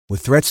With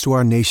threats to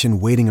our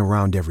nation waiting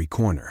around every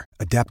corner,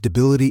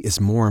 adaptability is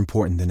more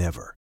important than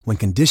ever. When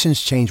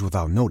conditions change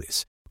without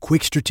notice,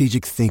 quick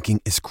strategic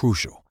thinking is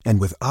crucial.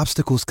 And with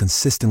obstacles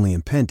consistently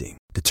impending,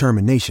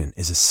 determination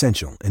is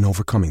essential in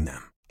overcoming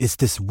them. It's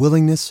this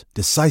willingness,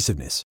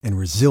 decisiveness, and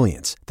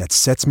resilience that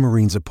sets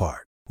Marines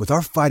apart. With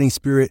our fighting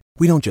spirit,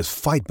 we don't just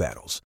fight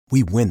battles,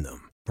 we win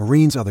them.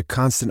 Marines are the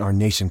constant our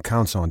nation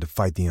counts on to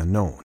fight the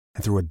unknown.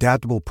 And through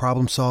adaptable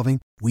problem solving,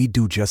 we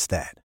do just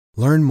that.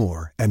 Learn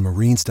more at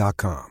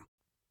marines.com.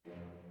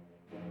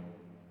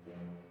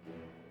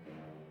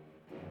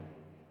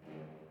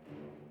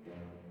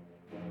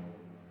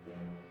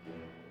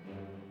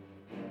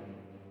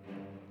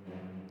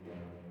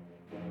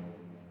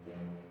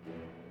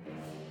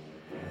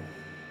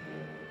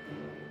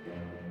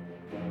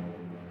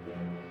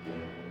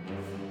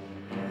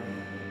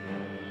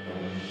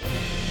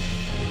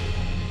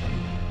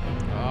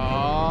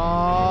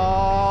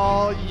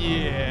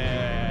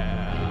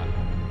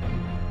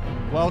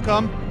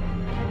 Welcome,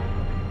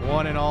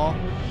 one and all,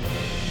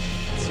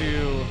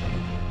 to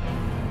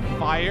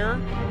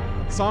Fire,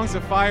 Songs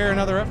of Fire and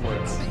Other F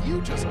Words.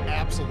 You just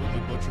absolutely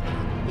butchered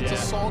that. It's a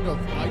song of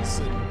ice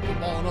and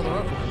football and other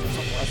F words or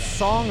something like A that.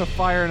 Song of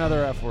Fire and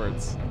Other F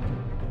Words.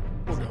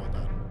 We'll go with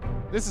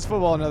that. This is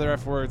Football and Other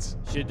F Words,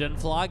 Shit done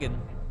flogging.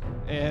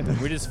 and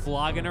We're just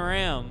flogging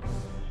around.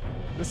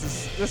 this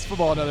is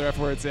Football and Other F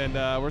Words, and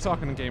we're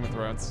talking Game of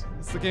Thrones.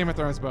 It's the Game of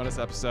Thrones bonus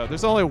episode.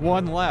 There's only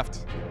one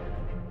left.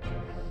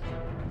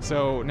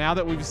 So now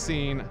that we've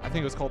seen, I think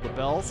it was called The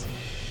Bells,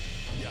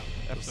 Yeah.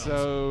 the Bells.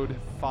 episode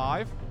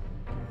 5,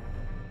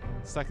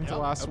 second to Yeah,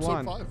 last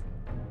episode one. 5.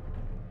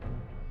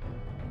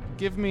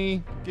 Give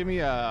me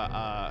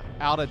a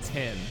out of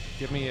 10.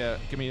 Give me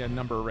a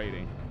number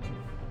rating.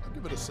 I'll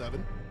give it a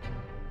 7.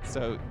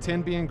 So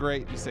 10 being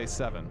great, you say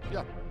 7.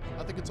 Yeah.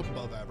 I think it's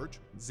above average.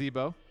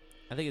 Zebo,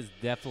 I think it's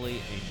definitely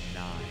a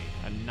 9.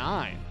 a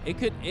 9.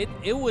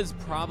 It was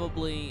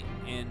probably,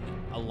 and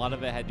a lot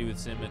of it had to do with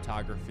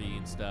cinematography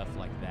and stuff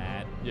like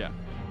that. Yeah.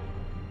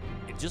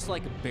 Just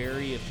like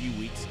Barry a few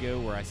weeks ago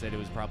where I said it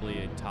was probably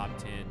a top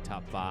 10,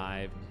 top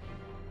 5.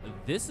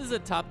 This is a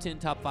top 10,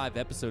 top 5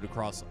 episode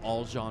across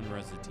all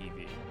genres of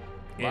TV,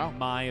 Wow. in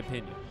my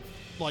opinion.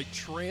 Like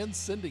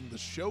transcending the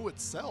show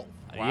itself.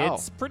 Wow.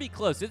 It's pretty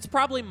close. It's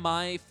probably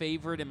my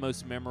favorite and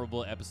most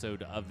memorable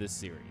episode of this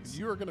series.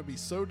 You are going to be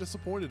so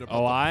disappointed about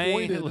Oh, the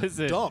pointed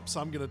listen. dumps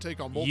I'm going to take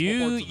on multiple You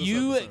parts of this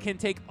episode. can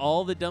take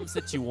all the dumps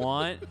that you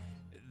want.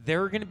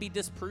 They're going to be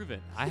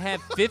disproven. I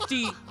have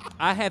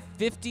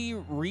 50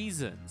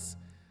 reasons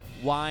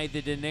why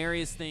the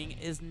Daenerys thing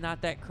is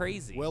not that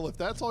crazy. Well, if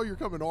that's all you're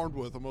coming armed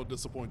with, I'm going to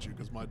disappoint you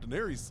because my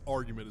Daenerys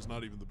argument is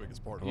not even the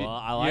biggest part of Well, it.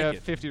 I You like have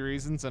it. 50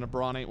 reasons and a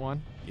Braun ain't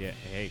one. Yeah,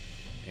 hey,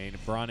 ain't a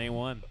Braun ain't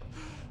one.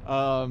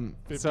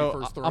 50 So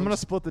first I'm gonna throws.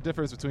 split the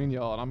difference between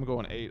y'all, and I'm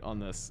going 8 on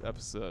this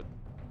episode.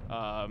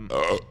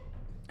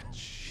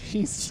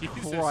 Jesus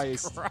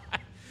Christ.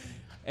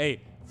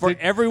 Hey, for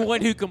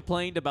everyone who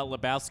complained about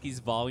Lebowski's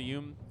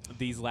volume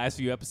these last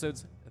few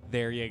episodes,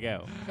 there you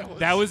go.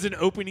 That was an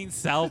opening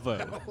salvo.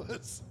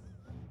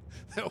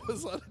 That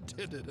was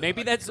unintended. and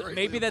Maybe I that's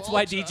greatly why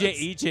apologize.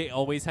 DJ EJ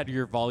always had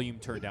your volume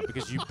turned down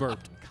because you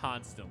burped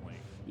constantly.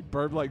 You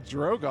burped like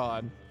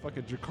Drogon.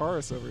 Fucking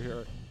Dracarys over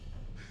here.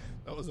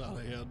 That was out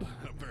of hand.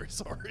 I'm very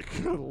sorry.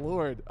 Good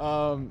lord.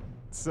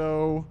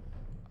 So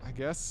I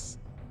guess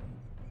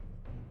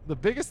the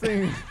biggest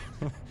thing.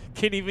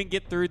 Can't even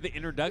get through the It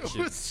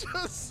introduction. was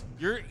just.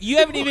 You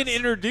haven't it even was-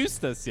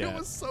 introduced us It yet.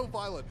 was so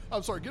violent.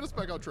 I'm sorry. Get us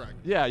back on track.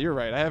 Yeah, you're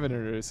right. I haven't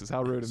introduced this.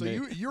 How rude of So me.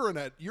 you're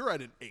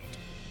at an 8.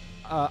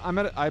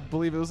 I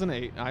believe it was an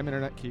 8. I'm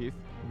Internet Keith.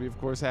 We of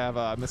course have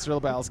Mr.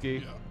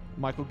 Lebowski, Yeah.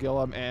 Michael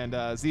Gillum, and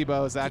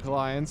Zebo, Zach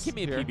Lyons. Give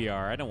me a here.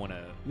 PBR. I don't want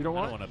to. You don't I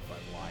want don't want a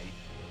Bud Light.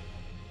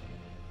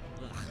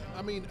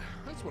 I mean,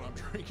 that's what I'm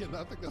drinking.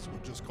 I think that's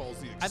what just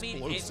caused the I mean,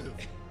 explosive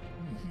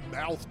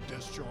mouth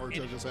discharge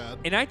I just had.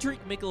 And I drink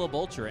Michelob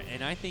Ultra,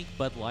 and I think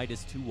Bud Light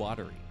is too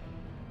watery.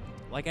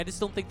 Like, I just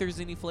don't think there's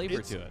any flavor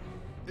It's- to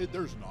it.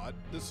 There's not.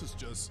 This is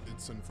just,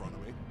 it's in front of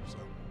me. So,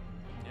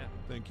 Yeah.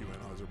 thank you,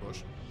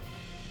 Anheuser-Busch.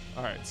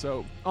 All right,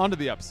 so on to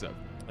the episode.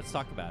 Let's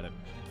talk about it.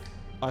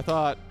 I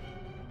thought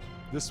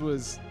this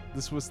was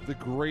the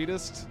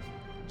greatest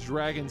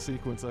dragon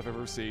sequence I've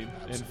ever seen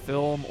in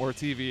film or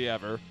TV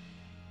ever.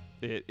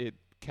 It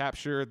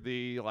captured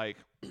the like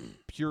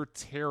pure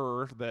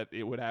terror that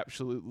it would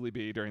absolutely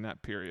be during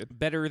that period.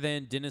 Better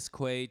than Dennis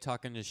Quaid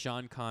talking to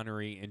Sean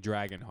Connery in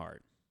Dragonheart.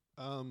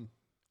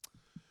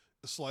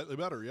 Slightly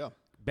better, yeah.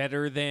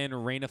 Better than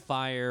Rain of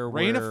Fire.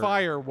 Rain of where-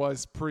 Fire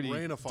was pretty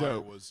Rain of Fire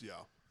dope. was, yeah.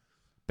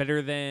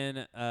 Better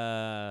than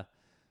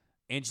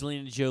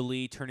Angelina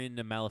Jolie turning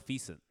into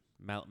Maleficent.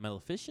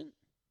 Maleficent?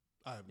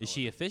 I have no Is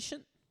she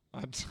efficient?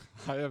 I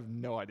have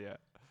no idea.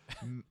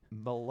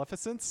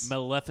 Maleficence?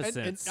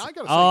 Maleficent. And I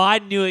gotta say- I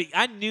knew it.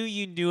 I knew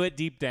you knew it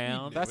deep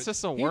down. That's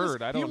just a He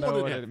word. I don't know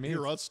what wanted it to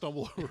hear means. us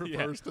stumble over Yeah.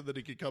 first, and then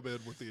he could come in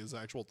with his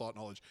actual thought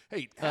knowledge.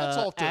 Hey, hats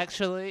off to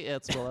Actually,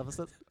 it's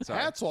Maleficent. Sorry.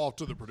 hats off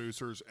to the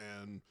producers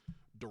and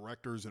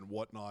directors and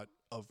whatnot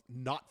of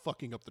not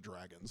fucking up the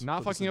dragons.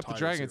 Not for this fucking up the entire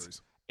dragons.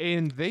 series.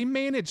 and they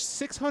managed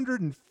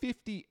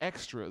 650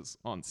 extras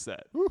on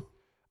set.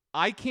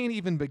 I can't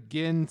even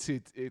begin to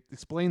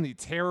explain the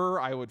terror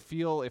I would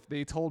feel if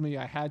they told me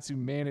I had to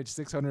manage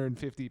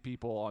 650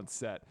 people on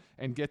set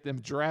and get them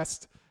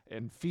dressed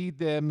and feed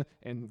them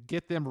and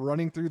get them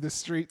running through the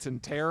streets in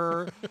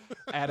terror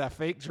at a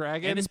fake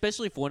dragon. And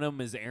especially if one of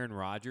them is Aaron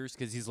Rodgers,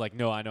 because he's like,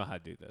 no, I know how to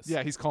do this.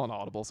 Yeah, he's calling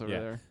audibles over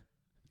there,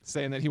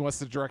 saying that he wants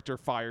the director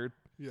fired.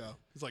 Yeah,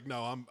 he's like,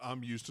 no,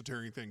 I'm used to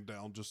tearing things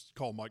down. Just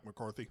call Mike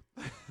McCarthy.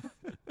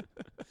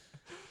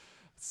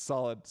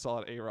 Solid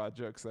A-Rod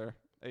jokes there.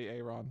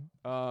 Aaron.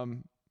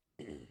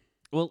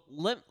 Well,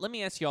 let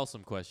me ask y'all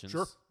some questions.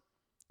 Sure.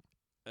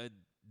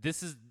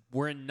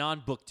 We're in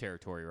non-book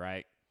territory,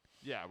 right?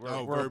 Yeah,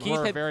 very we're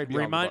much. very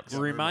beyond the books.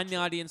 Remind the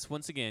audience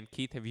once again,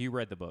 Keith, have you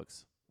read the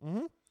books?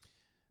 Mm-hmm.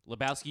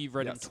 Lebowski, you've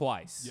read them Yes.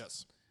 twice.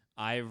 Yes.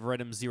 I've read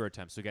them 0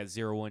 times, so we got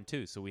 0, 1,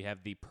 2. So we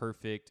have the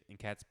perfect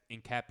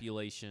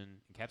encapsulation.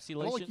 I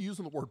don't like you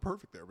using the word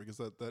perfect there because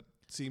that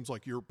seems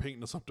like you're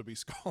painting us up to be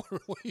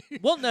scholarly.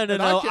 Well, no.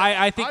 And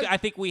I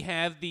think we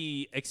have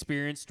the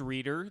experienced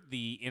reader,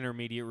 the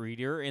intermediate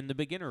reader, and the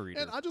beginner reader.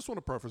 And I just want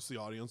to preface the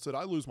audience that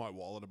I lose my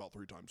wallet about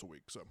 3 times a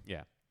week. So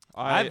yeah,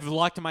 I- I've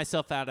locked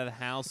myself out of the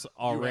house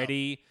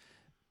already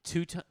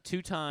two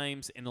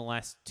times in the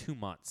last 2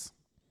 months.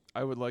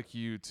 I would like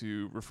you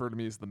to refer to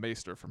me as the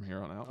Maester from here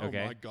on out.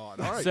 Okay. Oh my God!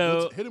 All right, So-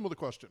 let's hit him with a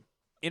question.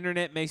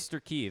 Internet Maester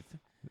Keith.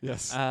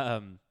 Yes.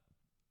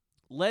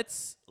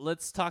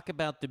 Let's talk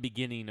about the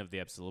beginning of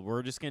the episode.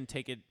 We're just gonna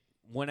take it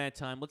one at a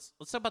time. Let's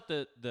talk about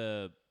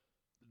the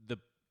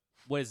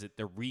what is it?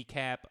 The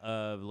recap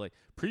of like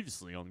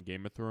previously on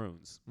Game of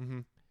Thrones. Mm-hmm.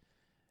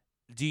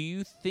 Do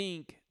you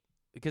think,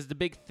 because the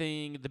big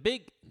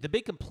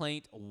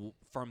complaint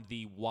from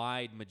the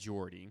wide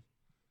majority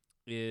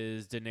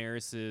is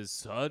Daenerys'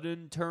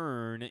 sudden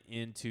turn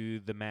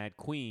into the Mad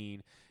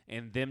Queen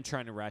and them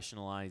trying to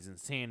rationalize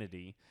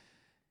insanity.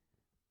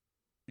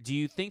 Do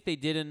you think they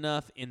did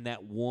enough in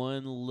that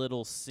one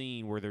little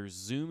scene where they're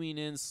zooming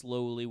in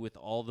slowly with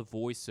all the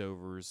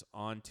voiceovers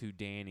onto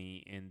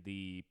Dany in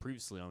the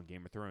previously on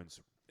Game of Thrones,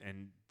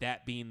 and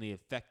that being the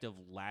effective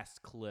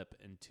last clip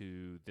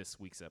into this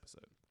week's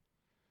episode?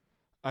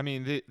 I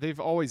mean, they've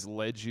always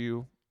led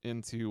you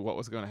into what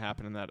was going to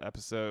happen in that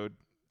episode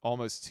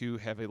almost too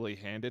heavily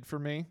handed for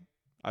me.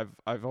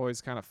 I've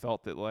always kind of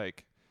felt that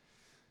like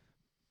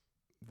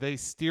they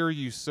steer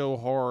you so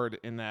hard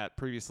in that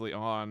previously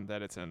on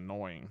that it's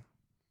annoying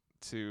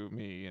to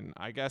me. And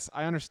I guess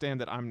I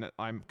understand that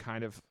I'm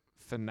kind of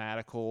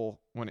fanatical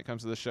when it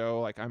comes to the show.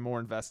 Like I'm more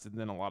invested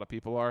than a lot of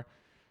people are.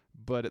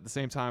 But at the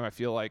same time, I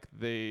feel like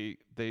they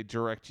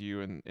direct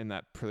you in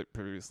that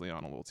previously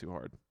on a little too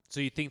hard. So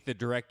you think the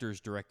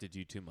directors directed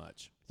you too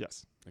much?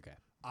 Yes. Okay.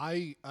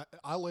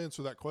 I'll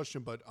answer that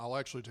question, but I'll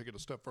actually take it a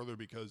step further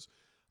because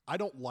I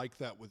don't like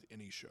that with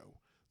any show.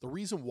 The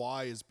reason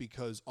why is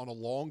because on a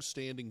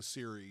long-standing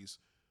series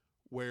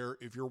where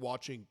if you're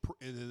watching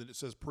and then it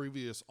says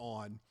previous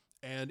on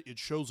and it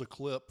shows a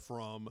clip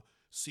from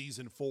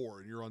season 4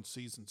 and you're on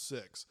season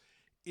 6,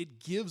 it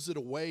gives it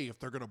away if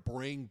they're going to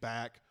bring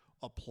back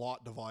a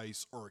plot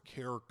device or a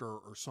character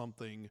or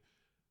something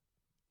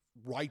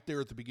right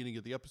there at the beginning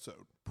of the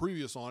episode.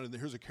 Previous on, and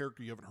here's a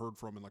character you haven't heard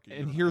from in like a year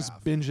And and here's a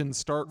half. Benjen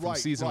Stark from Right,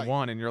 season right.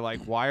 1, and you're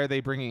like, why are they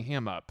bringing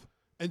him up?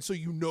 And so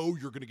you know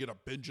you're going to get a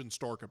Benjen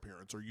Stark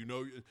appearance, or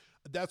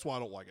that's why I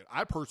don't like it.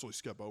 I personally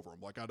skip over them.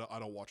 Like I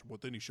don't watch them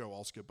with any show.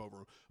 I'll skip over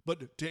them.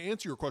 But to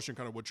answer your question,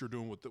 kind of what you're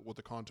doing with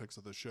the context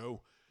of the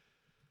show,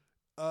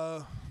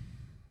 I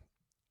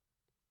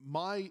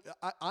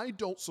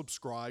don't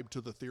subscribe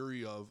to the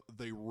theory of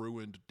they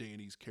ruined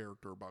Dany's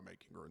character by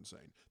making her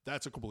insane.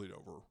 That's a complete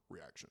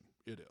overreaction.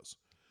 It is.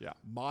 Yeah.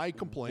 My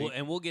complaint. Well,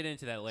 and we'll get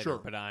into that later.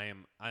 Sure. But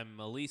I'm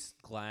at least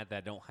glad that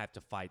I don't have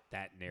to fight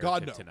that narrative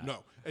God, no, tonight.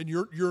 no. And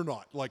you're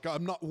not. Like,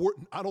 I'm not,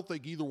 I don't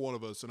think either one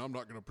of us, and I'm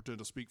not going to pretend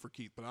to speak for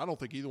Keith, but I don't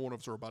think either one of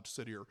us are about to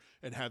sit here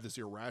and have this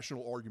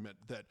irrational argument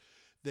that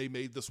they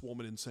made this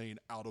woman insane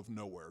out of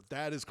nowhere.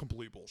 That is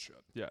complete bullshit.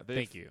 Yeah.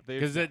 Thank you.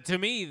 Because to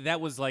me, that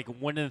was like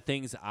one of the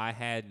things I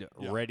had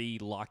Yeah. ready,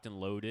 locked, and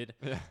loaded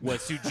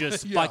was to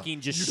just Yeah,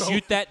 fucking just you know.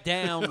 shoot that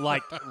down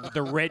like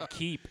the Red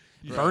Keep.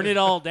 Burn it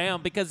all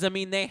down because, I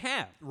mean, they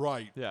have.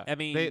 Right. Yeah. I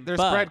mean, there's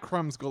but-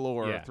 breadcrumbs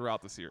galore Yeah.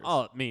 throughout the series.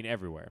 Oh, I mean,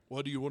 everywhere.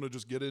 Well, do you want to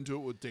just get into it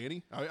with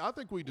Dany? I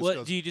think we discussed.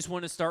 What, do you just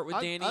want to start with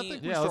Dany? I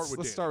think we Yeah, start let's- with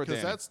let's Dany, start with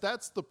because Dany.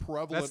 that's the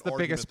prevalent That's the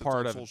argument biggest that's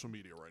part on of it. social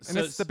media right and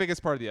now. it's the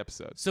biggest part of the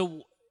episode.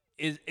 So,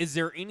 is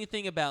there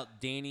anything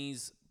about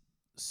Dany's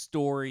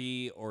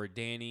story or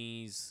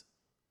Dany's,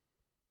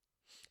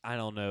 I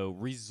don't know,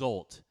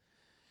 result?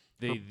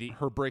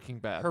 Her Breaking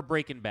Bad. Her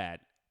Breaking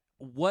Bad.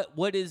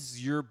 What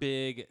is your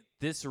big?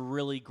 This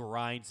really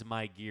grinds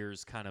my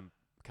gears kind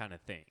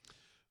of thing.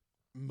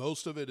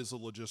 Most of it is a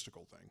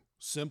logistical thing,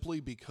 simply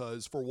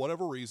because for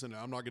whatever reason,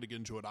 and I'm not going to get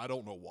into it, I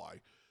don't know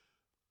why,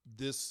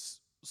 this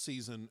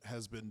season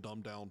has been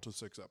dumbed down to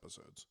 6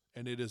 episodes,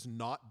 and it has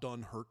not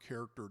done her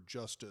character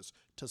justice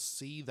to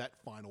see that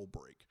final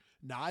break.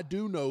 Now, I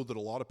do know that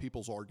a lot of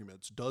people's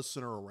arguments does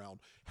center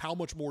around how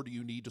much more do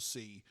you need to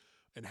see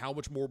And how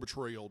much more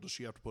betrayal does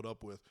she have to put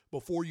up with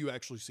before you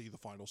actually see the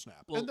final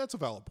snap? Well- and that's a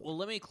valid point. Well,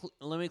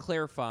 let me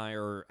clarify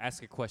or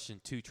ask a question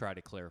to try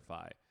to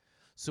clarify.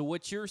 So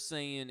what you're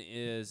saying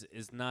is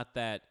not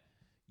that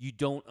you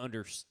don't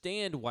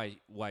understand why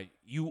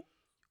you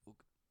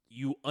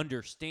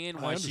understand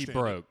I why she understand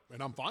broke, it,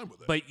 and I'm fine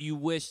with it. but you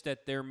wish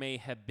that there may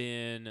have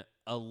been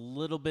a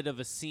little bit of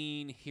a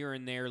scene here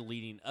and there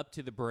leading up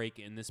to the break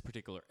in this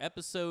particular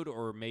episode,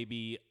 or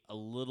maybe a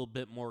little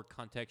bit more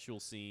contextual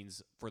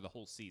scenes for the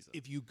whole season.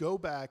 if you go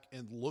back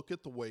and look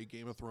at the way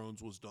Game of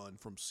Thrones was done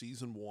from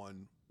season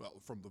 1, well,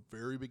 from the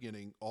very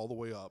beginning all the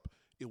way up,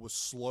 it was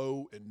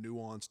slow and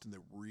nuanced, and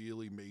it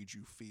really made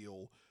you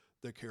feel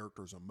the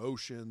characters'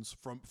 emotions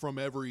from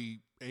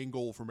every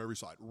angle, from every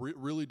side.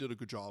 Really did a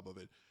good job of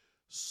it.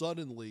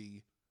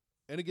 Suddenly,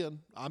 and again,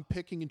 I'm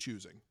picking and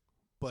choosing,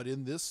 but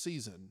in this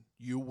season,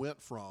 you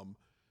went from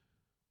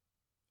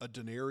a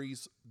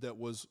Daenerys that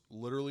was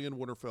literally in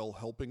Winterfell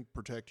helping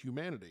protect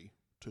humanity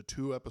to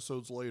 2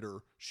 episodes later,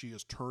 she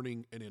is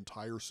turning an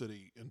entire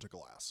city into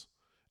glass.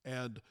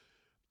 And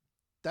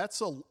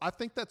I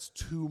think that's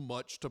too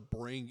much to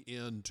bring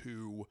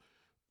into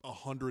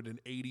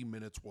 180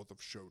 minutes worth of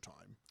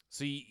showtime.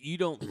 So you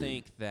don't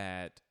think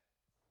that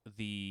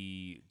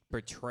the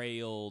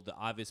betrayal, the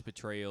obvious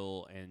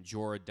betrayal, and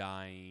Jorah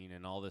dying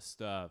and all this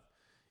stuff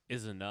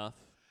is enough?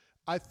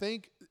 I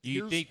think. Do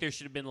you think there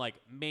should have been like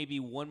maybe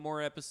one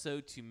more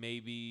episode to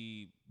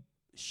maybe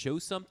show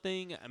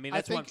something? I mean,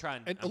 that's what I'm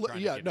trying. I'm trying to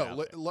get out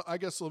there. I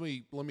guess let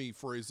me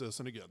phrase this,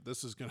 and again,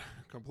 this is going to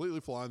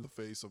completely fly in the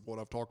face of what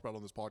I've talked about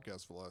on this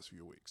podcast for the last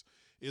few weeks,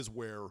 is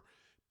where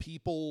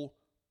people,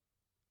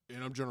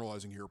 and I'm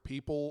generalizing here,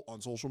 people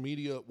on social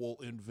media will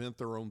invent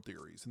their own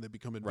theories, and they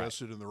become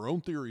invested in their own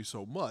theories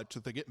so much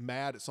that they get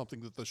mad at something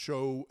that the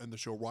show and the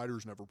show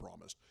writers never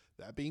promised.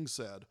 That being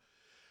said,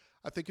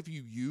 I think if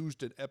you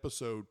used an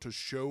episode to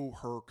show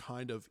her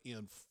kind of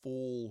in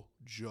full,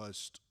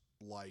 just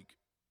like,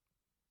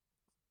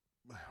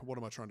 what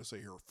am I trying to say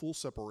here? Full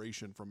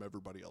separation from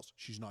everybody else.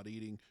 She's not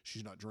eating.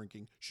 She's not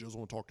drinking. She doesn't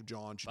want to talk to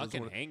John. She doesn't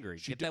Fucking want to, angry.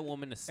 she Get that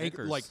woman a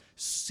Snickers. like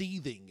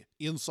seething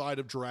inside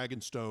of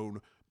Dragonstone.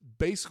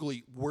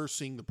 Basically, we're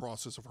seeing the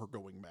process of her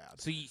going mad.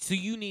 So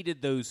you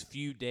needed those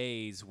few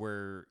days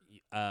where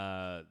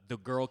the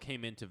girl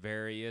came into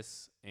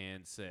Varys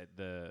and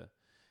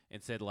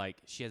said like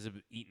she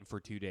hasn't eaten for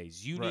 2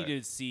 days. You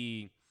needed to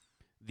see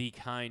the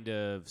kind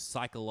of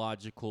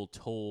psychological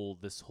toll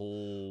this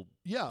whole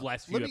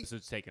last few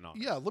episodes taken on.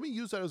 Yeah, let me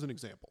use that as an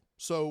example.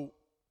 So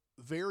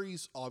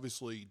Varys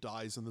obviously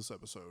dies in this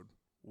episode,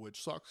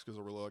 which sucks because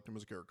I really liked him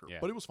as a character. Yeah.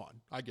 But it was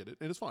fine. I get it.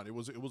 And it's fine. It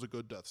was a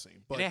good death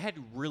scene. But And it had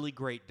really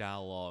great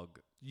dialogue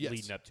Yes.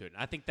 leading up to it.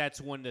 And I think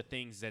that's one of the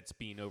things that's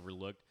being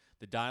overlooked.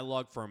 The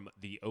dialogue from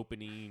the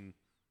opening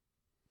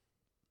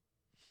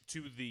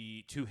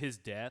to his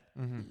death,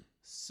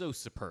 so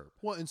superb.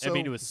 Well, and I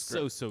mean, so-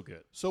 it was so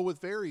good. So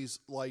with Varys,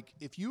 like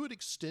if you had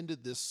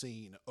extended this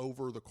scene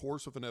over the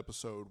course of an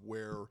episode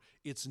where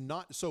it's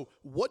not, so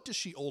what does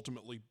she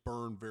ultimately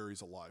burn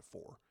Varys alive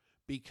for?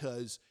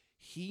 Because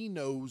he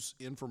knows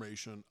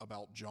information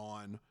about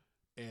Jon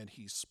and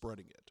he's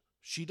spreading it.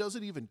 She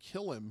doesn't even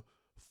kill him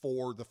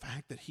for the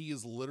fact that he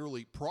is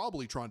literally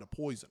probably trying to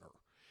poison her.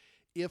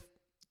 If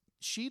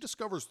she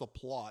discovers the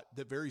plot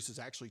that Varys has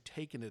actually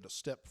taken it a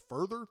step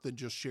further than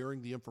just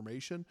sharing the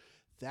information,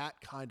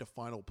 that kind of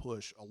final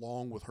push,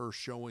 along with her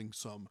showing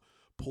some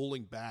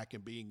pulling back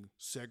and being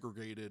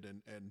segregated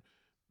and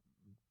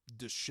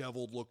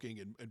disheveled looking,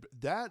 and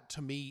that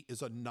to me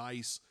is a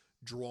nice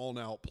drawn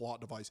out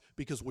plot device,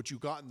 because what you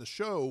got in the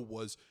show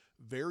was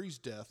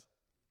Varys' death.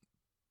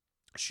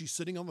 She's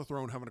sitting on the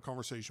throne having a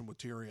conversation with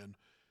Tyrion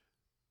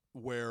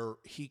where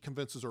he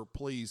convinces her,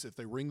 please, if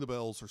they ring the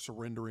bells or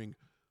surrendering,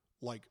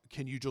 like,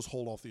 can you just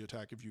hold off the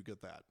attack if you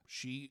get that?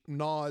 She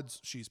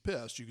nods. She's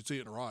pissed. You can see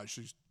it in her eyes.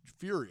 She's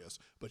furious,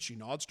 but she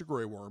nods to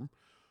Grey Worm,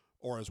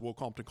 or as Will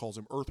Compton calls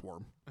him,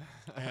 Earthworm.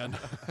 And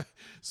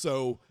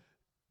so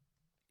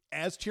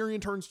as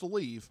Tyrion turns to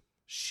leave,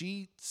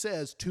 she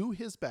says to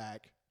his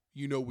back,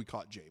 you know, we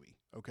caught Jaime.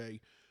 Okay.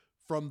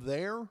 From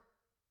there,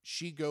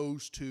 she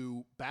goes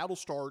to battle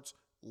starts,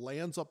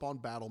 lands up on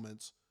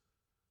battlements.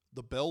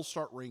 The bells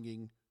start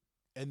ringing.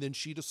 And then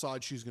she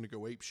decides she's going to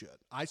go apeshit.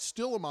 I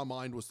still, in my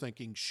mind, was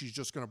thinking she's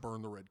just going to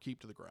burn the Red Keep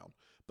to the ground.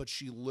 But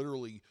she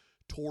literally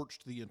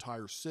torched the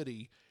entire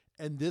city.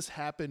 And this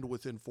happened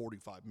within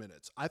 45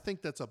 minutes. I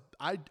think that's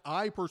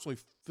I personally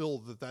feel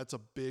that that's a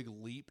big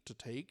leap to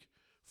take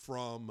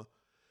from,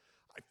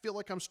 I feel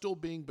like I'm still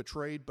being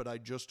betrayed, but I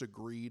just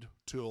agreed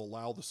to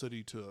allow the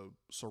city to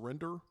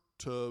surrender.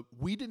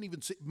 We didn't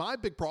even see, my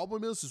big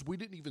problem is we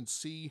didn't even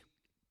see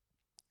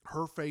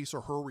her face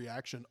or her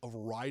reaction of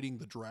riding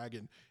the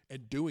dragon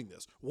and doing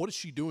this. What is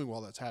she doing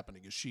while that's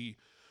happening? Is she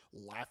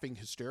laughing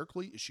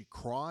hysterically? Is she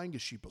crying?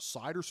 Is she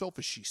beside herself?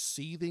 Is she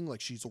seething like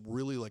she's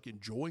really like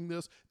enjoying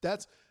this?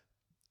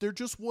 There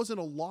just wasn't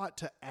a lot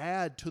to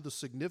add to the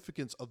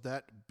significance of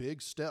that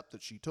big step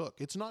that she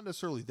took. It's not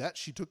necessarily that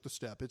she took the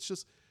step. It's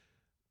just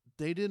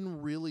they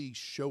didn't really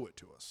show it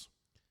to us.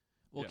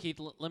 Well, Yeah. Keith,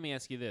 let me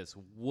ask you this.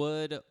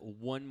 Would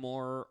one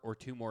more or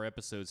two more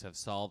episodes have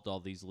solved all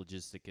these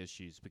logistic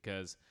issues?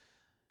 Because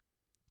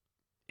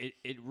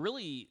it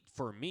really,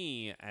 for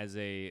me, as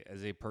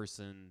a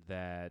person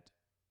that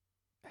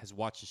has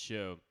watched the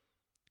show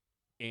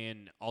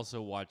and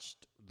also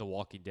watched The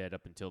Walking Dead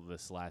up until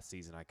this last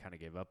season, I kind of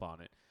gave up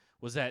on it,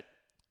 was that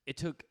it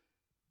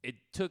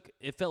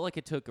felt like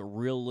it took a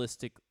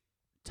realistic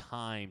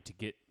time to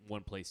get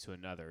one place to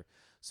another.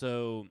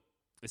 So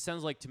it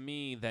sounds like to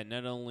me that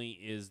not only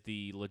is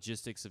the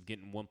logistics of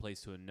getting one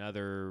place to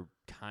another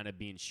kind of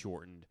being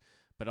shortened,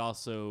 but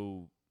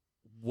also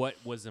what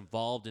was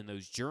involved in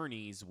those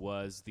journeys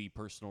was the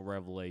personal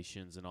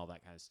revelations and all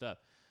that kind of stuff.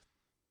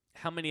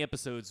 How many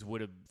episodes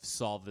would have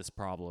solved this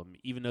problem,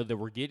 even though they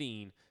were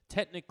getting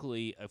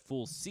technically a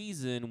full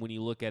season when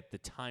you look at the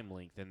time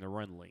length and the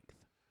run length?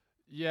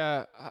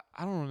 Yeah,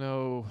 I don't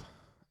know.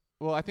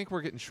 Well, I think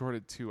we're getting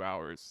shorted 2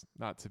 hours,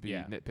 not to be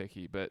Yeah.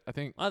 nitpicky, but I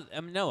think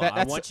No, I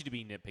that's- want you to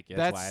be nitpicky.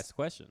 That's why I asked the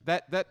question.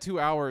 that 2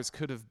 hours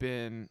could have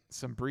been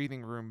some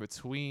breathing room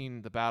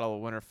between the Battle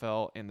of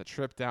Winterfell and the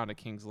trip down to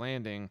King's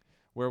Landing,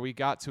 where we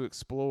got to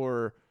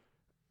explore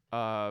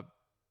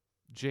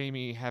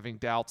Jamie having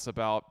doubts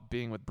about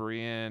being with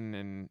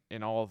Brienne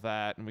and all of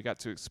that, and we got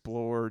to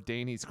explore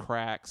Dany's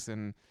cracks,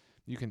 and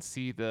you can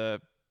see the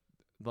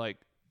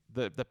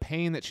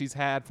pain that she's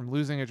had from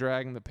losing a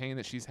dragon, the pain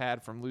that she's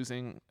had from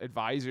losing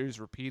advisors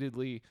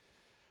repeatedly,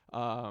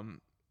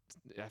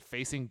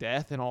 facing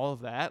death and all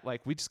of that.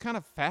 Like, we just kind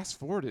of fast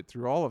forwarded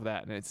through all of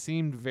that, and it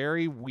seemed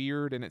very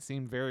weird and it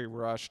seemed very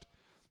rushed.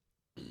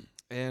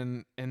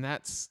 And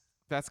that's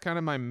kind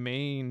of my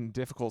main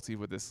difficulty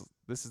with this.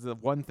 This is the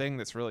one thing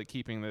that's really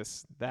keeping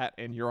that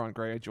and Euron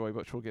Greyjoy,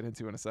 which we'll get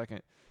into in a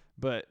second.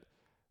 But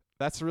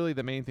that's really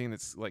the main thing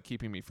that's like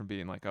keeping me from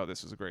being like, oh,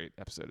 this was a great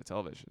episode of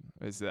television,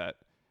 is that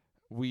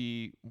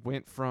we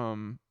went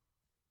from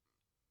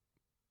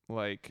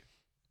like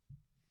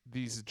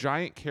these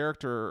giant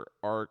character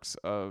arcs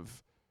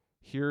of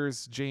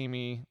here's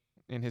Jamie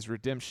and his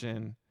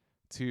redemption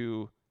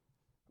to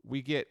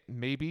we get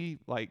maybe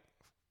like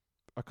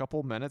a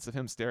couple minutes of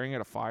him staring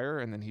at a fire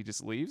and then he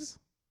just leaves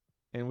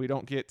and we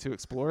don't get to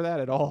explore that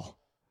at all.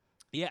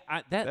 Yeah,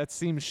 That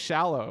seems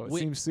shallow. It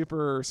seems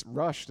super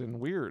rushed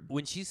and weird.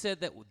 when she said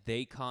that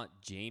they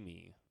caught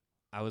Jamie,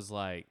 I was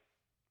like,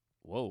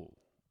 whoa.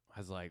 I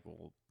was like,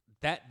 well,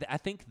 I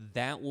think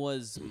that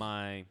was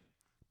my,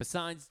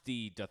 besides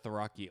the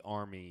Dothraki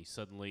army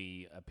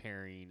suddenly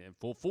appearing in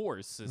full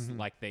force,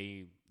 like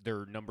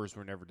their numbers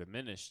were never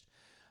diminished.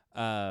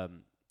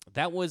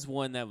 That was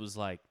one that was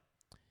like,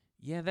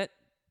 yeah,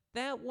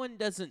 that one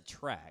doesn't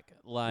track.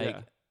 Like,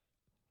 Yeah.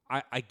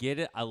 I get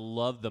it. I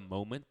love the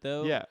moment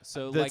though. Yeah.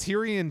 So the like,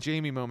 Tyrion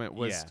Jamie moment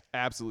was Yeah.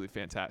 absolutely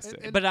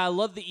fantastic. And- but I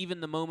love even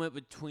the moment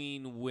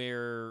between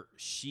where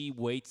she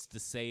waits to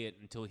say it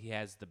until he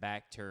has the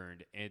back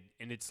turned, and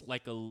it's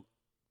like a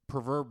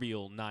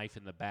proverbial knife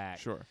in the back.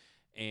 Sure.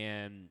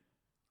 And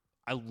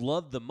I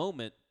love the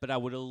moment, but I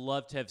would have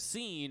loved to have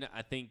seen.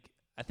 I think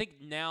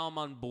now I'm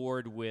on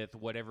board with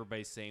what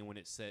everybody's saying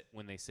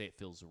when they say it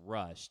feels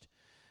rushed.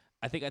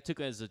 I think I took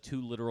it as a too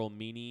literal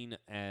meaning,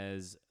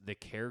 as the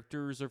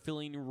characters are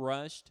feeling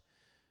rushed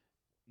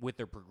with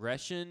their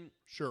progression,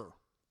 Sure.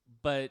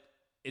 but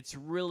it's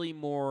really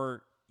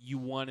more you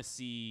want to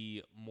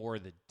see more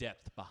of the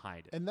depth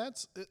behind it. And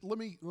that's let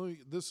me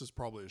this is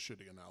probably a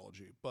shitty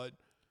analogy, but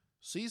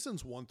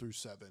seasons 1 through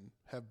 7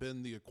 have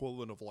been the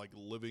equivalent of like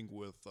living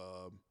with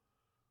a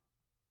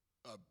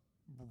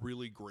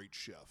really great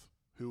chef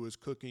who is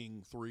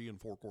cooking 3 and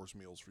 4 course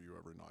meals for you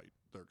every night.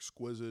 They're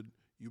exquisite.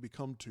 You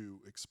become to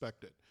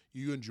expect it.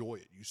 You enjoy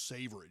it. You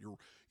savor it.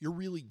 You're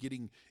really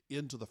getting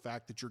into the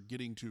fact that you're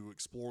getting to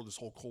explore this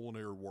whole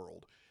culinary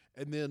world.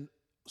 And then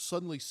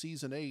suddenly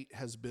season 8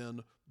 has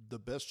been the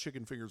best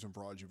chicken fingers and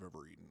fries you've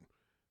ever eaten.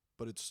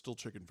 But it's still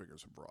chicken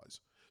fingers and fries.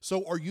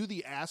 So are you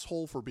the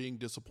asshole for being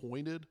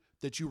disappointed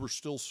that you were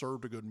still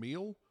served a good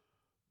meal,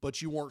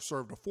 but you weren't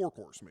served a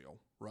 4-course meal,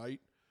 right?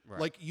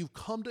 Like, you've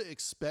come to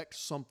expect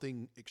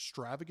something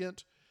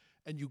extravagant,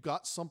 and you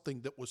got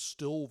something that was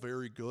still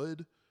very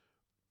good,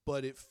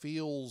 but it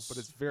feels... But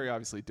it's very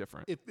obviously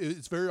different.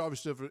 It's very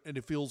obviously different, and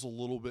it feels a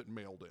little bit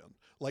mailed in.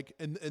 Like,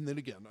 and then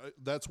again,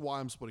 that's why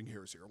I'm splitting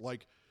hairs here.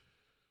 Like,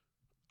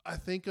 I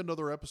think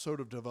another episode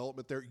of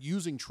development there,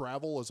 using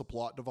travel as a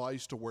plot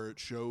device to where it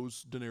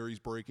shows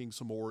Daenerys breaking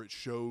some more, it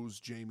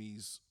shows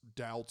Jaime's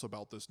doubts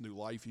about this new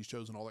life he's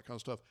chosen, all that kind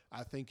of stuff.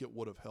 I think it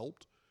would have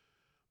helped.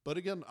 But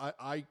again,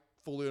 I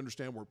fully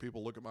understand where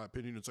people look at my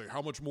opinion and say,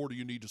 how much more do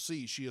you need to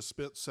see? She has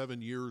spent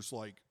 7 years,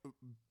 like,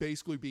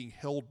 basically being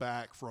held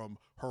back from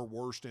her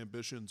worst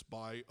ambitions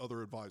by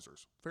other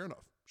advisors. Fair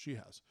enough. She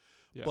has.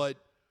 Yeah. But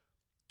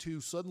to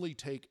suddenly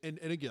take, and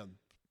again,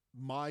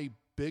 my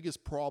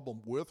biggest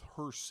problem with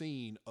her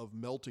scene of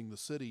melting the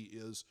city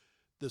is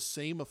the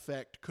same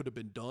effect could have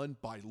been done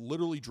by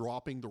literally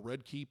dropping the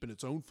Red Keep in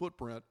its own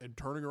footprint and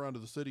turning around to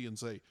the city and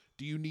say,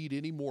 do you need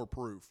any more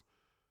proof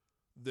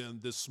than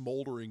this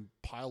smoldering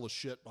pile of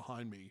shit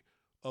behind me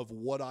of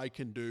what I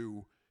can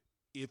do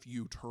if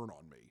you turn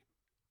on me?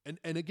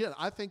 And again,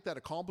 I think that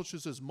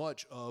accomplishes as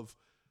much of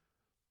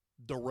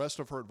the rest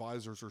of her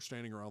advisors are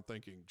standing around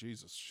thinking,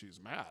 Jesus, she's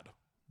mad.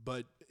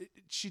 But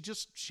she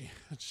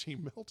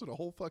melted a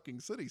whole fucking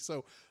city.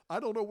 So I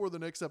don't know where the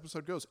next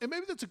episode goes. And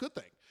maybe that's a good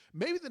thing.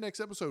 Maybe the next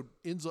episode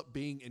ends up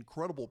being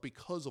incredible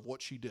because of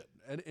what she did.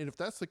 And if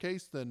that's the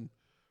case, then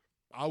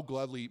I'll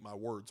gladly eat my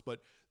words.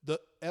 But the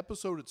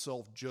episode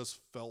itself just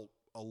felt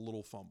a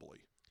little fumbly.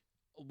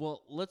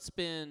 Well,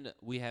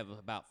 we have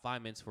about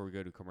 5 minutes before we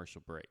go to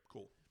commercial break.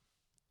 Cool.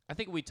 I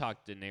think we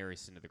talked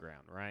Daenerys into the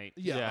ground, right?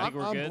 Yeah, I think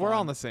we're good. We're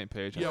on the same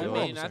page. Yeah, I feel we're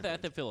on like. the same page.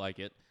 I feel like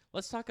it.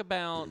 Let's talk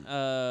about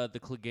the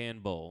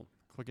Clegane Bowl.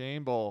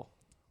 Clegane Bowl.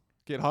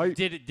 Get hyped.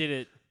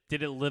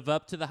 Did it live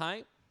up to the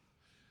hype?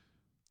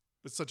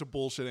 It's such a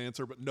bullshit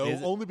answer, but no,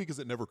 Is it? only because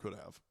it never could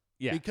have.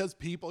 Yeah. Because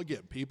people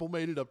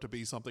made it up to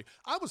be something.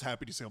 I was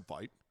happy to see them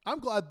fight. I'm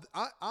glad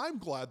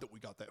that we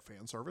got that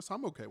fan service.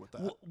 I'm okay with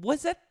that.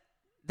 Was that?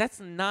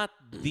 That's not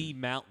the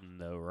Mountain,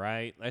 though,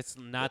 right? That's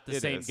not the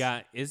It same is.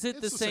 guy. Is it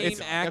It's the the same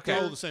same actor?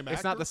 actor. Oh, the same It's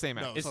actor? not the same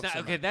No, actor. It's not not the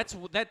same okay.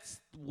 actor. That's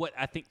what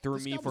I think threw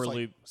This me guy for was a like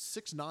loop.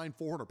 6'9",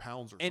 400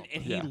 pounds or And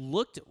something. he Yeah.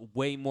 looked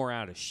way more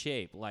out of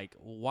shape. Like,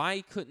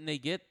 why couldn't they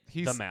get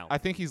the Mountain? I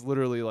think he's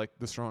literally like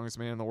the strongest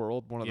man in the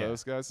world, one of Yeah.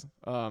 those guys.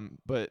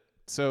 But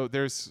so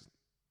there's,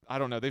 I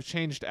don't know, they've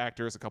changed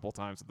actors a couple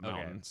times at the Okay.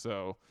 Mountain,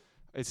 so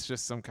it's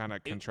just some kind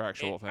of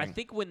contractual thing. I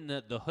think when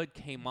the hood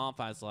came off,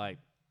 I was like,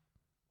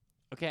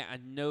 okay, I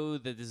know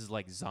that this is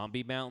like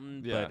Zombie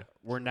Mountain, Yeah. but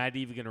we're not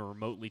even going to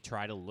remotely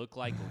try to look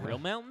like Real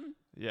Mountain.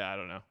 Yeah, I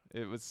don't know.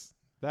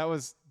 That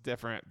was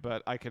different,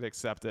 but I could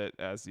accept it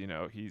as,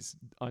 he's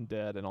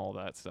undead and all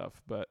that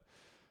stuff. But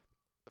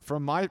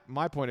from my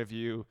point of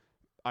view,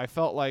 I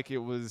felt like it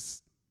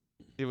was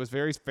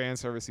very fan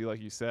servicey,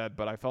 like you said,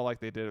 but I felt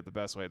like they did it the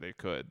best way they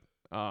could.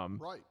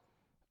 Right.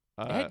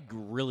 It had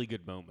really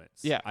good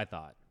moments. yeah. I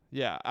thought.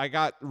 Yeah, I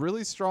got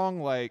really strong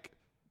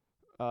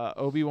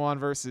Obi-Wan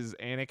versus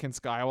Anakin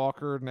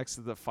Skywalker next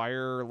to the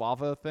fire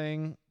lava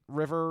thing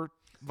river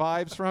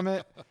vibes from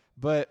it.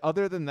 But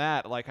other than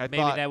that, I Maybe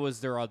thought that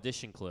was their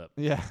audition clip.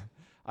 yeah,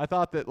 I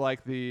thought that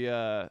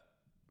the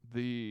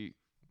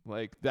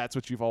that's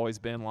what you've always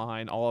been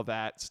line, all of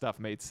that stuff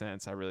made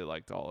sense. I really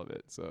liked all of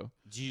it. So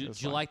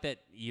Did you like that?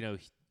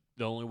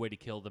 The only way to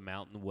kill the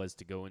Mountain was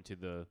to go into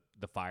the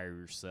fire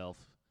yourself.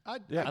 I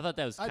thought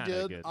that was I kind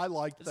of did. good. I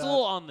liked It's that. a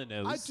little on the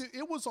nose.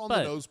 It was on but-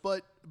 the nose,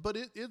 but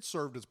it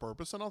served its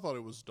purpose, and I thought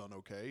it was done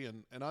okay.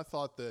 And I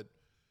thought that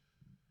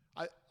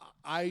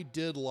I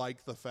did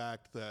like the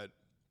fact that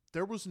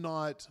there was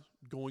not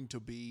going to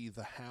be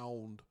the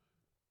Hound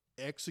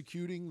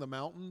executing the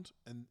Mountain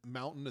and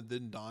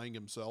then dying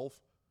himself.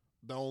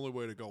 The only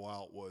way to go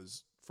out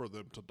was for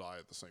them to die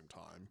at the same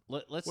time.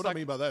 Let's What talk, I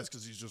mean by that is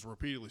because he's just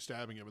repeatedly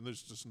stabbing him, and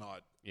there's just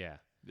not. yeah.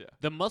 yeah.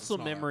 The muscle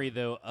not memory,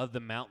 though, of the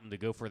Mountain to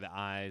go for the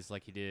eyes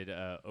like he did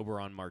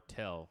Oberon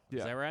Martell. Is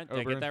Yeah. that right? Did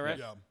I Oberyn, get that right?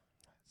 Yeah.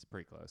 It's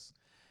pretty close.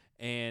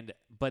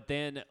 But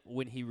then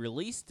when he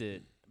released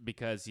it,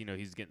 because,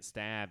 he's getting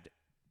stabbed,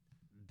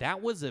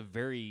 that was a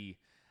very,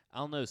 I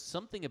don't know,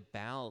 something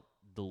about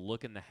the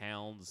look in the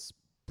Hound's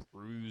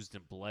bruised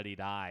and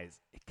bloodied eyes.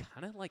 It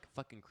kind of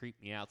fucking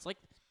creeped me out. It's like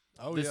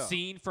Oh the yeah.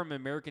 scene from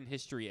American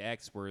History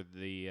X where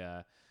the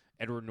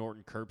Edward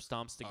Norton curb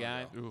stomps the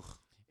guy. yeah. Ugh.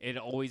 It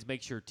always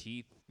makes your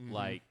teeth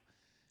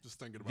Just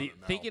thinking about it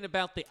now. thinking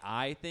about the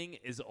eye thing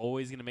is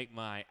always going to make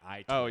my eye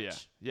twitch. Oh yeah,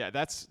 yeah.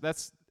 That's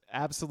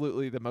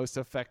absolutely the most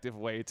effective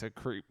way to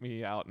creep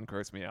me out and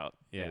gross me out.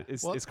 Yeah.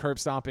 is Well- curb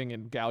stomping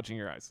and gouging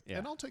your eyes. Yeah.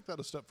 And I'll take that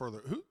a step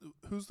further.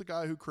 Who's the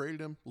guy who created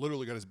him?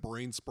 Literally got his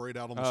brain sprayed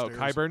out on the Oh,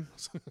 stairs. Qyburn.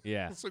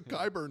 Yeah. So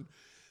Qyburn,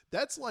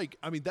 that's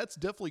that's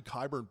definitely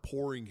Qyburn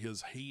pouring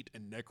his hate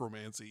and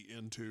necromancy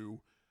into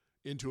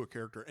a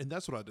character, and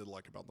that's what I did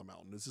like about the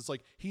Mountain. Is it's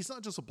like he's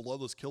not just a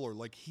bloodless killer;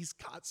 like he's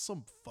got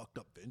some fucked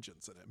up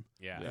vengeance in him.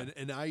 Yeah.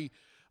 And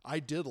I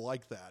did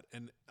like that,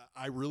 and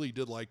I really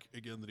did like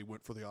again that he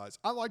went for the eyes.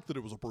 I liked that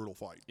it was a brutal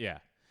fight. Yeah.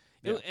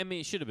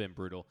 It should have been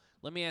brutal.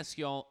 Let me ask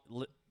y'all,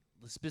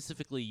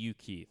 specifically you,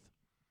 Keith.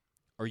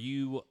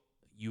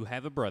 You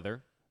have a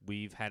brother.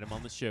 We've had him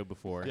on the show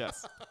before.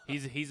 Yes.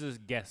 He's a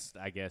guest,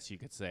 I guess you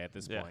could say at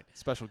this Yeah. point.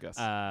 Special guest.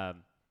 Are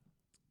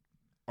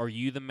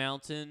you the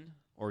Mountain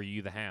or are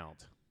you the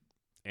Hound?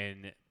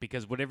 And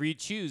because whatever you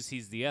choose,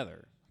 he's the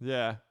other.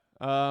 yeah.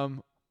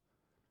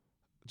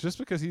 Just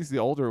because he's the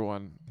older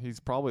one, he's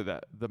probably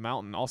the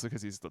Mountain. Also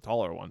because he's the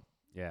taller one.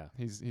 Yeah.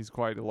 He's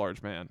quite a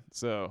large man.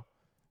 So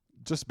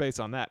just based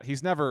on that,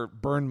 he's never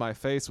burned my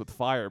face with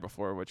fire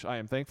before, which I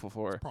am thankful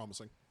for.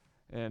 Promising.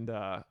 And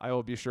I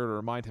will be sure to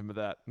remind him of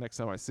that next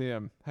time I see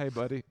him. Hey,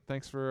 buddy,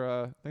 thanks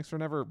for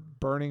never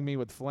burning me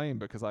with flame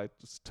because I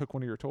just took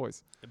one of your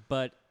toys.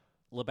 But,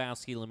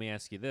 Lebowski, let me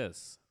ask you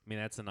this. I mean,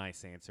 that's a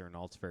nice answer and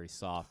all it's very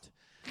soft.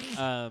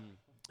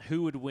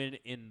 Who would win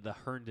in the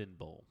Herndon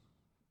Bowl?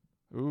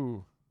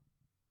 Ooh.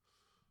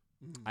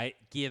 I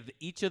give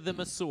each of them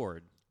a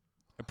sword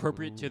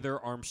appropriate to their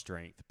arm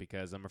strength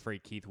because I'm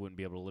afraid Keith wouldn't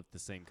be able to lift the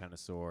same kind of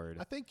sword.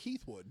 I think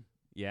Keith would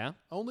Yeah?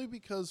 only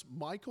because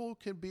Michael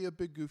can be a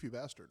big goofy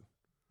bastard.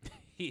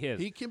 He is.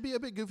 He can be a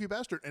big goofy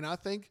bastard, and I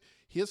think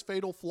his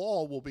fatal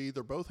flaw will be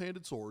they're both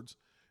handed swords,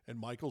 and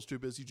Michael's too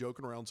busy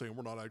joking around saying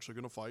we're not actually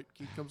going to fight.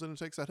 Keith comes in and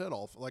takes that head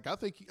off. Like I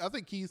think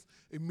Keith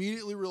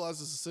immediately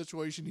realizes the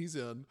situation he's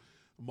in.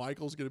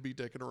 Michael's going to be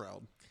dicking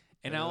around,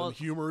 And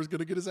Humor is going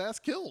to get his ass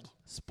killed.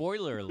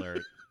 spoiler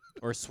alert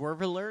or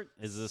swerve alert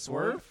is a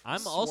swerve. Swerve? I'm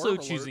Swerve also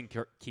alert. choosing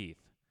Keith.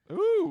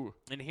 Ooh.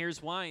 And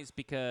here's why: it's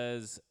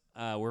because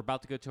we're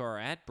about to go to our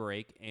ad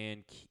break,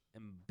 and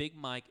Big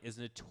Mike is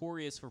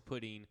notorious for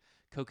putting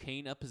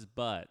cocaine up his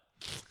butt.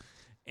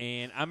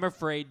 And I'm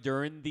afraid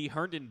during the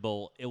Herndon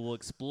Bowl, it will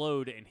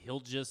explode, and he'll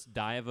just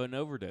die of an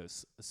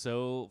overdose.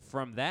 So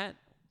from that,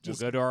 we'll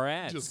go to our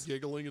ads. Just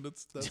giggling, and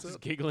that's Just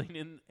it.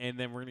 giggling, and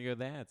then we're going to go to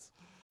the ads.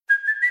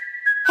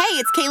 Hey,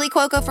 it's Kaylee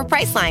Cuoco for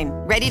Priceline.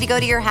 Ready to go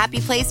to your happy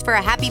place for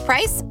a happy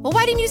price? Well,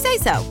 why didn't you say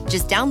so?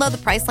 Just download the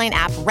Priceline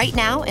app right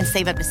now and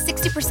save up to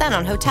 60%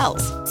 on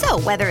hotels. So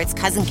whether it's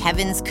Cousin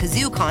Kevin's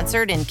Kazoo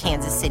concert in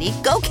Kansas City,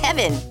 go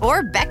Kevin,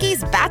 or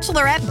Becky's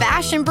Bachelorette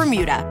Bash in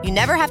Bermuda, you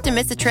never have to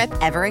miss a trip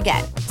ever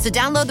again. So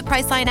download the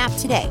Priceline app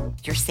today.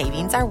 Your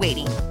savings are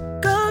waiting.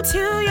 Go to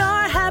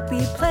your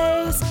happy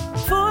place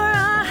for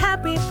a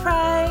happy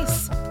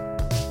price.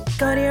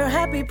 Go to your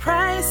happy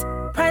price,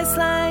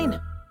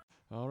 Priceline.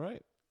 All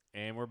right.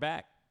 And we're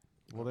back.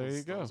 Well, there you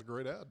That go. was a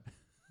great ad.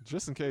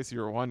 Just in case you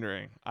were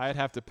wondering, I'd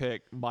have to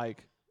pick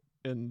Mike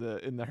in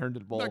the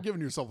Herndon Bowl. Not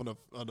giving yourself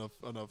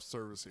enough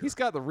service here. He's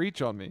got the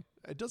reach on me.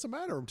 It doesn't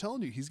matter. I'm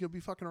telling you, he's gonna be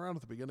fucking around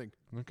at the beginning.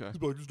 Okay.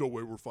 He's like, "There's no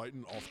way we're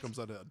fighting." Off comes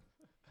that head.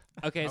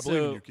 Okay, I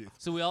believe in so you, Keith.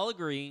 so we all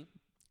agree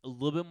a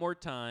little bit more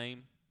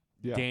time.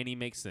 Yeah. Danny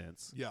makes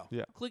sense. Yeah.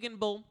 Yeah. Clegane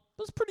Bowl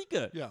was pretty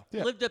good. Yeah.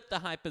 Yeah. Lived up the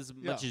hype as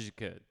much as you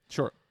could.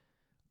 Sure.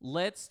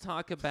 Let's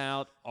talk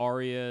about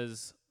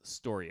Arya's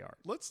story arc.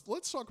 Let's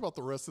talk about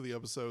the rest of the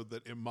episode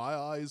that, in my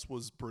eyes,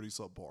 was pretty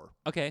subpar.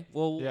 Okay,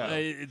 well, Yeah.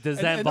 does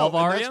And- that and involve no,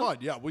 and Arya? That's fine.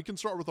 Yeah, we can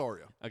start with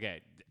Arya.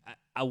 Okay,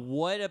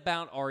 what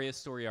about Arya's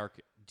story arc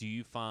do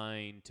you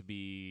find to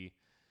be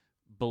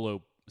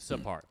below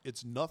subpar?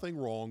 It's nothing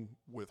wrong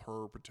with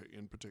her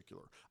in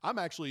particular. I'm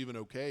actually even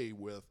okay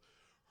with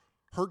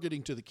her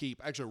getting to the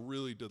keep. Actually, I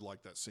really did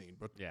like that scene,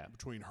 but Yeah.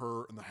 between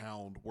her and the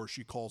Hound, where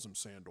she calls him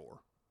Sandor,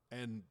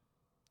 and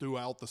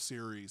throughout the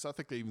series, I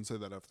think they even say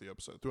that after the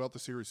episode. Throughout the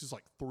series, it's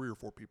like 3 or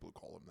 4 people who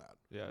call him that.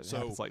 Yeah. It So-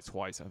 happens like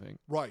twice, I think.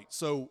 Right.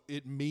 So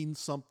it means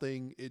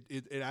something.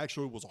 It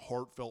actually was a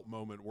heartfelt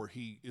moment where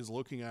he is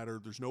looking at her.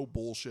 There's no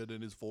bullshit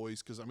in his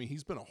voice because, I mean,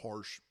 he's been a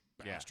harsh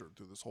bastard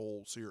through this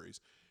whole series.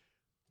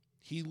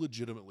 He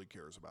legitimately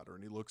cares about her,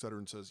 and he looks at her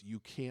and says, "You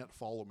can't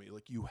follow me.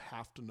 Like, you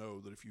have to know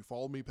that if you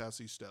follow me past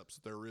these steps,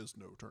 there is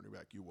no turning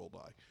back. You will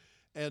die."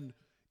 And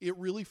it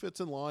really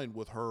fits in line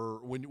with her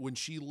when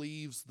she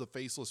leaves the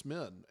Faceless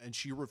Men and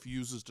she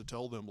refuses to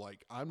tell them,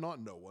 like, "I'm not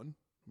no one.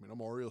 I mean,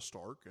 I'm Arya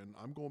Stark, and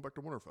I'm going back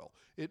to Winterfell."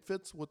 It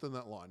fits within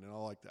that line, and I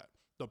like that.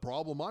 The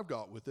problem I've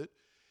got with it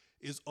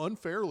is,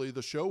 unfairly,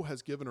 the show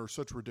has given her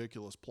such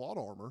ridiculous plot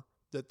armor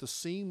that the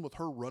scene with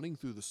her running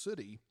through the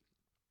city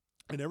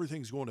and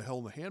everything's going to hell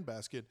in the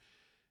handbasket,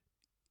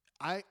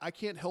 I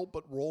can't help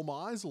but roll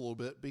my eyes a little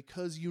bit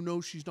because you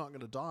know she's not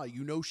going to die.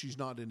 You know she's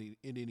not in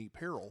any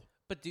peril.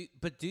 But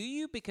do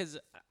you? Because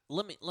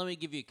let me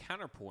give you a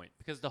counterpoint.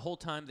 Because the whole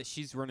time that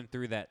she's running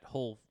through that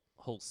whole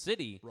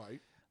city,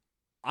 Right.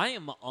 I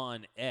am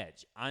on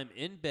edge. I'm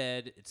in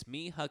bed. It's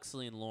me,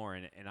 Huxley, and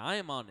Lauren, and I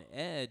am on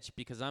edge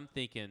because I'm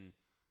thinking,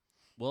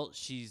 well,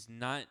 she's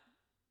not.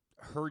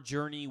 Her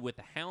journey with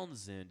the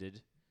Hounds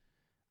ended.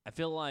 I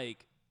feel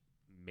like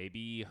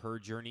maybe her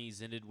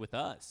journey's ended with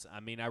us. I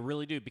mean, I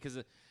really do because,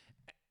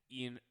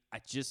 I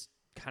just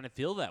kind of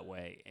feel that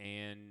way,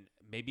 and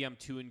maybe I'm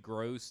too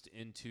engrossed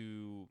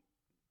into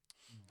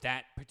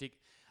that particular.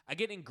 I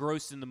get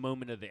engrossed in the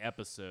moment of the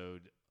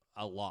episode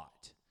a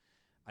lot.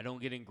 I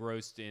don't get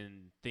engrossed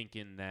in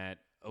thinking that,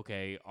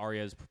 okay,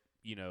 Arya's,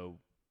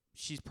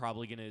 she's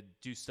probably going to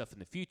do stuff in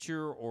the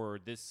future or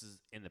this is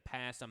in the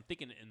past. I'm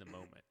thinking in the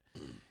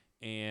moment.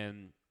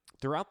 And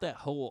throughout that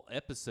whole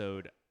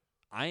episode,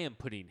 I am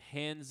putting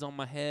hands on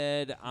my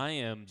head. I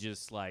am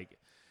just like,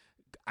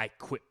 I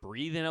quit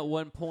breathing at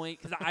one point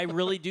because I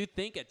really do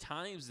think at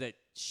times that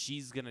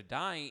she's going to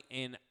die.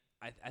 And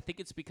I think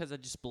it's because I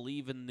just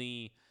believe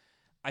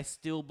I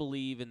still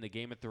believe in the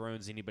Game of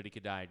Thrones, anybody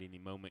could die at any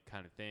moment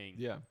kind of thing.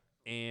 Yeah.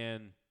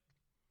 And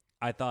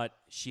I thought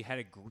she had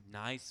a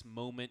nice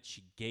moment.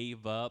 She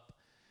gave up.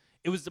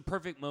 It was the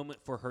perfect moment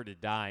for her to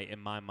die in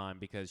my mind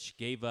because she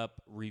gave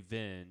up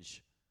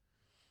revenge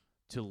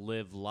to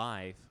live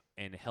life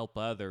and help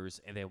others.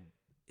 And then,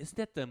 isn't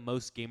that the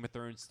most Game of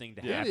Thrones thing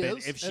to Yeah, it happen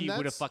is, if and she would have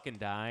that's- fucking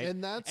died?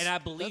 And I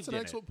believed that's an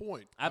in excellent it.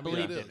 point. I mean,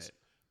 believed it in is. it.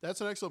 That's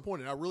an excellent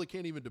point, and I really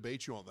can't even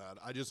debate you on that.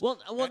 I just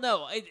Well,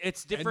 no,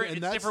 it's different. and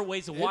It's that's- different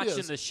ways of it watching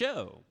is. the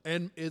show.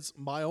 And it's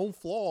my own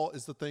flaw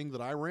is the thing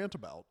that I rant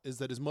about is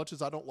that as much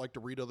as I don't like to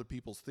read other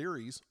people's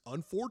theories,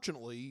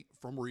 unfortunately,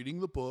 from reading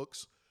the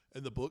books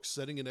and the books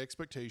setting an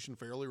expectation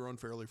fairly or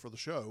unfairly for the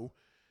show,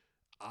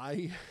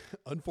 I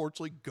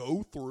unfortunately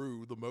go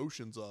through the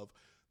motions of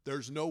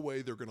there's no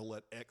way they're going to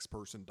let X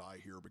person die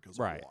here because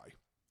Right. of Y.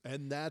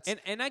 And that's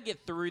and I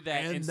get through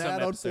that in and some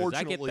that episodes.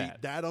 I get unfortunately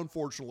that.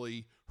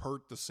 unfortunately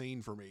hurt the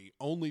scene for me,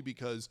 only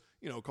because,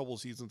 a couple of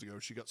seasons ago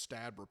she got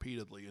stabbed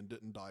repeatedly and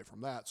didn't die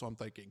from that. So I'm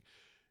thinking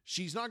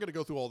she's not going to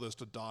go through all this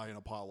to die in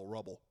a pile of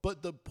rubble.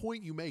 But the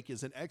point you make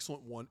is an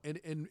excellent one, and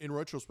in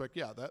retrospect,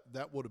 yeah,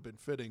 that would have been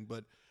fitting,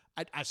 but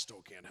I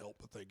still can't help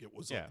but think it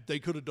was they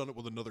could have done it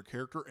with another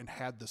character and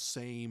had the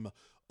same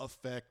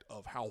effect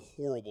of how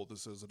horrible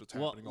this is that it's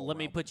happening all Let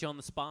me around. put you on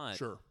the spot.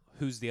 Sure.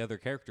 Who's the other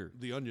character?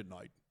 The Onion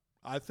Knight.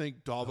 I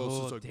think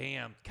Davos is a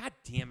damn. God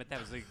damn it. That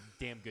was a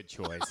damn good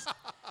choice.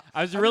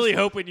 I was really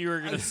hoping you were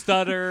going to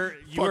stutter.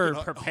 You were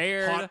fucking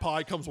prepared. Hot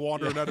Pie comes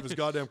wandering out of his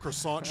goddamn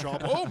croissant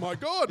shop. Oh my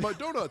God, my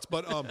donuts!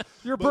 But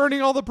You're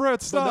burning all the bread.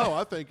 But Stop. no,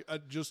 I think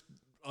just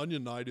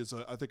Onion Knight is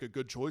I think a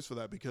good choice for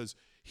that, because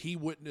he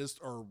witnessed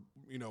or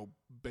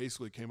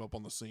basically came up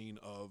on the scene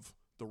of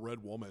the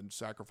Red Woman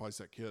sacrifice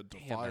that kid to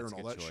Damn, fire that's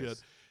and a all good that choice.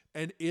 shit.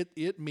 And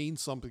it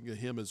means something to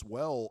him as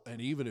well. And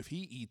even if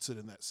he eats it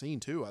in that scene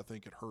too, I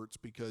think it hurts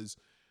because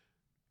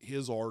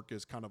his arc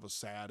is kind of a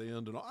sad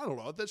end. And I don't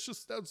know. I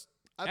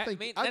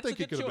think that's it a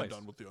could good have been choice.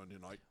 done with the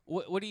Onion Knight.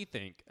 What do you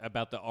think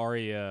about the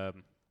Arya?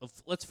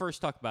 Let's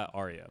first talk about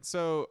Arya.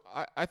 So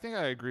I think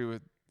I agree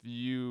with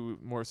you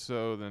more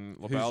so than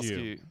Who's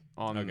Lebowski you?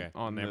 on Okay,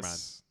 never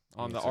this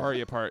on the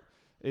Arya part.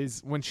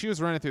 Is when she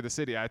was running through the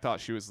city, I thought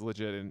she was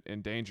legit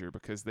in danger,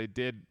 because they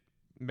did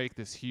make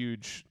this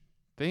huge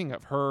thing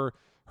of her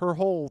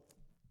whole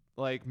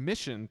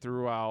mission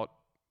throughout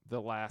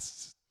the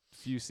last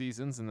few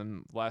seasons and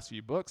then last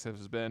few books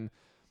has been,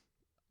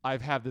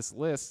 I've had this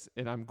list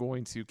and I'm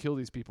going to kill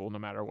these people no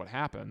matter what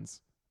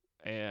happens.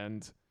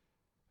 And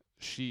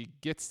she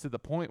gets to the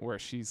point where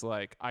she's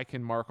like, I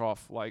can mark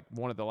off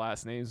one of the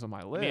last names on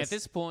my list. I mean, at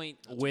this point,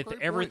 with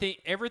great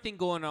everything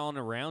going on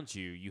around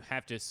you, you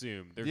have to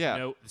assume there's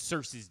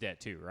Cersei's dead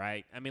too,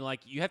 right? I mean,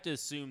 you have to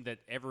assume that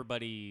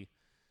everybody.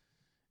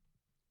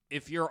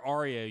 If you're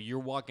Arya, you're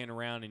walking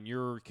around in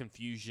your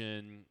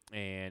confusion,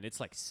 and it's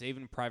like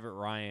Saving Private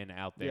Ryan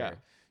out there. Yeah.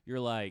 You're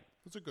like,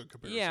 It's a good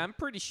comparison. yeah, I'm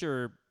pretty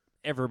sure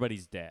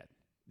everybody's dead.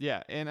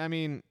 Yeah, and I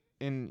mean,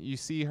 and you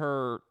see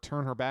her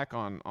turn her back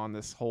on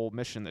this whole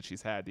mission that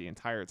she's had the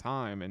entire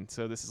time, and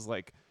so this is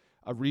like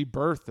a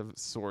rebirth of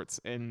sorts.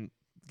 And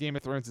Game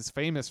of Thrones is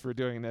famous for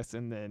doing this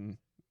and then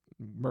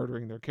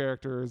murdering their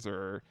characters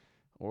or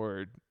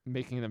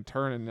making them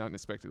turn in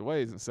unexpected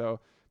ways. And so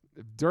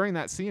during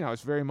that scene, I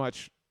was very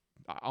much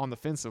on the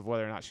fence of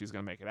whether or not she's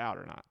going to make it out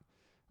or not.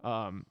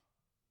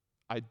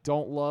 I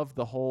don't love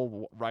the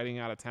whole riding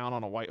out of town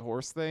on a white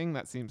horse thing.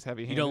 That seems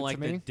heavy-handed You don't like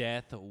to me. the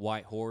death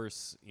white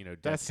horse,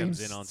 That death seems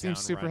comes in on seems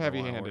town. super riding a white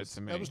heavy-handed horse.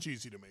 to me. That was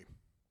cheesy to me.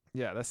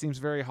 Yeah, that seems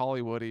very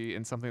Hollywoody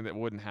and something that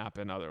wouldn't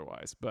happen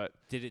otherwise. But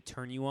Did it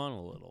turn you on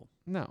a little?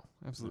 no,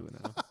 absolutely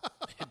not.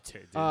 It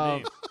did, Um,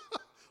 didn't it?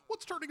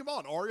 What's turning him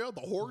on? Arya,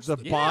 the horse, The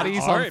the,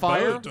 bodies all on right,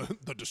 fire. the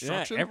Yeah,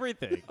 destruction.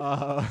 everything.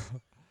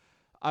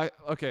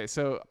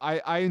 So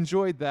I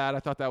enjoyed that. I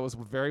thought that was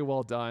very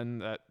well done.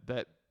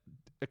 That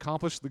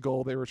accomplished the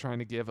goal they were trying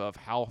to give of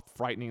how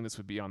frightening this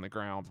would be on the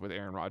ground with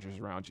Aaron Rodgers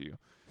around you.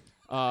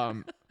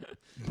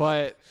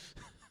 But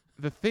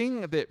the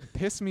thing that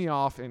pissed me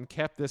off and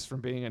kept this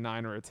from being a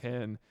 9 or a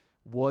 10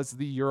 was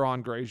the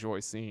Euron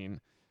Greyjoy scene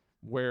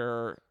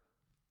where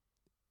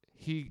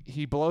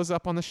he blows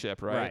up on the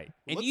ship, right?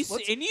 And Let's-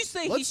 you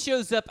say he let's-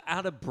 shows up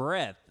out of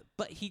breath,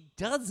 but he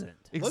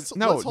doesn't. Let's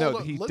No, hold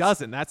up- he let's-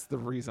 doesn't. That's the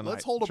reason.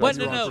 let's I hold up chose on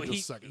But Euron. Euron no, for just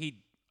a second. he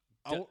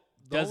the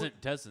only-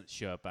 doesn't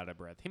show up out of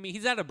breath. I mean,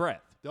 he's out of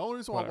breath. The only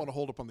reason why I Whatever. want to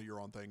hold up on the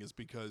Euron thing is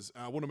because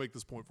I want to make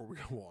this point before we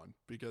go on.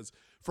 Because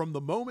from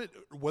the moment,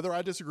 whether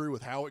I disagree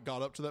with how it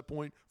got up to that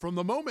point, from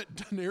the moment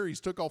Daenerys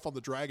took off on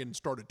the dragon and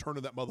started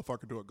turning that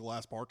motherfucker to a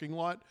glass parking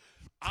lot,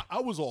 I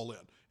was all in.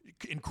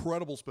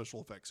 Incredible special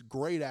effects,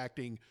 great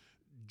acting.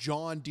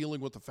 John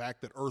dealing with the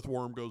fact that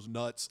Earthworm goes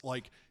nuts.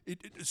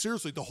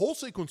 Seriously, the whole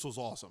sequence was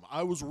awesome.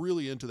 I was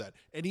really into that.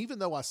 And even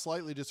though I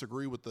slightly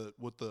disagree with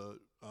the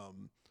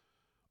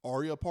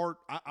Arya part,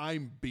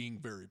 I'm being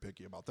very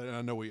picky about that, and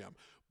I know I am.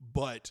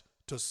 But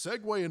to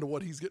segue into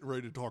what he's getting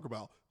ready to talk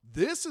about,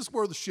 this is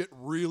where the shit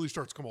really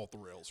starts to come off the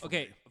rails for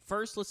Okay, me.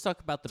 first let's talk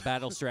about the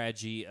battle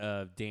strategy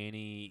of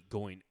Dany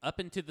going up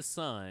into the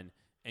sun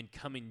and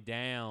coming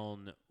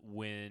down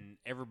when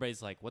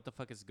everybody's like, "What the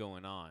fuck is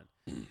going on?"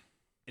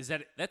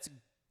 That's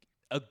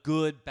a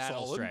good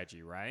battle Solid.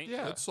 strategy, right?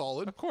 Yeah, It's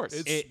solid. of course.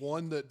 It's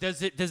one that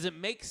Does it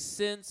make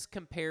sense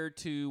compared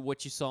to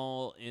what you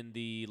saw in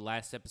the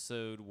last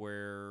episode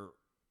where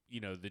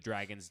the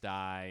dragons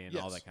die and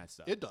all yes, that kind of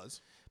stuff? It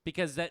does.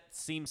 Because that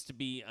seems to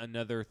be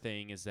another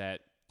thing is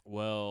that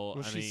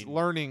I she's mean,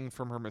 learning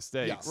from her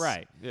mistakes. Yes.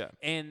 right. Yeah.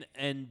 And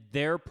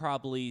they're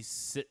probably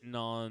sitting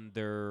on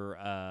their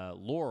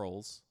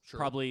laurels, Sure.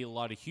 probably a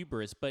lot of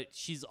hubris, but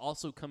she's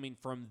also coming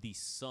from the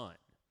sun.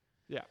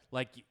 Yeah.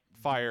 Like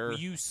Fire.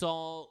 you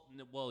saw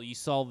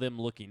them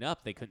looking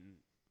up, they couldn't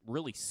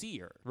really see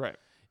her. Right.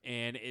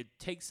 And it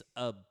takes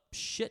a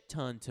shit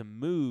ton to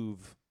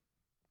move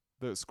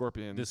The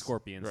scorpions. the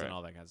scorpions Right. and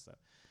all that kind of stuff.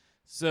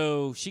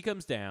 So she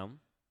comes down.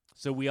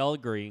 So we all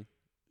agree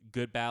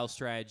good battle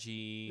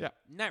strategy. Yeah.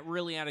 Not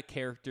really out of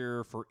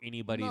character for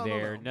anybody No,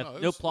 there. no. No,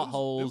 It no was- plot it was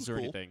holes or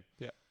cool. anything.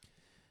 Yeah.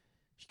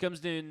 She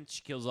comes in,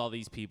 she kills all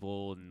these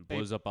people and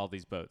blows up all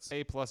these boats.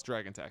 A+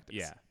 dragon tactics.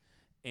 Yeah.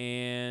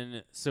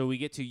 And so we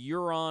get to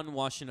Euron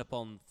washing up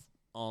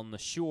on the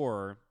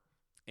shore,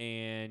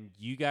 and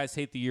you guys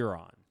hate the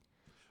Euron.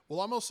 Well,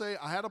 I'm going to say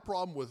I had a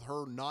problem with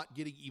her not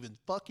getting even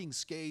fucking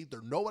scathed.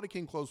 There nobody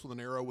came close with an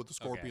arrow with the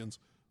Scorpions.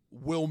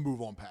 We'll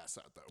move on past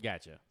that, though.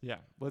 Gotcha. Yeah.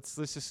 Let's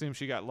assume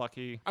she got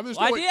lucky. I mean, there's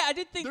Well, no way- I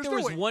did think there's there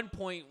no was way- one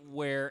point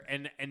where,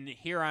 and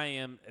here I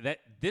am, that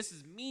this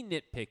is me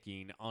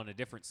nitpicking on a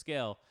different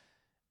scale.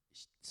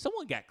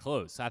 Someone got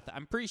close.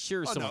 I'm pretty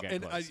sure Oh, someone no, got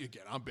and close.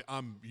 again,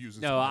 I'm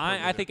using. No, some I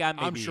hyperbole think there. I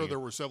may I'm be- sure there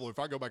were several. If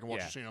I go back and watch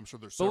Yeah. the scene, I'm sure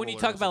there's. But when several you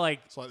talk areas about, that like,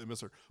 slightly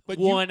miss her, but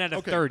one out of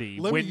okay, 30,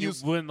 let when me you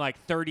use, win like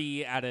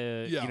 30 out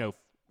of Yeah.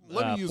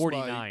 let me use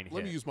 49. my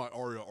let me use my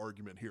Arya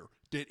argument here.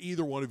 Did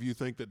either one of you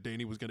think that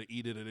Dany was going to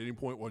eat it at any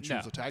point when she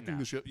was No, attacking no.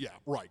 the ship? Yeah,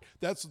 right.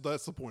 That's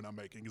the point I'm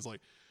making. Is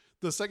like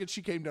the second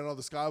she came down out of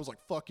the sky, I was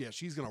like, "Fuck yeah,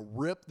 she's going to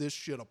rip this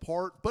shit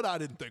apart." But I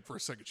didn't think for a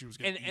second she was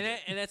going to eat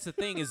it. And that's the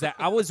thing is that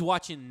I was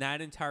watching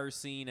that entire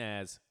scene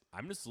as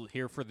I'm just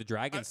here for the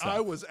dragon stuff. I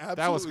was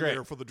absolutely great.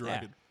 there for the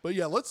dragon. But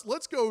yeah, let's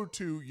go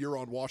to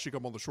Euron washing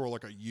up on the shore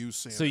like a used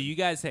salmon. So you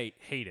guys hate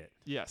it.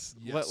 Yes.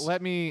 Yes.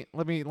 Let me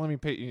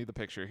paint you the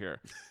picture here.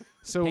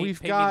 So Paint- we've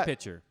paint me got the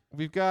picture.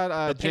 we've got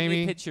But paint me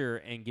Jamie. a picture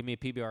and give me a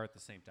PBR at the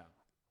same time.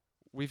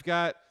 We've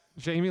got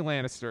Jamie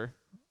Lannister,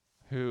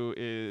 who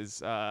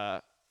is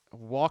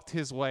walked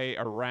his way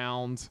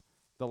around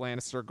the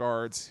Lannister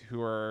guards,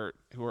 who are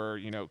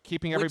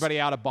keeping everybody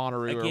out of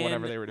Bonnaroo Again, or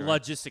whatever they were doing.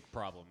 logistic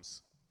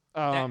problems.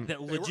 That they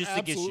were logistic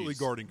absolutely issues.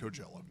 guarding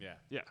Coachella. Yeah.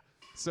 Yeah.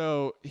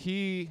 So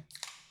he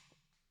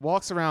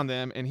walks around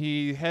them and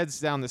he heads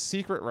down the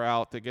secret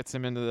route that gets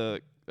him into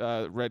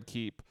the Red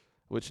Keep,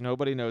 which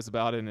nobody knows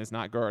about and is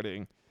not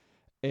guarding.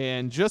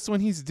 And just when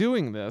he's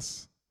doing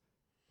this,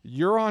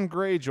 Euron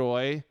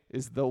Greyjoy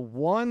is the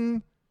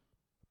one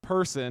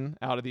person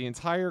out of the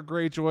entire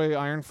Greyjoy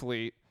Iron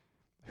Fleet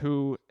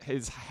who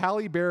is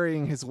Halle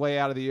Berrying his way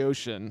out of the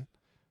ocean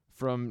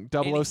from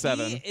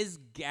 007. And he is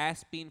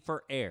gasping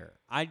for air.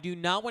 I do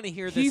not want to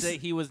hear He's- this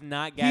that he was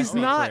not He's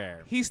gasping not. for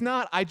air. He's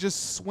not. I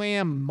just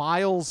swam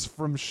miles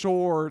from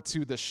shore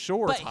to the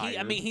shore. But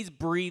tired. he's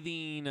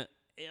breathing.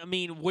 I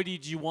mean, what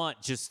did you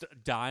want? Just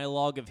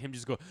dialogue of him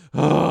just going,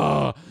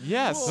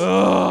 yes.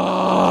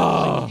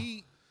 Like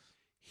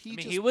he I mean,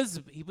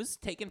 just, he was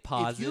taking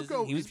pauses. if you go,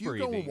 and he was if you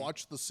breathing. go and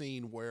watch the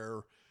scene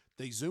where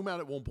they zoom out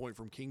at one point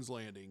from King's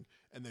Landing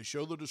and they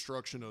show the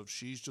destruction of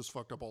she's just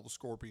fucked up all the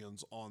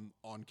Scorpions on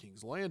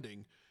King's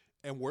Landing,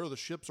 and where the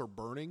ships are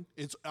burning.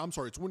 It's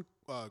when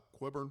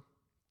Qyburn,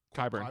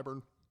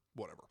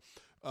 whatever.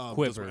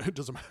 Quiver.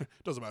 Doesn't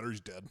matter. He's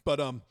dead. But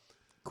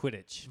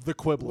Quidditch. The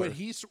Quibbler.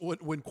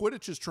 when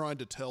Quidditch is trying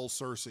to tell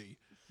Cersei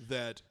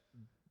that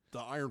the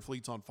Iron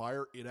Fleet's on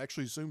fire, it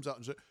actually zooms out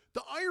and says,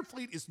 the Iron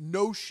Fleet is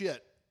no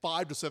shit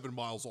 5 to 7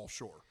 miles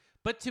offshore.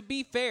 But to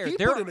be fair, He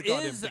there put in a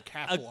goddamn is a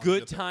decathlon to good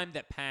get there. time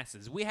that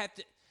passes. We have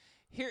to.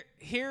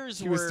 Here's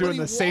He where was doing he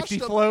the safety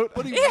washed up- float.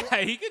 but he yeah,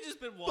 he could just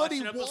been But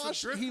he washing up with some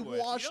washed driftwood.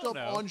 You don't up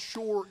know. on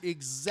shore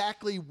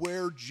exactly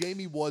where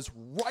Jamie was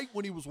right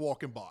when he was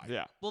walking by.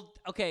 Yeah. Well,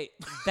 okay,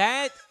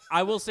 that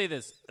I will say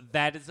this: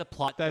 that is a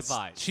plot That's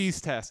device.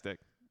 cheese-tastic.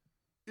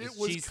 It It's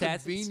was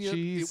cheese-tastic. convenient.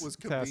 It was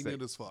Cheese-tastic.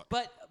 convenient as fuck.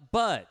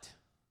 But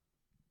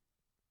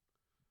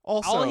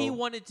Also, all he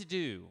wanted to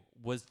do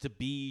was to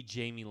be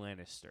Jamie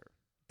Lannister.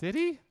 did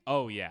he?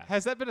 Oh yeah,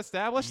 Has that been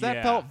established? That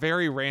Yeah. felt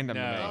very random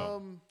to me.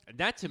 No.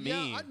 not to me.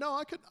 Yeah,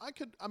 I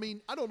could. I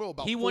mean, I don't know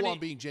about He full wanted- on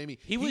being Jamie.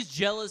 He was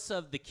jealous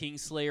of the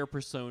Kingslayer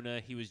persona.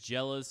 He was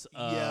jealous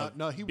of Yeah,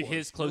 no, he was.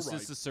 his You're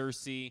closeness right. to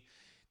Cersei.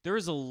 There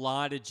was a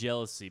lot of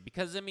jealousy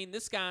because I mean,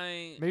 this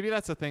guy. Maybe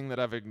that's a thing that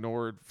I've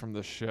ignored from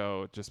the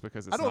show just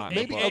because it's I don't- not.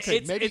 maybe- in the book. okay,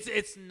 it's, maybe-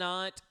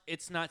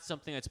 it's not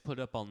something that's put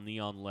up on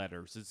neon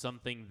letters. It's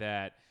something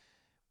that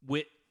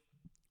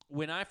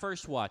when I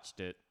first watched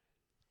it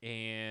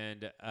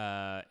and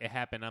it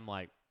happened, I'm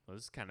like, well,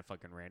 this is kind of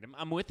fucking random.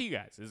 I'm with you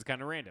guys. This is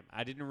kind of random.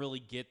 I didn't really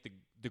get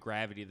the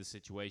gravity of the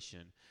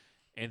situation.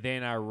 And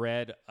then I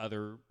read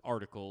other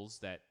articles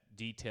that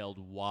detailed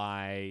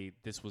why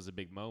this was a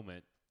big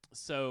moment.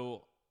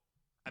 So,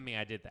 I mean,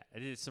 I did that. I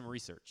did some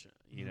research,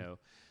 you know,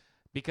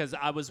 because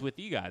I was with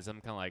you guys.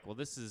 I'm kind of like, well,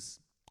 this is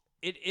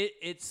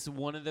it's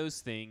one of those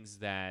things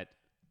that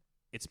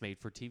it's made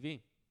for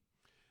TV.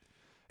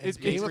 And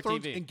made Game for of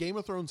Thrones, TV. and Game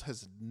of Thrones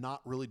has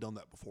not really done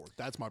that before.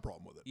 That's my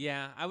problem with it.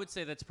 Yeah, I would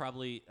say that's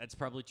probably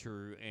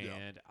true,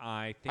 and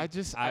I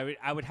think I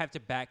I would have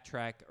to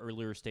backtrack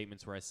earlier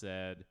statements where I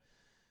said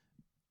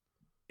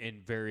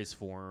in various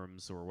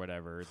forums or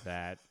whatever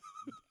that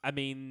I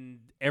mean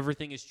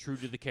everything is true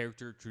to the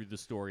character, true to the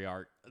story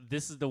arc.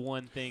 This is the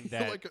one thing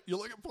that You're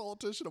like a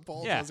politician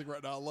apologizing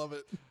right now. I love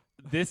it.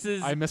 this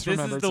is I this is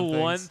misremembered the some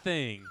one things.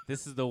 thing.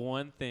 This is the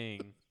one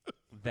thing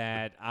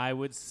that I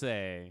would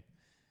say,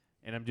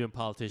 and I'm doing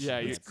politician.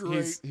 Yeah,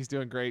 hands. he's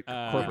doing great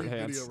Uh, corporate Video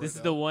hands. right This is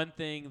now. the one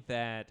thing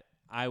that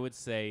I would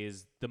say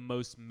is the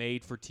most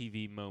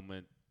made-for-TV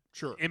moment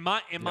Sure. In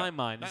my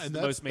mind, this And is the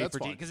that's- most made that's for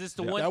TV fine. because it's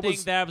the Yeah. one That thing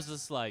was- that I was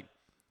just like,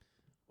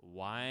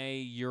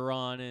 why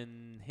Euron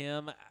and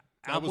him?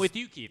 I'm was- with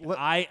you, Keith. Let-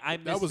 I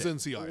That missed was it.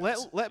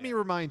 NCIS. Let me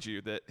remind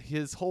you that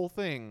his whole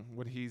thing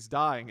when he's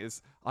dying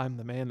is, I'm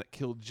the man that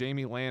killed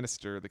Jaime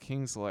Lannister, the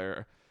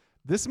Kingslayer.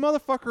 This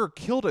motherfucker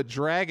killed a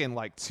dragon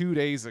like 2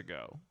 days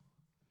ago.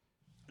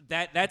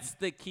 That's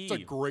the key.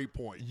 That's a great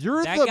point.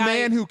 You're That the guy-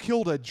 man who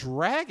killed a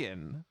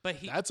dragon. but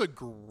he That's a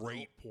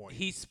great point.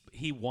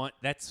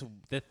 that's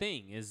the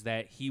thing is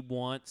that he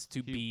wants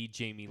to be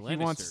Jaime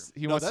Lannister.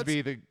 He No, wants to that's-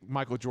 be the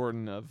Michael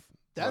Jordan of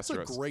That's a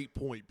Westeros. great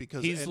point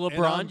because He's and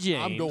LeBron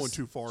James. I'm going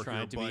too far trying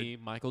here, to but be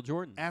Michael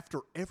Jordan. after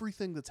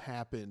everything that's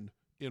happened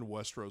in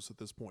Westeros at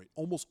this point,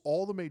 almost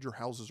all the major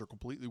houses are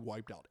completely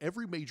wiped out.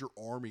 Every major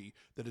army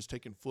that has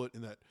taken foot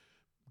in that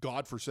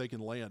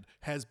godforsaken land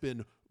has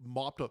been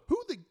mopped up.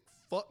 Who the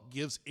fuck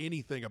gives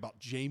anything about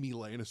Jaime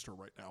Lannister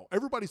right now?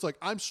 Everybody's like,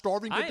 I'm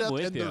starving to I'm death,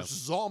 with and you. there's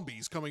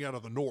zombies coming out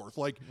of the north.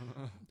 Like,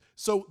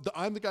 so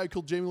I'm the guy who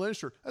killed Jaime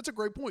Lannister. That's a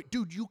great point,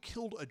 dude. You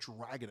killed a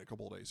dragon a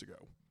couple of days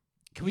ago.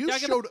 Can we You talk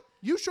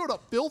showed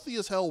up filthy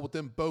as hell with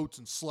them boats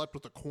and slept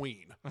with the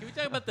queen. Can we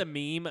talk about the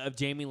meme of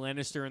Jaime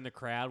Lannister in the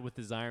crowd with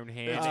his iron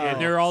hands, Oh,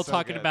 and they're all so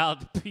talking good.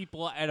 about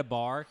people at a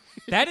bar?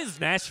 That is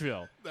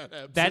Nashville.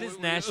 That That is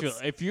absolutely Nashville.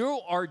 is. If you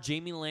are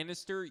Jaime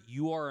Lannister,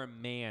 you are a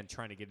man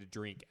trying to get a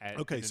drink at.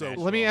 Okay, in a so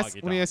Nashville Let me ask Honky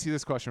let me Tonk. ask you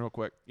this question real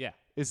quick. Yeah.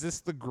 Is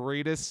this the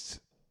greatest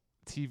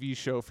TV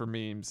show for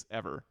memes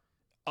ever?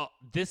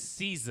 This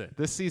season.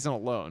 This season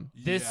alone.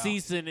 This Yeah.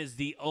 season is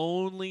the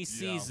only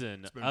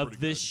season it's been of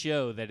pretty this good.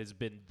 show that has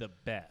been the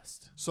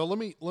best. So let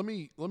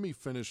me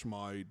finish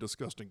my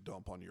disgusting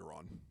dump on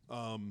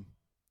Euron.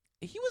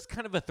 He was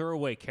kind of a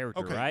throwaway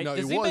character, Okay, right? no,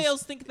 Does it anybody was-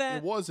 else think that?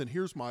 It was, and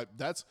here's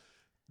that's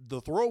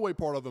the throwaway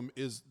part of him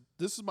is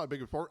this is my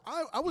biggest part.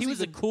 I was He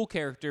was even, a cool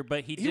character,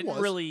 but he didn't was.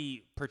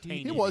 really pertain.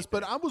 he to was,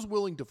 but anything. I was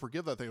willing to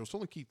forgive that thing. I was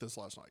telling Keith this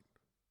last night.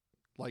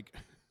 Like,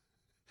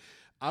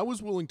 I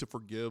was willing to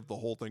forgive the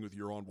whole thing with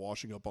Euron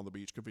washing up on the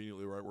beach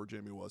conveniently right where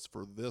Jaime was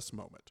for this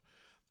moment.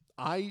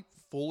 I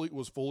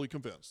was fully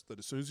convinced that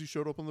as soon as he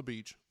showed up on the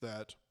beach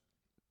that,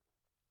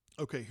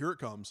 okay, here it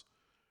comes.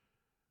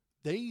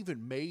 They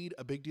even made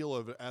a big deal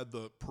of it at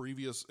the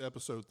previous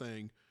episode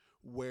thing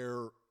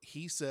where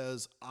he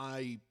says,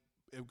 I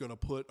am going to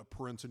put a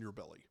prince in your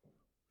belly.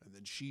 And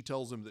then she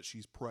tells him that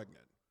she's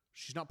pregnant.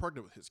 She's not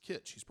pregnant with his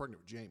kid. She's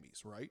pregnant with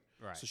Jaime's, right?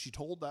 Right. So she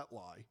told that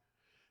lie.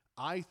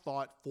 I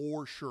thought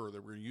for sure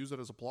that we're going to use it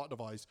as a plot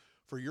device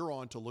for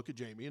Euron to look at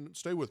Jaime, and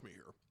stay with me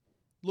here.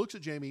 Looks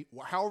at Jaime,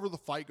 however the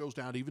fight goes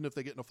down, even if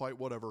they get in a fight,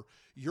 whatever.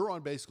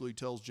 Euron basically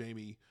tells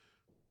Jaime,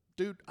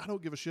 dude, I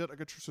don't give a shit. I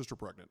got your sister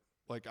pregnant.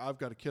 Like, I've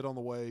got a kid on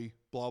the way,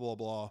 blah, blah,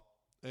 blah.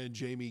 And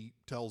Jaime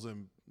tells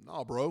him,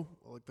 nah, bro,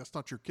 like, that's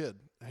not your kid.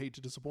 I hate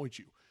to disappoint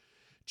you.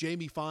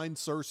 Jaime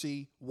finds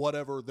Cersei,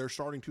 whatever. They're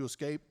starting to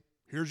escape.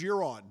 Here's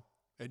Euron.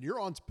 And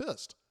Euron's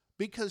pissed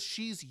because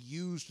she's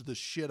used the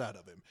shit out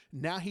of him.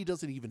 Now he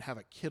doesn't even have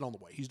a kid on the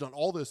way. He's done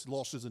all this,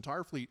 lost his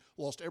entire fleet,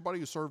 lost everybody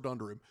who served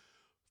under him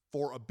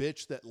for a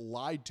bitch that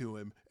lied to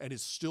him and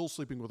is still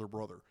sleeping with her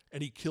brother.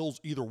 And he kills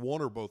either one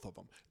or both of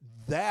them.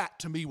 That,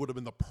 to me, would have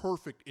been the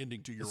perfect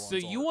ending to Euron's So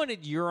you arc.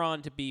 wanted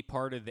Euron to be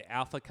part of the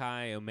Alpha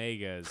Chi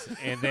Omegas,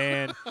 and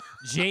then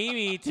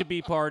Jaime to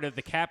be part of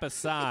the Kappa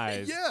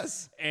Psi's.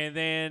 Yes. And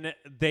then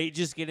they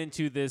just get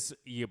into this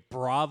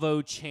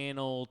Bravo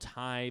Channel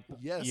type,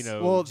 Yes.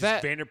 Well, just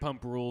that-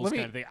 Vanderpump Rules let me-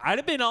 kind of thing. I'd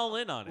have been all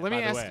in on it. Let by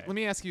me the ask way. let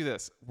me ask you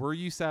this. Were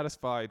you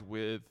satisfied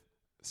with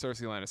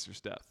Cersei Lannister's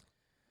death?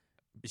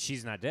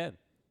 She's not dead.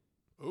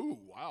 Oh,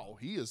 wow.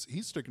 He's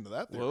sticking to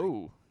that theory.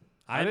 Whoa.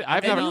 I- I've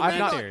I never know I've that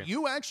not theory.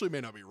 You actually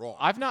may not be wrong.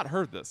 I've not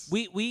heard this.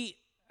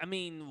 I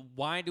mean,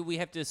 why do we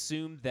have to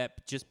assume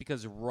that just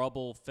because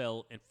rubble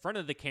fell in front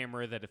of the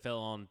camera that it fell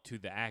onto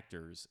the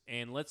actors?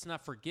 And let's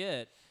not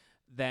forget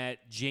that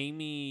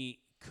Jaime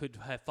could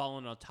have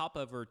fallen on top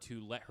of her to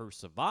let her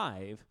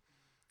survive.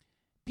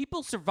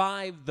 People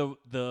survive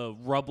the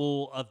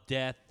rubble of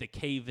death, the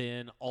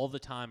cave-in, all the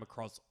time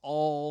across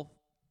all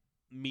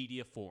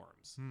media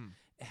forms.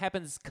 It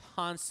happens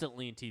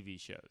constantly in TV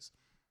shows.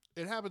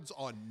 It happens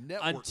on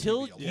network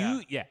Until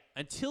TV a lot.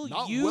 until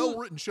Not you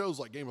well-written shows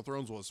like Game of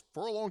Thrones was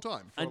for a long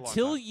time.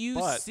 until you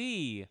But-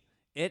 see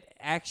it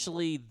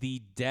actually the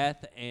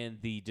death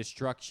and the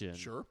destruction.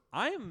 Sure.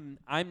 I'm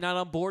not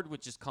on board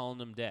with just calling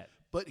them dead.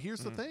 But here's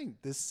the thing.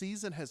 This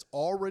season has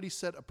already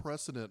set a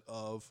precedent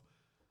of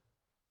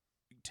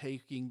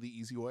taking the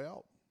easy way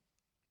out.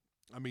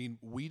 I mean,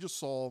 we just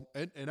saw,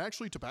 and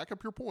actually to back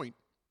up your point,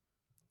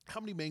 how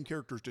many main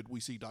characters did we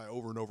see die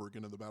over and over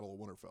again in the Battle of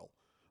Winterfell?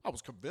 I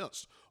was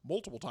convinced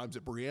multiple times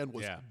that Brienne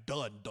was Yeah.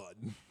 done,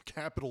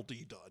 capital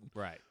D done.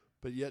 Right.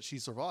 But yet she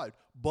survived.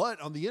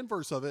 But on the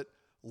inverse of it,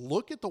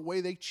 look at the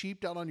way they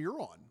cheaped out on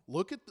Euron.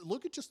 Look at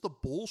just the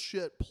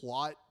bullshit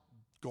plot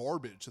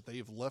garbage that they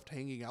have left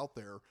hanging out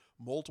there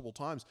multiple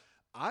times.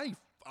 I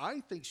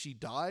think she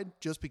died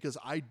just because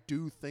I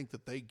do think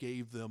that they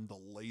gave them the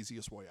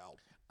laziest way out.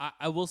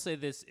 I will say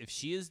this: if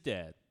she is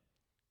dead,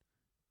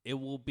 it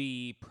will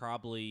be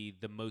probably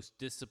the most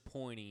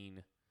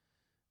disappointing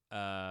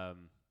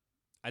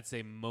I'd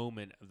say,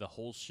 moment of the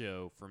whole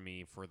show for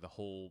me for the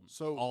whole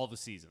So- all the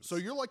seasons. So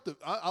you're like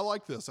I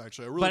like this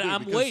actually. I really but do, I'm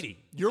because waiting.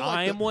 You're like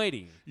I am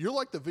waiting. You're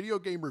like the video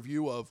game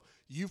review of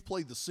you've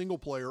played the single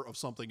player of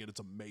something and it's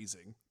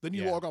amazing. Then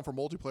you Yeah. log on for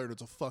multiplayer and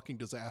it's a fucking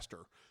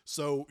disaster.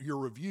 So your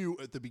review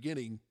at the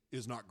beginning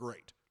is not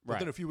great. But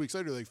then Right. a few weeks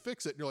later they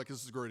fix it and you're like, this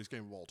is the greatest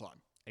game of all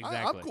time.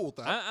 Exactly. I'm cool with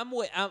that.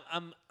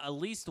 I'm at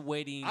least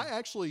waiting I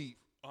actually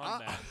on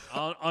that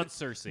on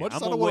Cersei. much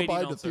as I'm I don't want to waiting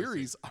buy on into Cersei.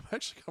 theories, I'm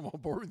actually kind of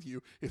on board with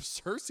you. If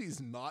Cersei's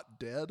not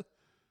dead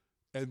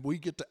and we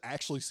get to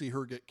actually see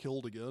her get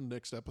killed again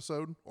next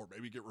episode, or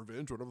maybe get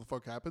revenge, whatever the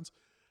fuck happens,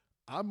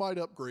 I might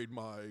upgrade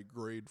my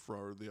grade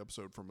for the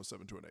episode from a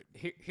 7 to an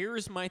 8.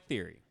 Here's my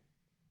theory: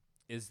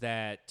 is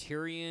that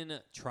Tyrion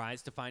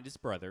tries to find his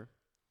brother,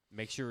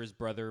 make sure his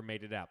brother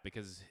made it out,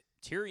 because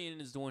Tyrion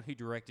is the one who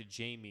directed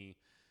Jaime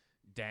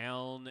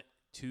down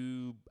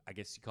to, I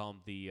guess you call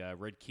them the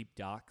Red Keep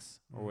docks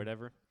or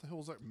whatever. What the hell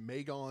was that?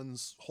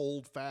 Magon's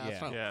hold fast? Yeah. I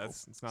don't Yeah, know.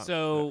 it's not.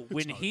 So it's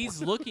when not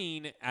he's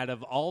looking out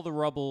of all the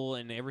rubble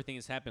and everything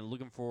that's happened,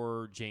 looking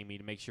for Jaime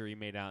to make sure he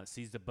made out,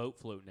 sees the boat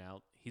floating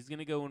out, he's going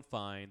to go and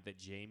find that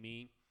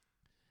Jaime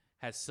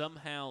has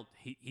somehow,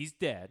 he's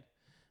dead,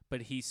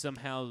 but he's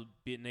somehow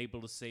been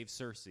able to save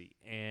Cersei.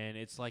 And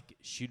it's like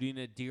shooting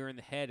a deer in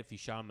the head if you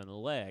shot him in the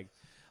leg,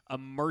 a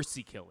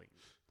mercy killing.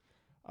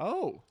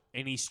 Oh,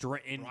 And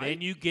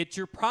then you get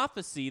your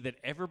prophecy that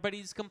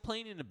everybody's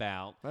complaining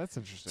about. that's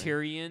interesting.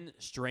 Tyrion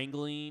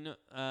strangling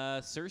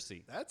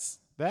Cersei. That's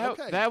That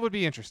okay. that would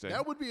be interesting.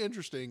 That would be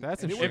interesting.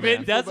 That's and interesting, If would make it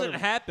me feel doesn't better-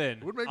 happen,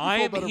 it would make me I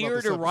feel am better about here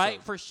this to write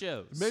episode. for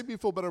shows. It made me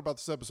feel better about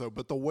this episode,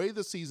 but the way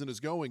the season is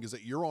going is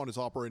that Euron is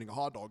operating a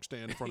hot dog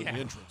stand in front of the Yeah.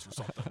 entrance or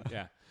something.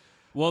 Yeah.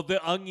 Well,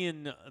 the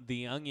onion,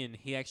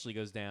 he actually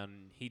goes down.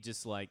 And he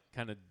just like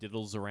kind of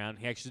diddles around.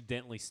 He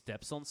accidentally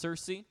steps on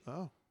Cersei,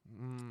 Oh,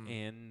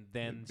 and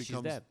then it she's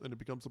becomes dead. and it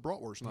becomes the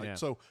bratwurst night. Yeah.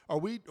 So are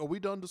we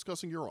done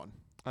discussing Euron?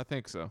 I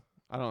think so.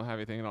 I don't have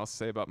anything else to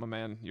say about my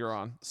man. You're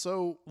on.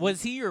 So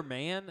Was he your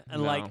man?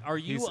 And No. like, are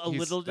you He's- a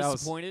little that was-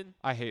 disappointed?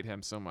 I hate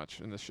him so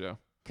much in this show.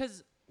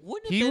 Because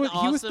wouldn't it He have been was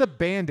awesome? he was the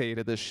band-aid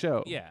of this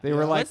show. Yeah. They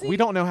were Yeah. like, Was he? we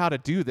don't know how to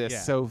do this,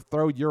 Yeah. so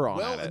throw Euron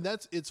well, at and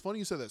it. it's funny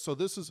you say that. So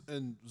this is,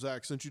 and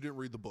Zach, since you didn't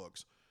read the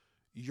books,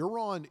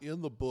 Euron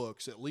in the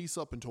books, at least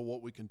up until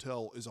what we can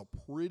tell, is a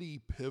pretty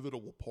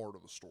pivotal part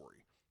of the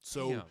story.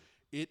 So Damn.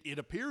 it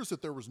appears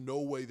that there was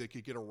no way they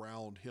could get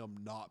around him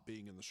not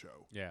being in the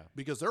show. Yeah.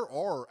 Because there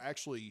are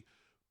actually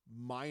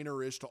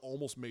minor-ish to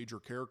almost major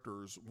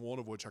characters, one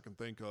of which I can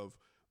think of,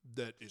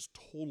 that is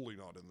totally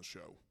not in the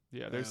show.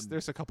 Yeah, And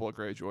there's a couple of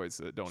Greyjoys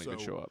that don't even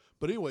so- show up.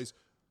 But anyways,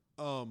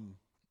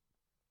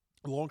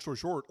 long story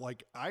short,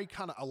 like I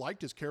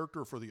liked his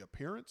character for the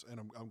appearance, and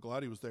I'm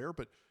glad he was there,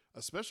 but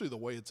especially the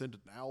way it's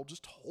ended now,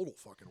 just total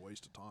fucking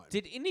waste of time.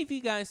 Did any of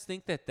you guys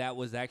think that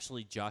was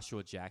actually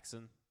Joshua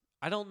Jackson?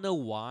 I don't know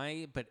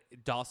why, but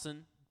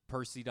Dawson,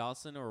 Percy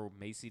Dawson, or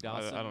Macy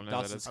Dawson, I don't know who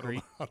that Dawson's is. I don't Creek.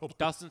 know. I don't know.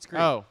 Dawson's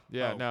Creek. Oh,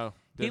 yeah, Oh. no.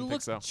 He Didn't think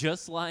looks so.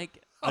 just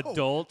like Oh,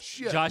 adult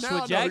shit. Joshua now I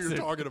know Jackson. who you're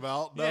talking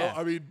about. No, Yeah.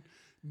 I mean,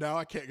 now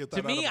I can't get that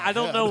To out me, of my I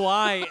don't head. know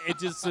why. It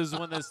just is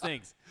one of those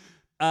things.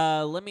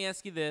 Let me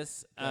ask you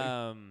this.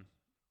 Okay.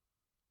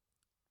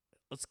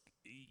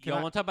 Y'all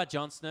I- want to talk about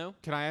Jon Snow?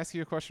 Can I ask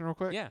you a question real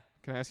quick? Yeah.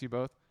 Can I ask you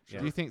both? Sure.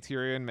 Do you think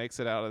Tyrion makes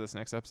it out of this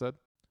next episode?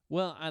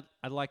 Well,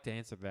 I'd like to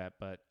answer that,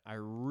 but I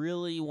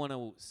really want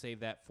to save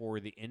that for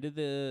the end of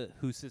the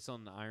Who Sits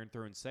on the Iron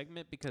Throne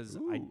segment because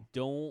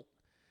Ooh.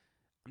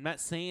 I'm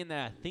not saying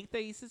that I think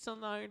that he sits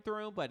on the Iron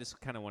Throne, but I just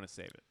kind of want to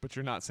save it. But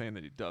you're not saying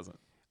that he doesn't.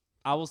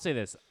 I will say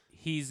this.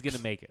 He's going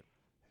to make it.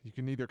 You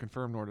can neither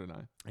confirm nor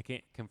deny. I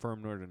can't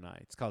confirm nor deny.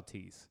 It's called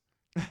tease.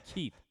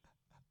 Keith,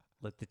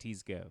 let the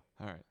tease go.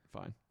 All right,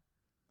 fine.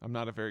 I'm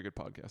not a very good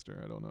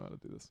podcaster. I don't know how to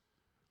do this.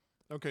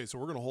 Okay, so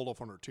we're going to hold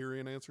off on our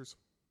Tyrion answers.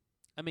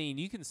 I mean,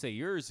 you can say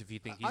yours if you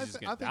think he's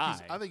just going to I die.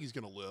 think I think he's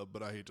going to live,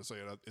 but I hate to say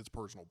it. It's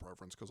personal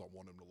preference because I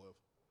want him to live.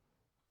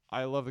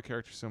 I love the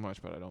character so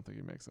much, but I don't think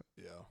he makes it.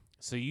 Yeah.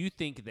 So you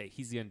think that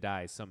he's going to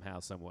die somehow,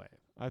 some way?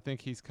 I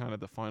think he's kind of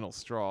the final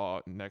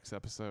straw next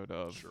episode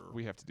of Sure.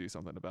 we have to do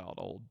something about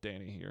old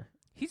Danny here.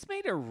 He's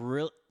made a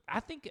real. I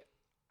think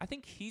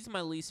he's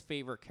my least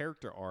favorite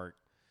character arc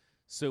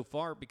so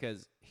far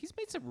because he's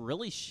made some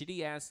really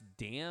shitty ass,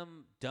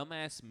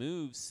 dumbass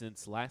moves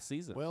since last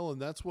season. Well,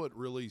 and that's what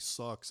really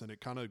sucks, and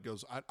it kind of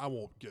goes. I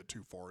won't get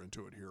too far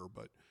into it here,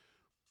 but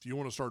if you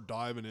want to start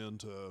diving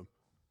into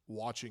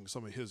watching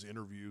some of his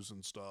interviews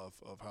and stuff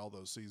of how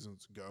those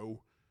seasons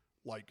go,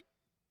 like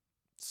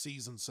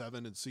season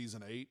 7 and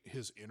season 8,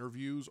 his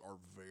interviews are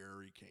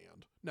very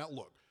canned. Now,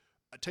 look,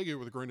 I take it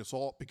with a grain of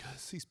salt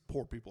because these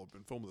poor people have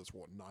been filming this,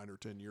 9 or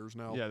 10 years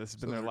now? Yeah, this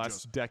has been So their they're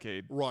last just-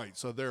 decade. Right,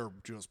 so they're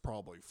just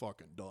probably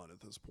fucking done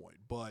at this point.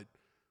 But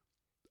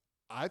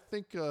I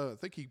think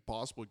he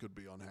possibly could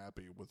be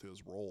unhappy with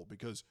his role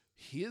because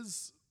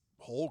his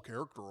whole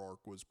character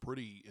arc was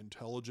pretty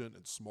intelligent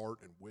and smart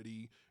and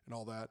witty and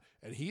all that.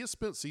 And he has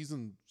spent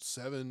season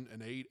 7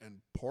 and 8 and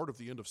part of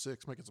the end of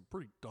 6 making some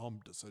pretty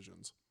dumb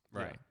decisions.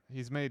 right. Yeah.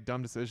 He's made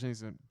dumb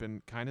decisions. He's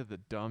been kind of the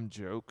dumb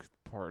joke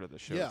part of the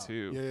show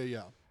too.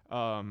 Yeah.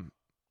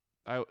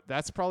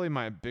 that's probably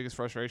my biggest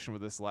frustration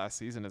with this last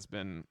season has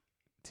been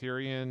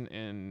Tyrion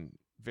and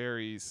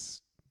very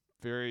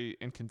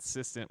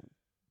inconsistent,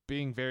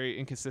 being very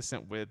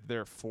inconsistent with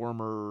their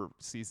former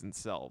season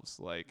selves.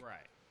 Like,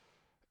 Right.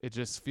 it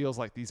just feels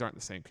like these aren't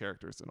the same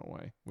characters in a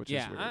way, which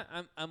is weird.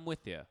 Yeah, I'm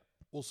with you.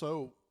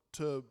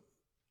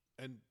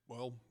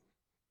 Well,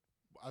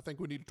 I think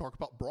we need to talk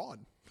about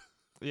Bronn.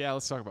 Yeah,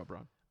 let's talk about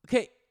Bronn.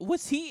 Okay,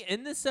 was he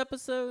in this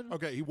episode?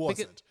 Okay, he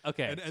wasn't.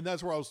 Okay. And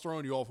that's where I was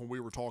throwing you off when we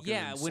were talking.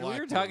 Yeah, in when we Slack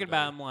were the talking other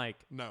about day. him,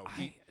 like, No,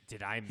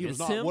 did I he was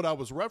miss not. him? What I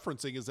was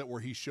referencing is that where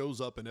he shows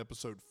up in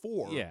episode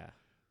 4. Yeah.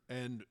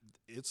 And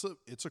it's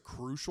a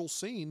crucial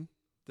scene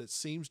that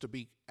seems to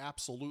be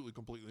absolutely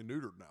completely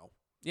neutered now.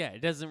 Yeah, it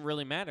doesn't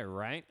really matter,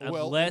 right?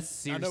 Well,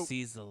 Unless and I know-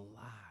 Cersei's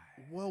alive.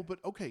 Well, but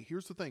okay,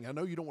 here's the thing. I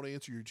know you don't want to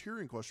answer your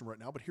Tyrion question right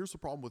now, but here's the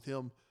problem with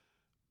him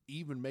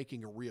even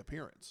making a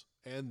reappearance.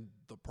 And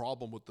the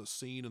problem with the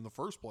scene in the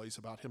first place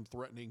about him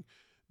threatening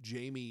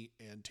Jaime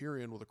and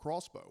Tyrion with a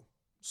crossbow.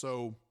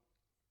 So,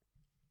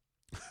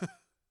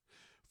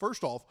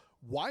 first off,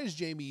 why is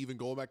Jaime even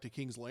going back to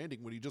King's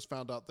Landing when he just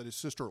found out that his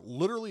sister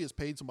literally has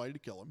paid somebody to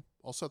kill him?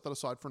 I'll set that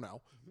aside for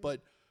now.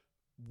 But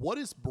what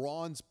is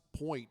Bronn's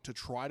point to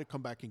try to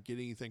come back and get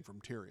anything from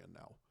Tyrion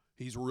now?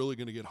 He's really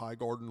going to get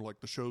Highgarden,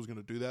 like the show's going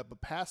to do that.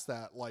 But past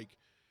that, like,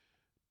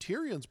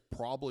 Tyrion's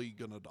probably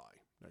going to die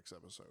next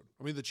episode.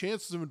 I mean, the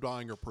chances of him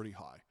dying are pretty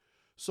high.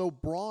 So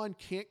Bronn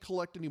can't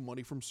collect any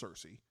money from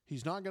Cersei.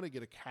 He's not going to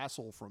get a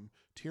castle from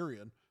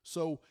Tyrion.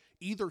 So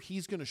either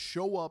he's going to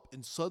show up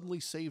and suddenly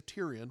save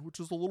Tyrion, which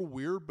is a little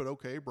weird, but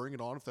okay, bring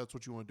it on if that's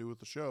what you want to do with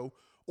the show,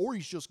 or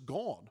he's just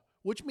gone,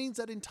 which means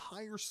that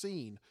entire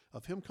scene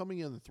of him coming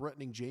in and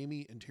threatening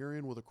Jaime and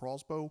Tyrion with a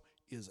crossbow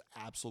is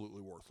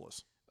absolutely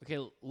worthless. Okay,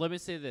 let me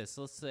say this.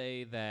 Let's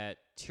say that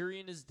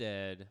Tyrion is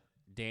dead,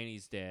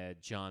 Dany's dead,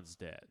 Jon's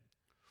dead,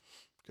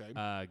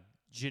 Okay.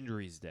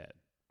 Gendry's dead.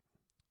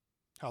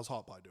 How's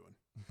Hot Pie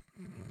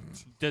doing?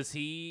 Does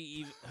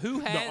he? Who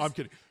has? No, I'm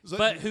kidding.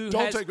 But who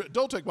don't has?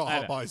 don't take my I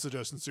Hot know. Pie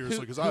suggestion seriously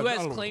Who because I has don't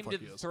know what claim the to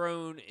fuck he the is.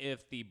 throne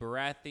if the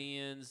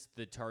Baratheons,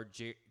 the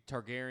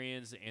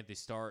Targaryens, and the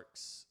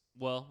Starks?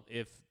 Well,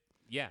 it's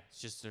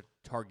just the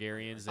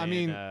Targaryens I and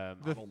mean, I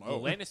the- don't the know.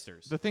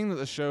 Lannisters. The thing that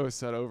the show has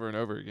said over and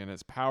over again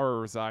is power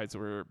resides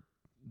where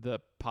the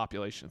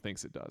population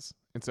thinks it does.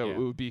 And so Yeah. it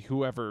would be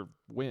whoever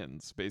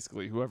wins,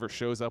 basically. Whoever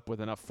shows up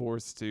with enough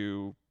force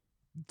to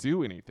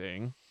do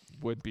anything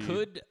would be...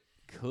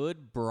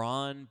 Could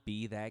Bronn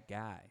be that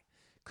guy?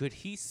 Could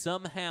he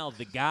somehow,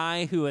 the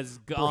guy who has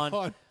gone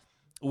Bronn.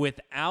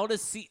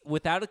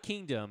 without a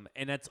kingdom,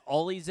 and that's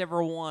all he's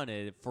ever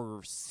wanted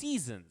for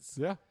seasons,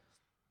 Yeah.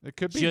 It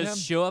could be just him.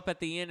 show up at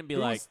the end and be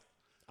Who like, was-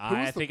 who was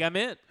I the- think I'm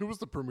in. Who was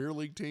the Premier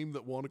League team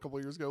that won a couple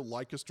of years ago?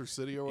 Leicester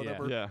City or Yeah.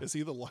 whatever? Yeah. Is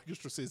he the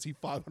Leicester City? Is he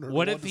 500?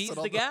 What if he's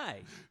the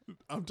guy?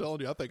 I'm telling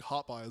you, I think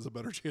Hot Pie has a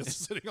better chance of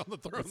sitting on the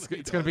throne than he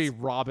It's going to be does.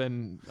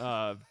 Robin...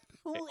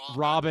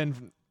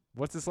 Robin...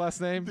 What's his last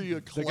name?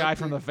 The, The guy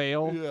from the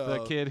Vale, yeah.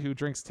 the kid who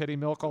drinks titty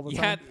milk all the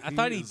Yeah, time. I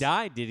thought he is-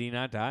 died. Did he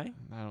not die?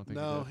 I don't think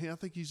No, he did. I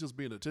think he's just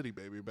being a titty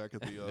baby back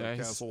at the Yeah,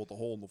 he's- castle with the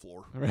hole in the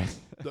floor. Right.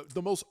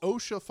 The most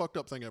OSHA fucked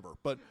up thing ever.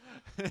 But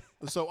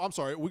so I'm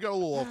sorry, we got a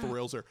little off the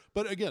rails there.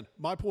 But again,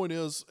 my point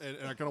is, and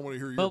I kind of want to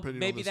hear your Well, opinion.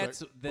 maybe on this,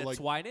 that's but like,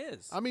 why it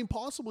is. I mean,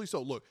 possibly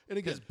so. Look, and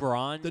again, Because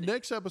Bronn, the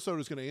next episode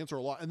is going to answer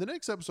a lot, and the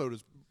next episode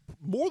is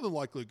more than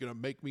likely going to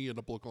make me end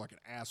up looking like an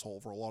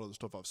asshole for a lot of the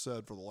stuff I've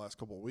said for the last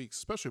couple of weeks,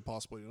 especially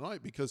possibly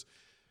tonight, because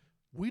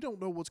we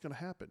don't know what's going to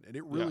happen, and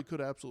it really Yeah.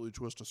 could absolutely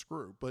twist a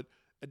screw. But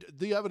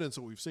the evidence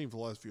that we've seen for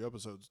the last few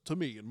episodes, to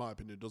me, in my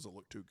opinion, doesn't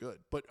look too good.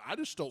 But I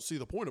just don't see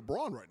the point of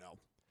Bronn right now.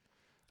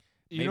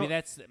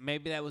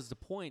 maybe that was the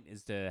point,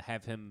 is to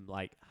have him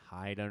like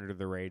hide under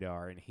the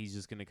radar, and he's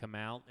just gonna come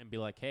out and be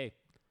like, "Hey,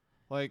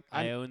 Like,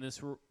 I own this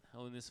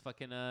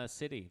fucking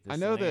city." I this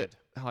know land."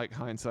 that like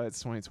hindsight's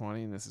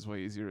 2020, and this is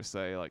way easier to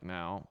say like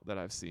now that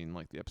I've seen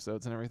like the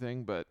episodes and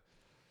everything, but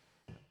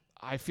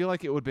I feel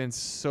like it would have been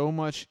so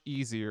much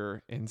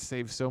easier and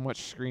saved so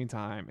much screen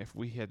time if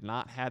we had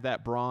not had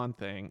that Bronn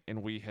thing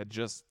and we had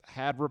just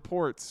had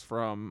reports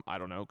from, I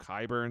don't know,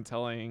 Qyburn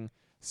telling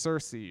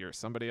Cersei or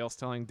somebody else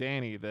telling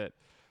Dany that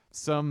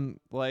some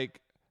like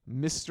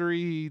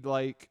mystery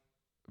like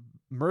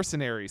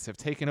mercenaries have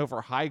taken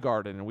over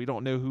Highgarden and we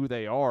don't know who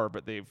they are,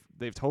 but they've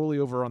totally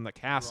overrun the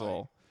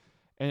castle.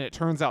 And it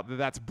turns out that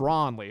that's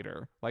Bronn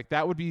later. Like,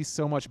 that would be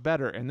so much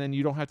better. And then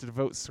you don't have to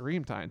devote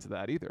screen time to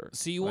that either.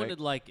 So you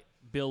wanted like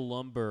Bill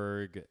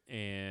Lumberg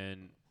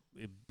and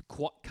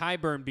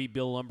Qyburn be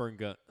Bill Lumberg and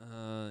go,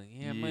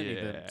 yeah, I might need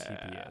them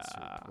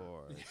TPS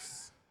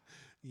reports.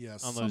 Yeah,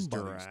 On those somebody's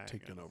dragons.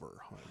 taken over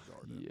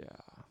Highgarden. Yeah.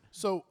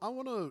 So I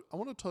want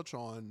to touch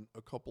on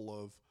a couple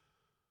of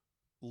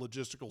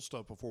logistical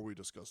stuff before we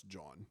discuss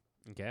Jon.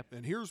 Okay.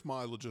 And here's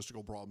my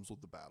logistical problems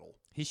with the battle.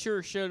 He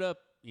sure showed up,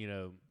 you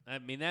know. I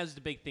mean, that was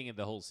the big thing of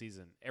the whole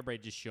season. Everybody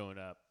just showing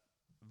up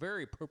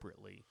very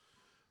appropriately.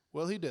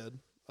 Well, he did.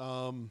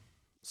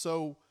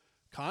 So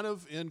kind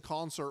of in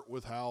concert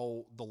with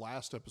how the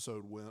last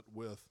episode went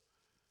with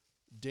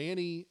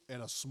Dany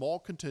and a small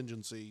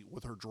contingency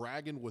with her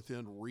dragon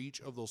within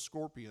reach of those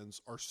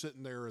scorpions are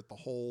sitting there at the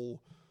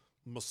whole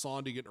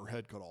Missandei getting her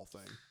head cut off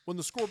thing. When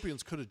the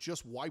scorpions could have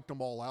just wiped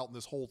them all out and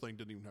this whole thing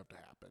didn't even have to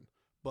happen.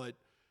 But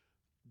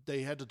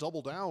they had to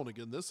double down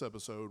again this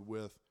episode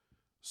with,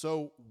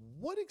 so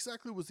what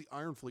exactly was the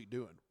Iron Fleet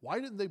doing? Why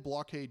didn't they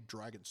blockade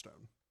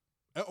Dragonstone?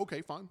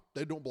 Okay, fine.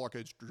 They don't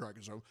blockade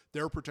Dragonstone.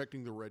 They're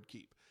protecting the Red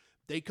Keep.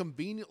 They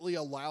conveniently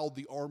allowed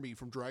the army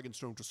from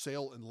Dragonstone to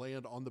sail and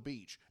land on the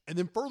beach. And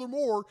then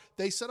furthermore,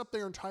 they set up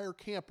their entire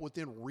camp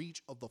within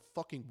reach of the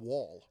fucking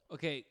wall.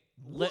 Okay.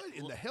 What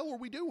in the hell are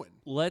we doing?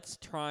 Let's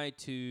try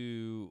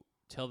to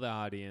tell the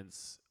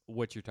audience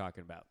what you're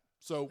talking about.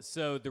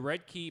 So the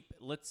Red Keep,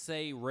 let's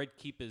say Red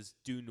Keep is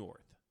due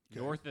north. Okay.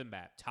 North of the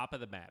map, top of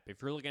the map.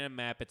 If you're looking at a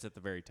map, it's at the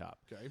very top.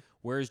 Okay.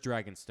 Where's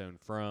Dragonstone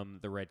from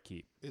the Red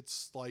Keep?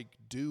 It's like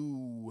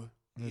due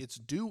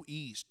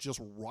east, just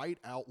right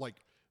out, like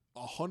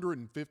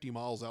 150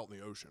 miles out in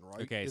the ocean,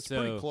 right? Okay, it's so-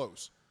 pretty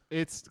close.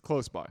 It's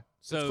close by.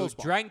 So close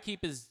by. Dragon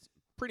Keep is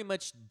pretty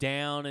much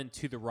down and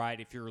to the right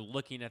if you're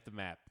looking at the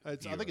map. I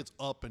think it's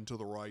up and to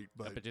the right,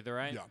 but Up and to the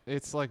right? Yeah,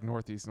 It's like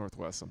northeast,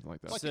 northwest, something like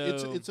that. like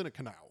So- it's in a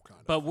canal kind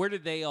of. But where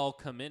did they all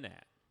come in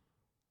at?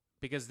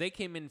 Because they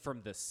came in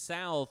from the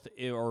south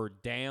or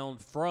down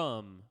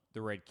from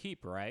the Red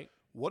Keep, right?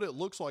 What it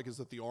looks like is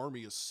that the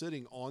army is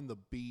sitting on the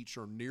beach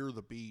or near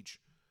the beach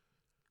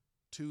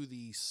to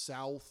the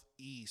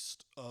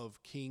southeast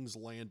of King's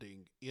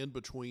Landing, in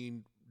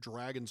between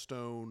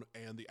Dragonstone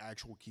and the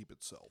actual keep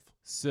itself.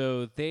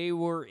 So they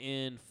were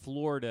in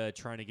Florida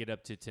trying to get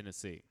up to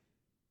Tennessee.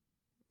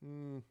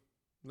 No,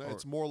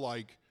 it's more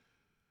like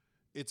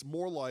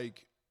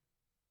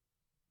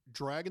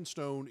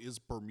Dragonstone is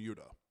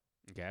Bermuda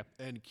Okay.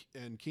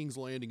 and King's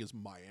Landing is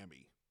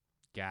Miami.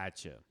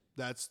 Gotcha.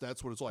 That's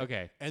what it's like.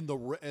 Okay. And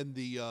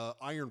the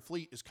Iron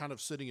Fleet is kind of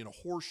sitting in a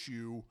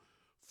horseshoe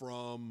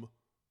from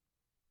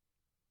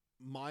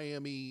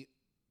Miami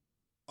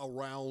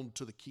around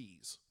to the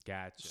Keys.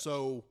 Gotcha.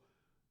 So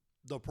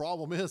the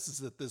problem is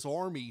that this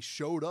army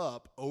showed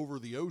up over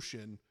the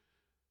ocean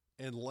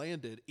and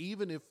landed.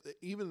 Even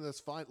that's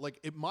fine. Like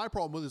my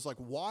problem with it is like,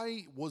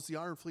 why was the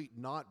Iron Fleet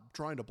not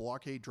trying to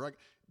blockade Dragon?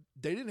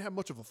 They didn't have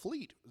much of a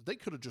fleet. They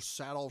could have just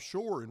sat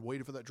offshore and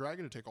waited for that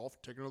dragon to take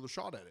off, take another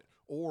shot at it.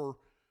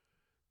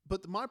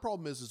 But my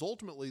problem is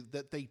ultimately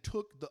that they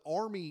took the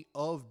army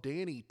of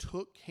Dany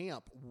took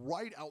camp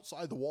right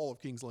outside the wall of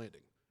King's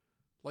Landing.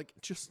 Like,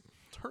 just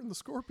turn the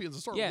scorpions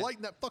and start Yeah.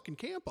 lighting that fucking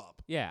camp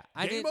up. Yeah.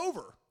 Game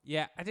over.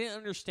 Yeah, I didn't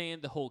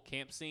understand the whole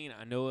camp scene.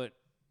 I know it,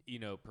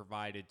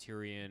 provided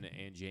Tyrion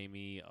and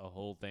Jaime a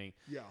whole thing.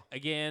 Yeah.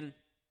 Again,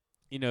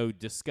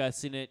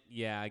 discussing it,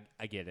 yeah,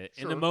 I get it.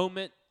 In the Sure.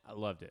 moment, I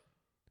loved it.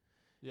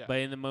 Yeah. But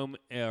in the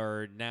moment,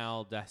 or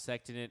now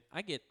dissecting it,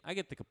 I get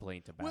the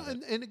complaint about Well,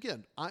 it. and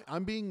again,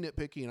 I'm being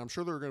nitpicky, and I'm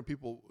sure there are going to be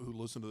people who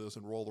listen to this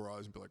and roll their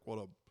eyes and be like,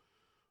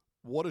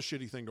 what a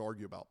shitty thing to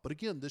argue about. But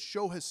again, this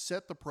show has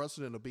set the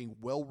precedent of being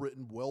well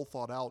written, well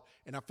thought out,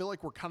 and I feel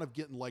like we're kind of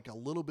getting like a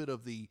little bit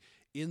of the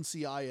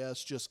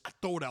NCIS, just I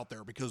throw it out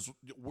there because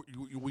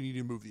we need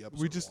to move the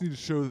episode. We just along. need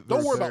to show that Don't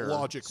they're worry there. about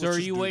logic. So Let's are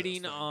just you do this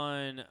waiting thing.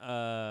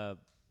 on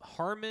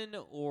Harmon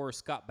or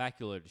Scott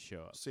Bakula to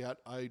show up? See,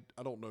 I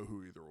don't know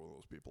who either one of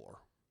those people are.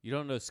 You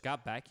don't know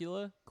Scott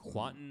Bakula?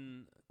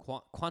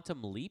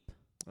 Quantum Leap?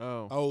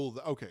 Oh. Oh,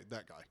 okay,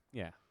 that guy.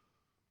 Yeah.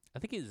 I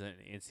think he's an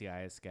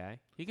NCIS guy.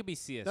 He could be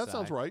CSI. That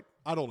sounds right.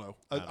 I don't know.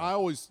 don't know. I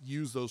always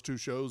use those two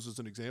shows as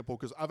an example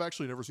because I've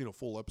actually never seen a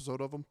full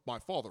episode of them. My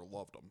father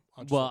loved them.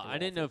 Well, I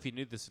didn't know if you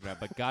knew this or not,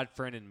 but God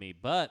friended me.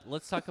 But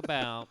let's talk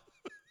about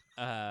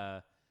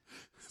the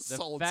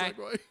Solid fact.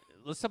 segue.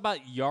 Let's talk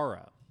about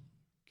Yara,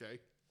 Okay.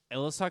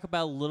 and let's talk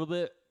about a little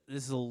bit.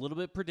 This is a little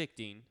bit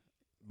predicting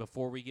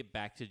before we get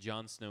back to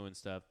Jon Snow and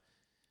stuff.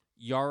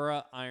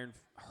 Yara,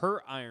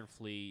 her Iron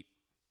Fleet.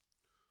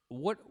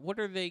 What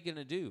are they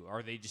gonna do?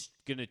 Are they just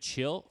gonna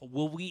chill?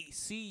 Will we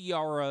see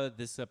Yara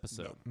this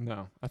episode?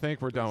 No, I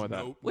think we're done with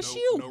that. Was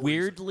she a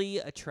weirdly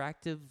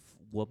attractive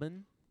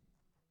woman?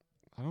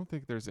 I don't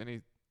think there's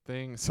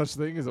anything such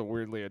thing as a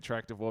weirdly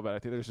attractive woman. I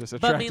think there's just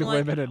But I attractive mean,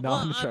 like, women and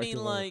non-attractive I mean,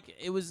 women. like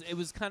it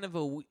was kind of a.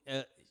 oh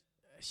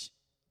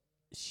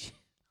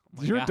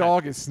my Your God.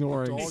 dog is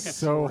snoring Dog is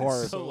so snoring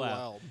hard. So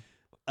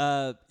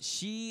loud.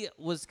 She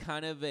was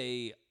kind of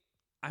a.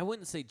 I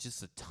wouldn't say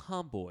just a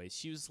tomboy.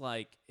 She was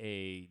like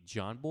a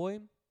John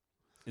boy.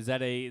 Is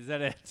that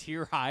a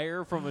tier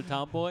higher from a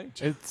tomboy?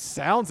 It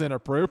sounds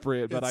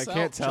inappropriate, but I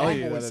can't tell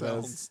you that it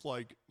sounds is.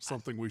 like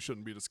something we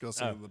shouldn't be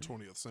discussing in the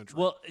 20th century.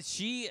 Well,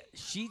 she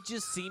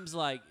just seems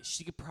like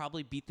she could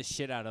probably beat the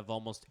shit out of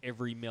almost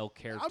every male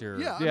character.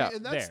 yeah, Yeah. I mean,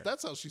 and There.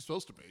 that's how she's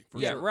supposed to be. For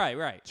Yeah, sure.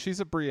 right. She's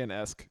a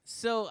Brienne-esque.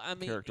 So I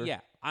mean, Character.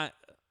 yeah,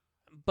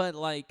 but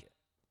like,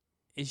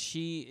 is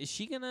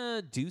she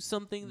gonna do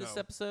something this No.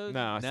 episode? No,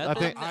 I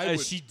Nothing? think- I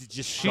would- she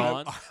just she-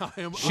 gone. I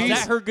am. Is She's-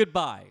 that her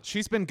goodbye?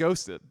 She's been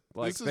ghosted.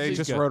 Like, This is they the-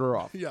 just Good. wrote her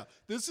off. Yeah,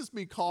 this is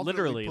me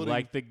confidently Literally, putting,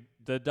 like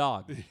the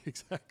dog.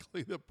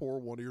 exactly the poor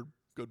one-eared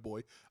good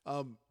boy.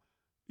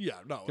 Yeah,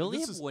 no. You only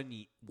this have is,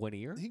 one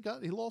ear.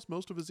 he lost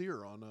most of his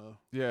ear on.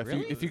 Yeah,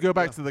 Really? if you go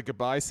back to the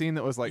goodbye scene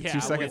that was like Yeah, 2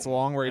 I seconds would-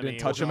 long where he I didn't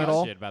mean, touch we'll him at talk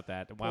all. shit about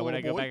that. Why Poor would I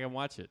little go boy. back and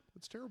watch it?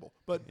 It's terrible.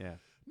 But Yeah.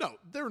 no,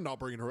 they're not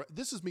bringing her.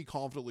 This is me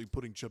confidently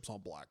putting chips on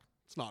black.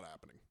 It's not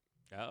happening.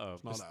 Uh-oh.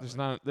 It's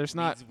not happening. There's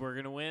not Means we're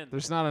going to win.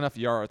 there's not enough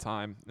Yara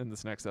time in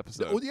this next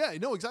episode. Well, yeah,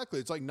 no, exactly.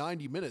 It's like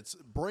 90 minutes.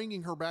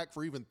 Bringing her back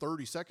for even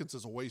 30 seconds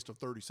is a waste of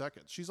 30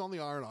 seconds. She's on the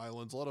Iron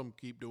Islands. Let them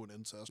keep doing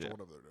incest or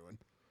whatever they're doing.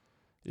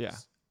 Yeah,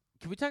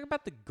 Can we talk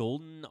about the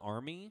Golden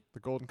Army? the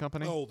Golden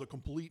Company. Oh, the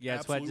complete Yeah,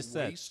 that's what I absolute just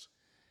said. waste.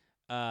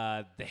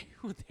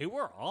 They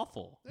were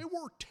awful. They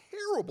were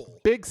terrible.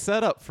 Big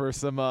setup for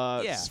some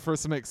Yeah. for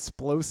some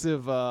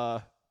explosive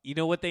You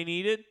know what they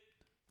needed?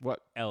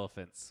 what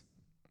Elephants.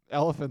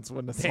 elephants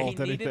wouldn't They assault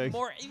needed anything.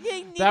 more. They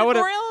needed That would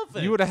more have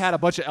elephants. you would have had a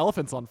bunch of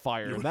elephants on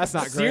fire. And that's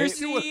not great.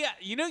 Seriously,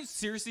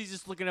 seriously,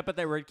 just looking up at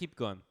that red, keep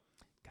going.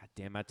 God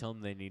damn! I told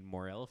them they need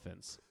more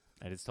elephants.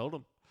 I just told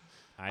them.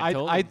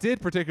 I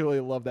did particularly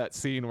love that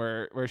scene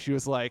where she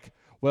was like,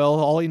 "Well,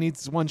 all he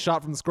needs is one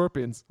shot from the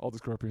scorpions. All the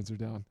scorpions are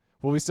down.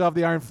 Well, we still have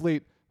the Iron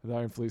Fleet. The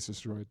Iron Fleet's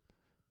destroyed."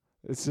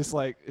 It's just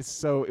like it was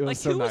so who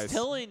nice. was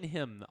telling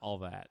him all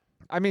that?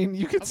 I mean,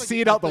 you could I think- see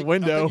it I out the think- I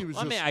window. think he was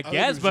I mean, just- I think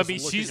guess, he but was I mean,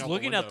 just she's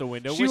looking out the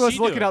window. She What's was she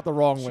looking doing? out the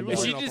wrong She window. was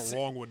Is looking she out just- the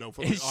wrong window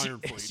for Is the Iron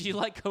Fleet. Is she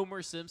like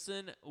Homer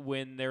Simpson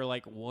when they're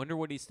like, wonder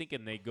what he's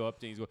thinking? They go up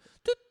to him, he's going,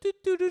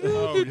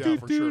 oh, yeah,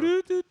 for sure.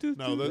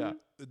 No, Yeah.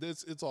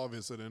 it's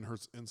obvious that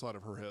inside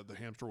of her head, the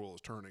hamster wheel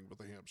is turning, but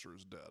the hamster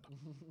is dead.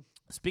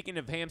 Speaking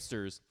of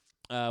hamsters,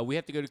 we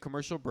have to go to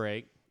commercial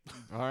break.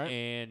 All right.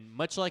 And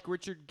much like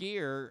Richard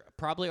Gere,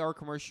 probably our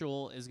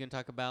commercial is going to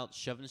talk about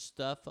shoving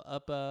stuff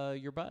up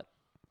your butt.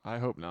 I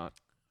hope not.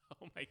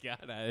 Oh my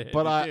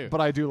God!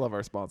 But I do love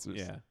our sponsors.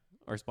 yeah,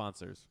 our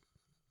sponsors.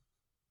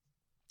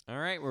 All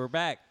right, we're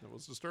back. That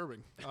was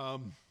disturbing.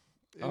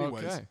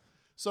 Anyways, Okay.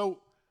 so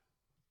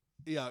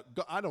yeah,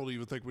 I don't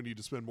even think we need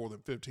to spend more than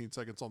 15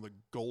 seconds on the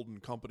Golden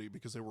Company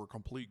because they were a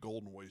complete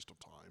golden waste of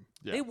time.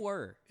 Yeah. They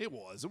were. It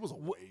was a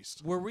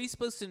waste. Were we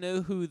supposed to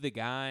know who the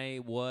guy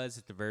was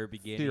at the very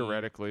beginning?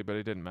 Theoretically, but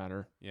it didn't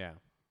matter. Yeah.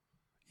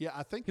 Yeah,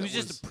 I think He that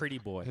was just a pretty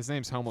boy. His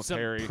name's Homeless Some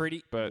Harry.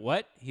 pretty. but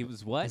What? He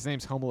was what? His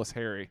name's Homeless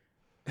Harry.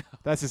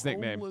 That's his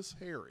nickname. Homeless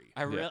Harry.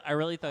 I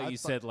really thought I you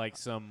thought- said like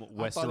some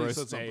I thought he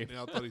said Westeros name. something.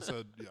 Yeah, I thought he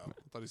said. Yeah, I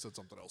thought he said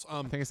something else.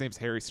 I think his name's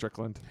Harry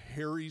Strickland.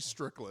 Harry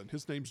Strickland.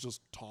 His name's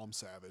just Tom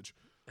Savage.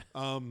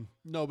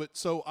 No, but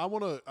so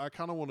I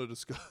kind of want to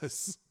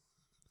discuss.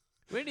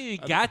 We didn't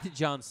even got to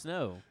Jon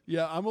Snow.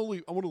 Yeah, I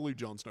want to leave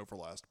Jon Snow for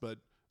last, but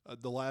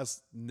the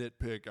last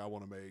nitpick I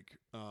want to make.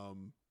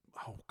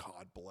 Oh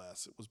God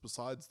bless. It was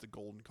besides the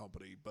Golden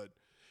Company, but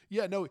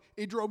yeah, no,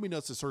 it drove me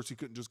nuts that Cersei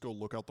couldn't just go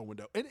look out the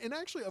window. And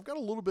actually, I've got a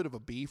little bit of a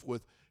beef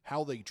with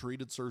how they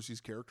treated Cersei's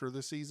character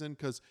this season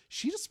because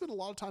she just spent a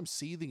lot of time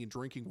seething and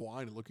drinking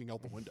wine and looking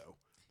out the window.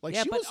 Like,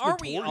 Yeah, she but was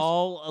aren't we notorious-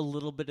 all a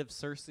little bit of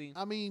Cersei?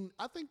 I mean,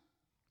 I think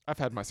I've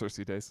had my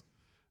Cersei days.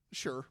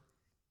 sure,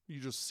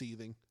 you're just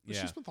seething. But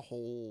Yeah. she spent the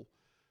whole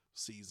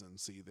season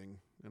seething,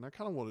 and I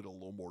kind of wanted a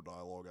little more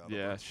dialogue out of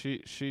Yeah, her.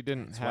 she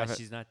didn't That's have why it.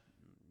 she's not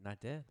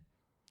dead.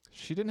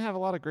 She didn't have a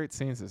lot of great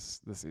scenes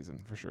this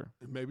season for sure.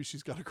 Maybe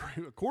she's got a great.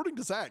 According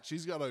to Zach,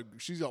 she's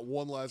got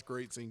one last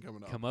great scene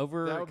coming up. Come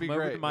over, That would be come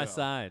over to great. my Yeah.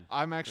 side.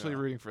 I'm actually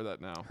rooting for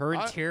that now. Her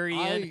and I-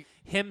 Tyrion,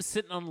 him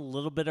sitting on a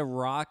little bit of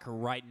rock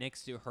right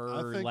next to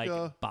her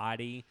think,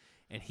 body,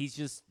 and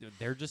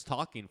they're just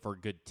talking for a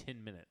good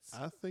 10 minutes.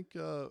 I think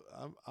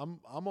I'm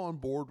on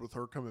board with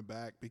her coming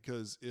back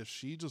because if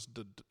she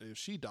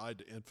died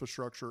to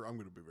infrastructure, I'm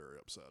going to be very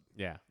upset.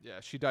 Yeah. Yeah,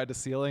 she died to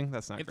ceiling.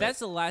 That's not If great. that's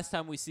the last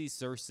time we see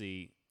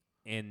Cersei,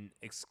 and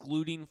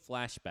excluding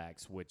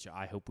flashbacks, which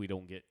I hope we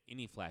don't get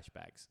any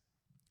flashbacks,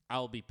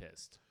 I'll be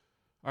pissed.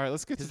 All right,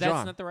 let's get to Because John.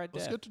 that's not the right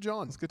Let's death. get to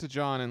John. Let's get to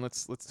John and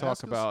let's talk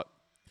us. about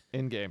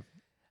Endgame.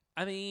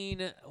 I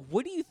mean,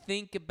 what do you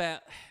think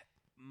about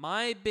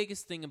my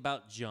biggest thing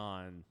about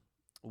John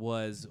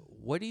was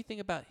what do you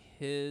think about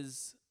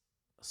his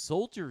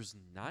soldiers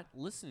not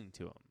listening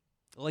to him?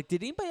 Like,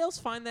 did anybody else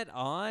find that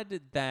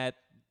odd that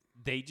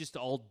they just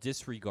all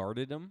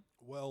disregarded him?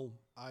 Well,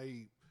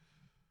 I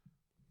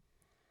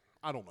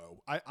don't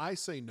know. I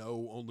say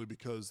no only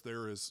because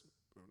this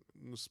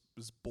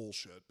is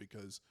bullshit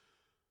because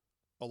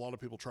a lot of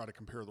people try to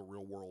compare the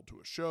real world to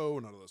a show,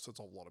 and I know that sets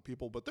off a lot of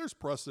people, but there's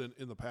precedent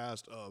in the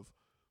past of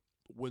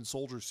when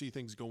soldiers see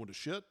things going to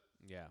shit,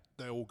 Yeah.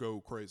 they will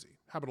go crazy.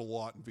 Happened a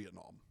lot in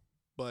Vietnam.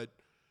 But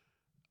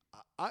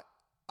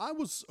I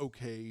was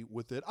okay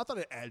with it. I thought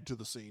it added to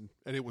the scene,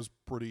 and it was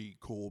pretty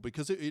cool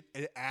because it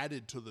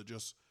added to the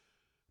just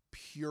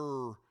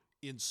pure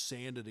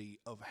insanity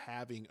of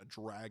having a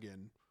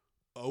dragon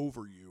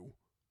over you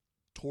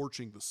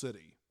torching the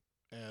city.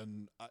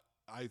 And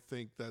I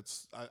think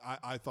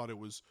I thought it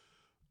was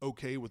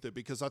okay with it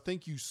because I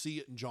think you see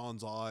it in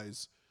John's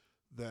eyes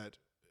that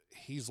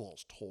he's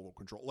lost total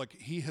control. Like,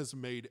 he has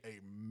made a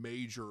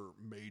major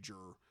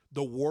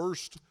the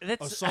worst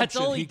That's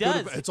assumption all he could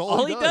have- does. It's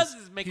all he does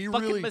is make He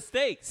fucking really-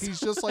 mistakes. He's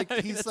just like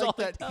That's he's all like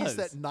he that. He's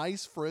does. that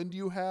nice friend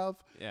you have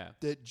Yeah.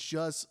 that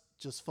just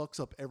just fucks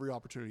up every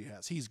opportunity he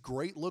has. He's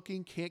great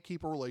looking, can't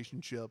keep a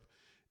relationship,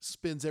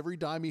 spends every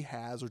dime he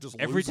has, or just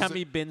Every loses time it.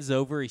 he bends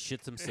over, he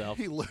shits himself.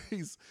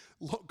 He's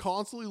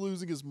constantly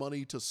losing his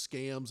money to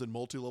scams and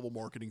multi-level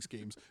marketing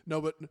schemes. No,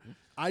 but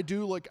I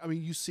do like. I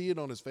mean, you see it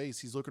on his face.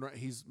 He's looking around.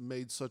 He's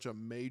made such a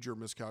major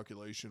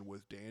miscalculation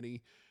with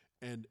Danny,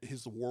 and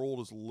his world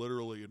is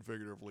literally and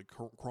figuratively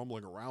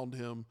crumbling around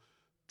him.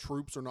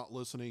 Troops are not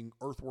listening.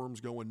 Earthworm's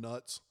going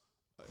nuts.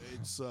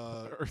 It's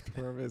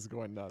Earthworm is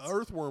going nuts.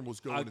 Earthworm was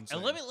going insane.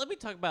 And let me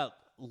talk about.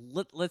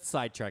 Let's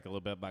sidetrack a little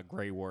bit about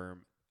Grey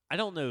Worm. I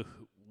don't know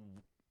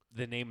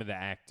the name of the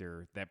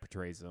actor that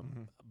portrays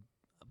him,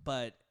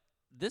 but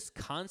this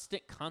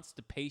constant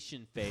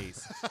constipation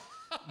face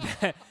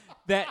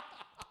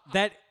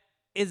that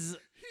is.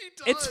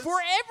 It's for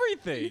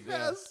everything.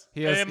 Yes.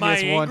 He has, Am he I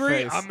has one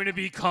angry? face. I'm gonna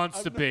be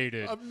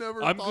constipated. I've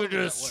never I'm thought of it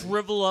gonna that way.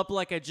 shrivel up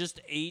like I just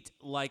ate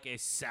like a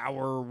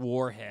sour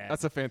warhead.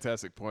 That's a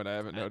fantastic point. I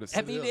haven't noticed.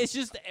 I mean, it's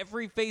just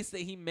every face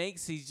that he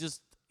makes.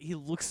 He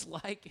looks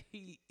like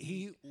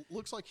He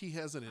looks like he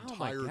has an Oh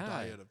my entire God.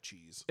 diet of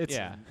cheese. It's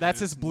yeah. that's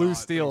his blue not-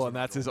 steel, those and are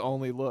that's his cool.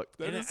 only look.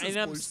 That and, is his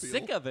and I'm blue steel.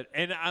 sick of it.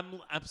 And I'm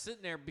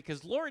sitting there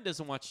because Lauren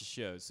doesn't watch the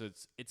show, so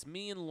it's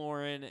me and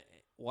Lauren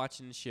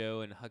watching the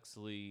show, and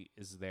Huxley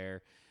is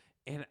there,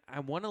 and I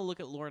want to look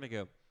at Lauren and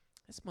go,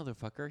 "This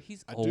motherfucker,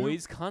 he's I do.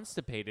 always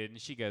constipated," and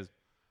she goes,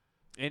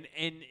 and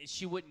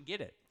she wouldn't get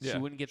it. She Yeah,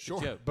 wouldn't get sure.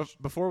 the joke. But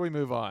before we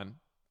move on,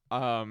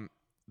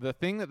 the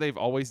thing that they've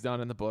always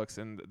done in the books,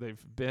 and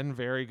they've been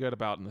very good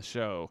about in the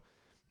show,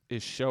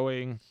 is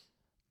showing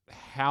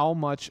how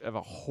much of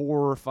a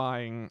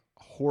horrifying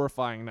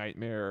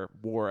nightmare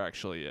war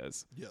actually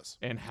is, Yes.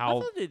 and I how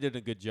thought they did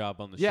a good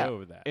job on the yeah, show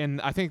with that. and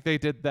I think they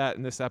did that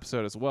in this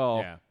episode as well,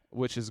 Yeah.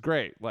 which is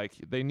great. Like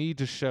they need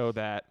to show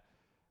that,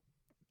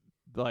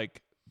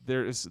 like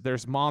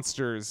there's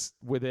monsters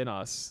within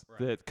us Right.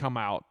 that come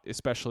out,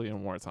 especially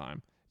in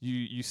wartime.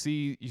 You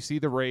see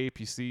the rape,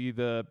 you see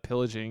the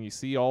pillaging, you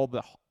see all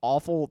the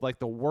awful, like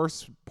the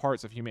worst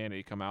parts of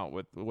humanity come out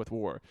with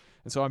war.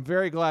 And so I'm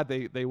very glad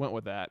they went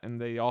with that, and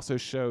they also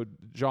showed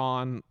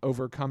John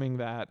overcoming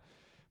that,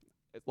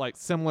 like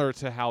similar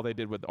to how they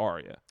did with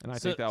Arya, and I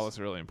think that was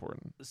really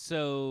important.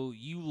 So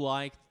you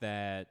liked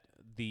that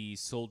the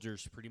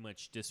soldiers pretty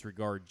much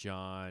disregard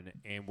John,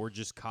 and we're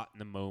just caught in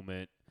the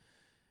moment.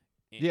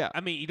 Yeah.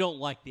 I mean, you don't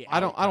like the I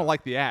don't outcome.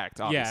 like the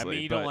act, obviously. Yeah, I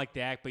mean, you but don't like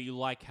the act, but you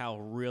like how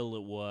real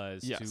it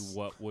was to Yes.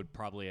 what would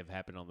probably have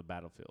happened on the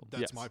battlefield.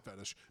 That's Yes. my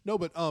fetish. No,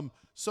 but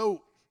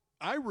so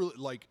I really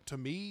like, to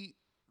me,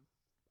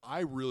 I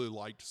really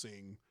liked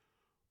seeing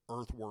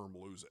Earthworm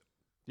lose it.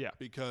 Yeah.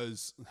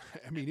 Because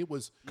I mean, it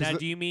was Now,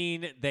 do you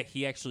mean that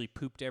he actually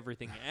pooped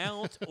everything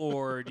out,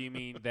 or do you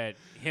mean that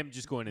him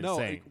just going no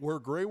insane? where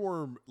Grey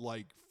Worm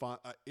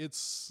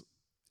it's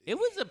It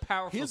was a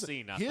powerful his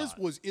scene. I his thought.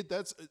 was it.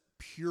 That's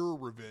pure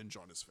revenge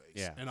on his face.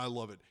 Yeah. And I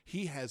love it.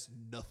 He has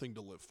nothing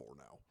to live for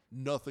now.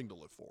 Nothing to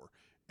live for.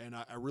 And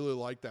I really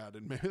like that.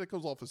 And maybe that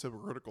comes off as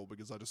hypocritical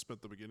because I just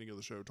spent the beginning of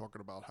the show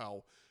talking about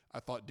how I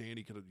thought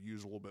Danny could have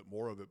used a little bit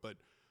more of it. But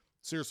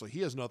seriously,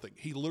 he has nothing.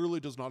 He literally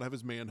does not have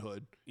his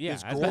manhood. Yeah,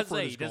 his I was about to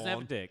girlfriend say is he doesn't have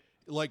a gone. dick.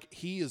 Like,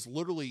 he is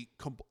literally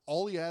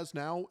all he has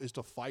now is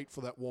to fight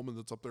for that woman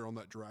that's up there on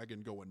that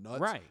dragon going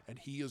nuts. Right. And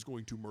he is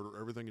going to murder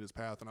everything in his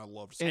path. And I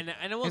love to see And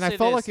I will and say I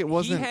felt this, like it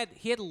wasn't-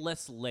 He had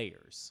less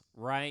layers,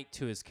 right,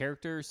 to his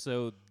character.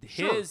 So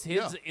Sure, his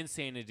yeah.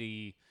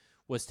 insanity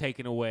was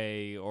taken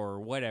away, or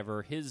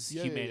whatever. His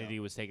Yeah, yeah, humanity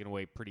yeah. was taken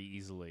away pretty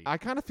easily. I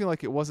kind of feel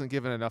like it wasn't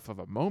given enough of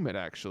a moment,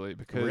 actually,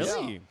 because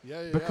Really?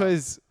 Yeah.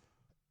 because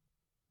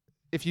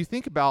if you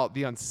think about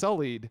the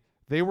Unsullied,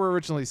 they were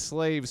originally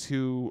slaves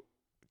who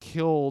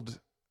killed.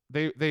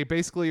 They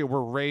basically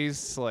were raised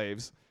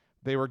slaves.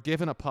 They were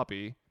given a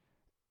puppy,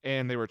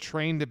 and they were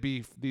trained to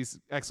be these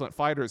excellent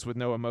fighters with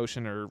no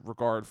emotion or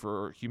regard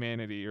for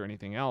humanity or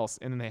anything else.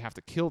 And then they have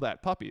to kill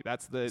that puppy.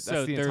 That's the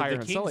so they're entire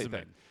the Unsullied Kingsmen.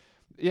 thing.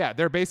 Yeah,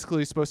 they're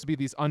basically supposed to be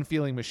these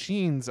unfeeling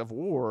machines of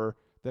war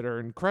that are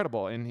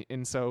incredible.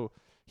 And so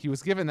he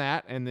was given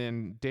that, and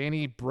then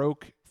Danny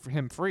broke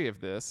him free of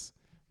this,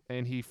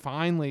 and he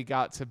finally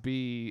got to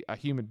be a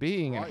human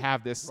being and Right,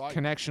 have this right.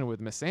 connection with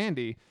Miss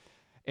Sandy.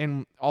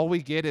 And all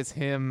we get is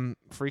him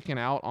freaking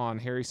out on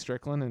Harry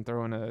Strickland and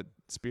throwing a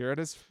spear at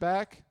his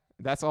back.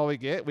 That's all we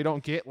get. We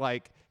don't get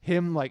like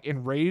him like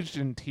enraged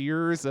in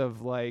tears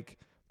of like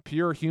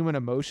pure human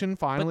emotion But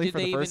finally did for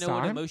they the even first know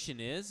what time. emotion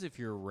is if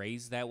you're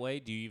raised that way?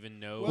 Do you even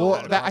know? Well,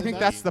 how to that, I think properly-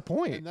 that's the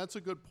point. And that's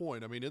a good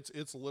point. I mean,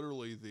 it's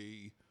literally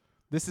the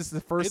This is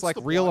the first It's like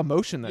the real plot.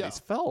 emotion that Yeah. he's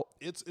felt.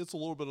 it's a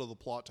little bit of the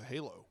plot to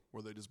Halo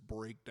where they just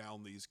break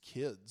down these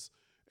kids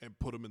and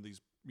put them in these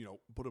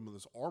put them in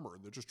this armor,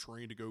 and they're just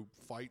trained to go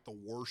fight the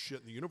worst shit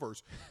in the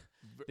universe.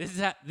 This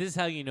is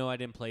how you know I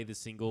didn't play the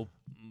single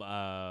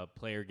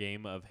player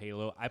game of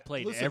Halo. I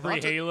played Listen, every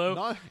not to- Halo,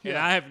 not- and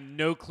yeah. I have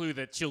no clue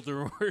that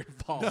children were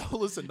involved. No,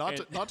 listen, not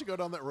And- to go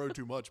down that road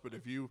too much, but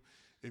if you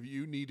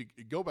need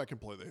to go back and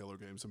play the Halo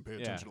games and pay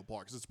attention to the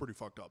plot because it's pretty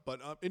fucked up.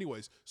 But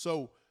anyways,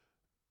 so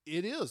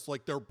It is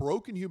like they're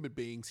broken human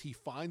beings. He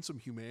finds some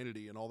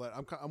humanity and all that.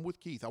 I'm with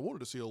Keith. I wanted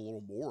to see a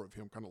little more of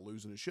him kind of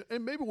losing his shit,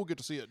 and maybe we'll get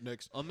to see it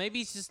next. Or maybe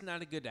he's just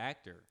not a good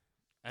actor.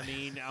 I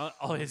mean,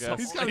 his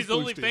He's got his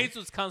only flu face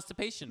was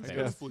constipation He's face.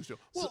 got his flu still.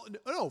 Well,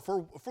 no,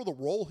 for the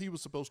role he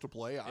was supposed to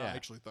play, I Yeah.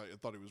 actually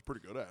thought he was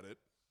pretty good at it.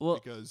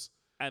 Well, because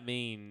I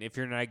mean, if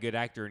you're not a good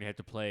actor and you have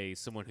to play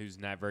someone who's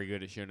not very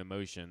good at showing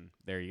emotion,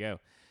 there you go.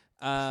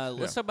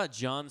 Let's talk about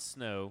Jon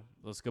Snow.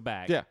 Let's go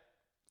back. Yeah.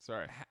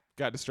 Sorry.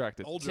 Got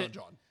distracted. old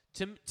John.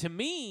 To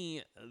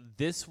me,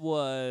 this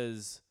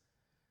was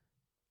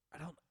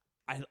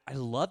I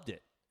loved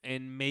it,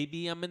 and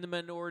maybe I'm in the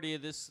minority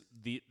of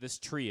this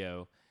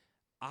trio.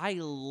 I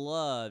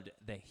loved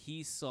that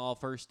he saw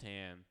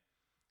firsthand.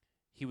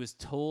 He was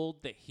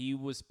told that he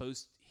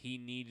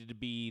needed to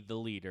be the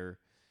leader,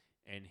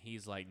 and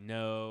he's like,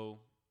 no,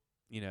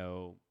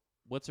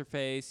 what's her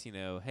face?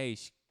 Hey,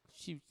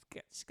 she's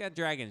got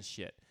dragon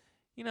shit.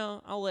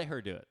 I'll let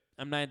her do it.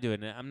 I'm not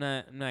doing it. I'm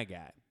not a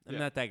guy. I'm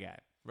not that guy.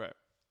 Right.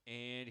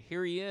 And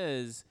here he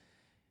is,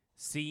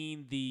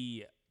 seeing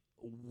the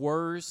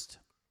worst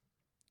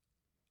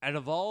out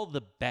of all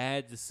the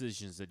bad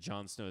decisions that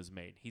Jon Snow has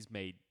made. He's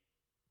made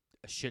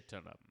a shit ton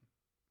of them.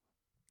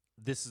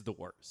 This is the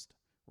worst,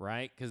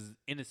 right? Because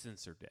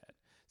innocents are dead.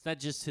 It's not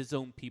just his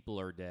own people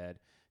are dead.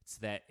 It's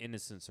that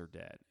innocents are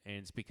dead. And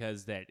it's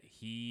because that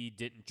he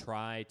didn't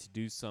try to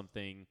do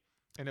something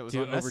And it was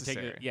to unnecessary.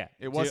 overtake it. Yeah.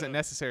 It wasn't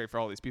necessary for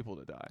all these people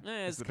to die.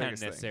 It's the kind of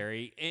biggest thing.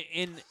 necessary.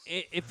 And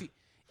if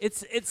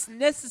it's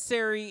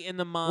necessary in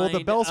the mind Well,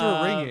 the bells were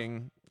of-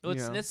 ringing. Well,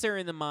 it's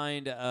necessary in the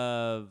mind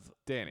of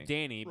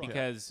Danny. Right.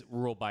 because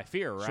ruled by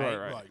fear, right? Sure,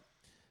 Right.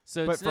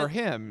 So But it's for not-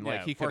 him,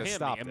 yeah, he for could have him,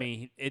 stopped I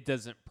mean, it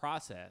doesn't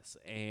process,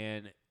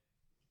 and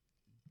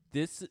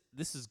this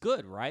is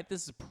good, right?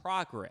 This is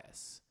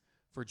progress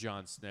for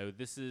Jon Snow.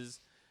 This is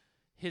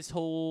his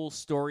whole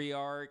story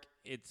arc.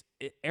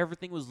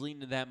 Everything was leading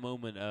to that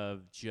moment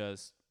of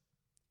just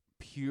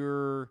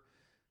pure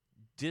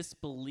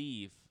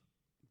disbelief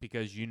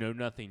because you know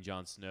nothing,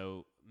 Jon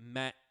Snow,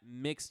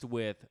 mixed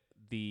with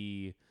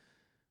the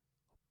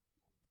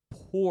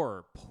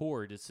poor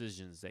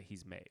decisions that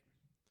he's made.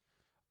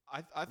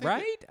 I think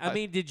Right? I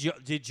mean,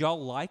 did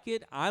y'all like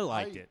it? I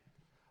liked it.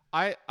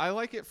 I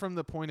like it from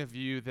the point of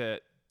view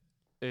that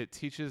it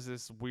teaches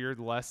this weird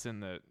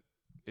lesson that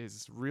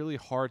is really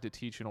hard to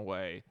teach in a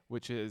way,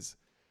 which is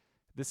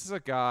this is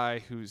a guy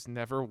who's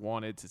never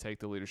wanted to take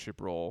the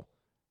leadership role.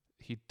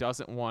 He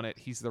doesn't want it.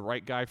 He's the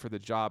right guy for the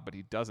job, but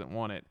he doesn't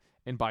want it.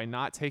 And by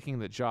not taking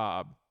the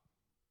job,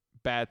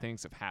 bad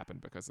things have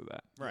happened because of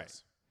that. Right.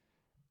 Yes.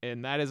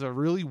 And that is a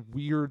really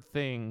weird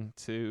thing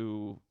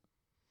to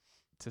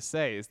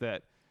say, is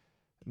that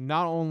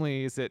not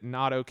only is it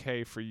not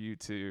okay for you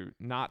to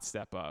not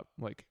step up,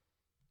 like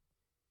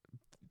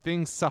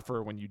things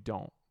suffer when you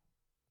don't.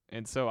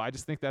 And so I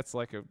just think that's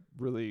like a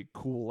really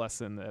cool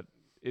lesson that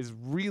is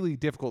really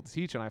difficult to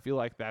teach, and I feel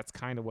like that's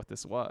kind of what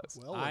this was.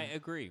 Well, I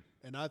agree.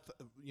 And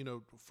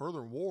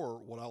furthermore,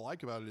 what I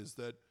like about it is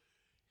that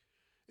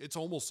it's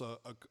almost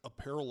a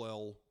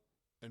parallel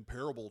and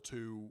parable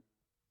to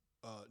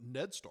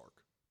Ned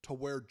Stark, to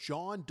where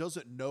Jon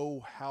doesn't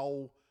know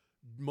how,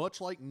 much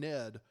like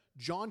Ned,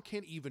 Jon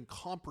can't even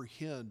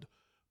comprehend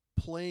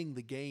playing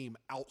the game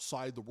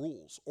outside the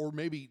rules, or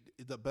maybe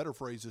the better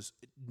phrase is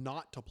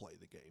not to play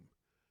the game.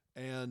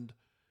 And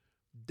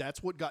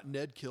that's what got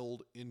Ned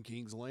killed in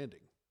King's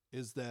Landing,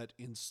 is that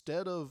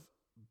instead of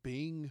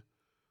being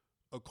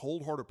a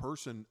cold-hearted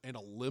person and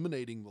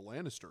eliminating the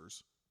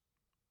Lannisters,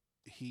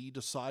 he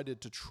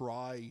decided to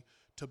try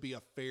to be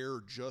a fair,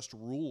 just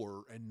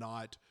ruler and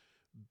not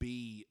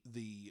be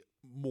the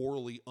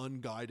morally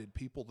unguided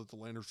people that the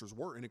Lannisters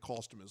were, and it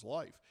cost him his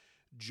life.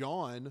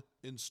 Jon,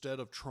 instead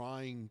of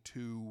trying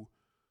to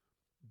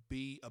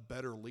be a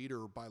better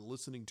leader by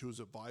listening to his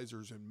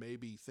advisors and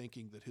maybe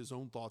thinking that his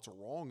own thoughts are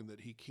wrong and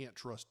that he can't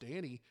trust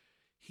Dany,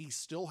 he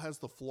still has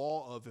the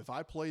flaw of, if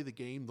I play the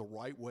game the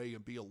right way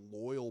and be a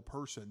loyal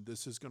person,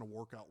 this is going to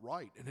work out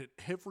right. And at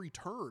every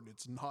turn,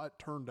 it's not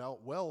turned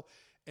out well.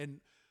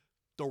 And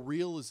the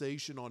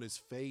realization on his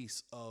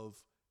face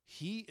of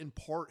he in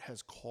part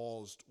has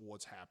caused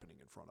what's happening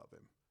in front of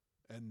him.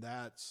 And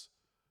that's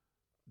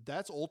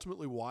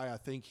ultimately why I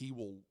think he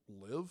will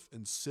live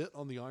and sit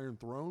on the Iron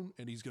Throne,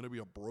 and he's going to be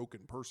a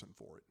broken person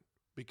for it,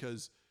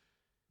 because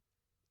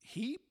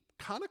he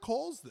kind of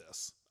caused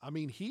this. I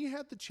mean, he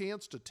had the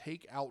chance to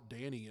take out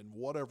Dany in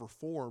whatever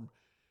form,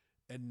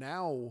 and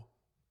now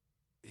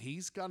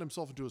he's got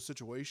himself into a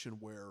situation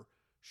where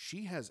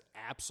she has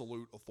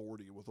absolute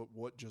authority with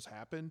what just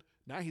happened.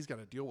 Now he's got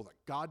to deal with a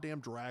goddamn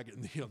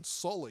dragon, the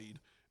Unsullied,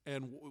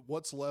 and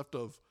what's left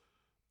of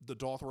the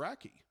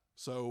Dothraki.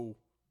 So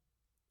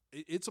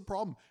it's a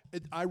problem.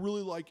 I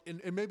really like,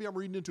 and maybe I'm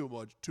reading into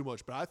it too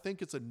much, but I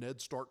think it's a Ned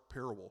Stark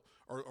parable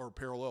or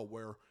parallel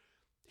where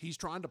he's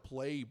trying to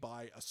play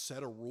by a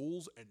set of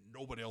rules and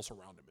nobody else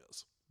around him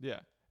is. Yeah.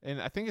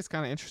 And I think it's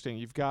kind of interesting.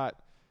 You've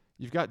got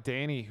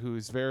Dany,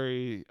 who's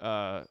very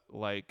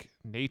like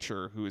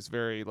nature, who is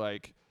very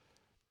like,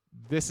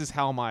 this is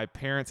how my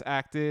parents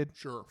acted.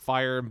 Sure.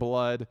 Fire and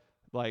blood.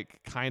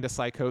 like kind of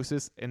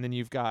psychosis, and then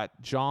you've got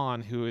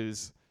John, who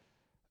is,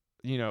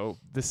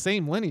 the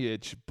same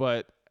lineage,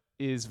 but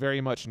is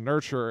very much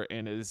nurture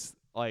and is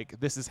like,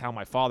 this is how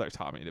my father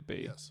taught me to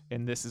be, Yes.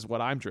 and this is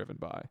what I'm driven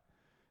by,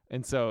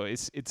 and so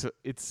it's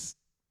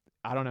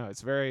I don't know,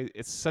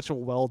 it's such a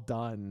well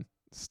done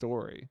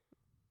story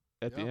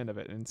at the end of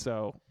it, and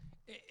so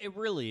It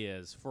really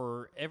is.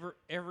 For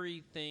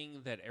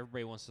everything that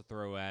everybody wants to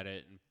throw at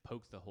it and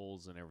poke the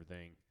holes and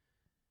everything.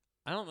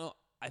 I don't know.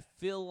 I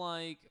feel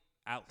like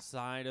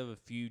outside of a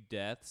few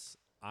deaths,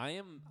 I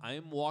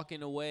am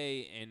walking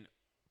away and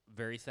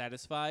very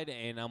satisfied,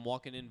 and I'm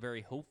walking in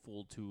very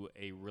hopeful to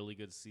a really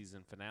good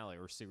season finale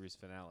or series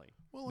finale.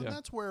 Well, and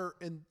that's where,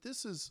 and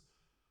this is,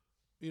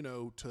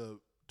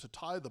 to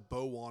tie the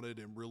bow on it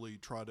and really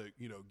try to,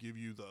 give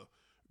you the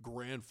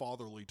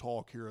grandfatherly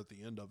talk here at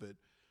the end of it.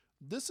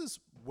 This is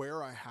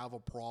where I have a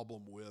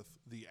problem with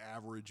the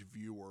average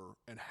viewer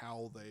and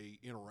how they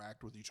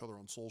interact with each other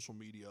on social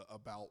media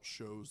about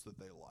shows that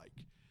they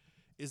like.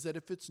 Is that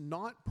if it's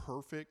not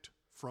perfect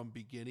from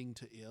beginning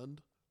to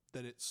end,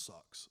 then it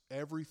sucks.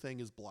 Everything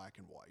is black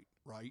and white,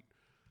 right?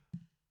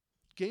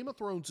 Game of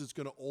Thrones is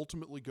going to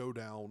ultimately go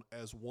down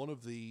as one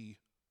of the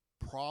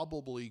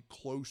probably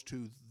close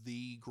to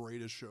the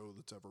greatest show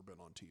that's ever been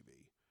on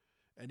TV.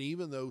 And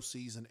even though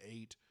season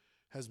 8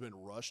 has been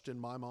rushed in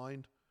my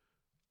mind,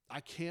 I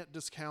can't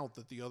discount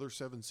that the other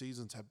 7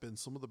 seasons have been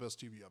some of the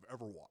best TV I've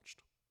ever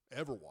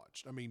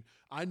watched. I mean,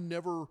 I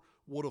never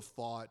would have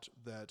thought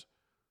that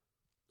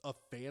a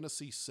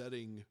fantasy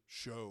setting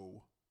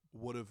show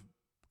would have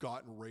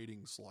gotten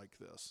ratings like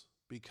this,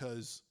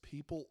 because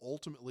people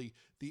ultimately,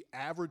 the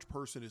average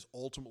person is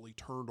ultimately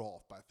turned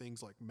off by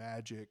things like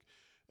magic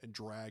and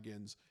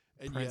dragons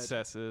and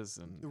princesses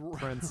and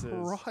princes.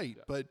 Right.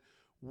 Yeah. But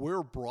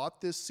we're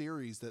brought this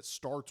series that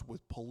starts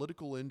with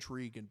political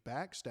intrigue and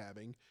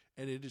backstabbing,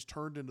 and it is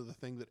turned into the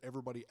thing that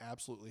everybody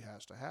absolutely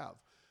has to have.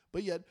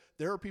 But yet,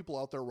 there are people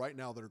out there right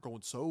now that are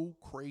going so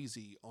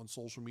crazy on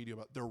social media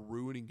about they're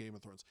ruining Game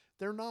of Thrones.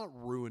 They're not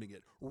ruining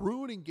it.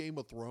 Ruining Game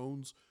of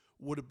Thrones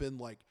would have been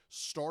like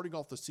starting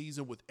off the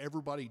season with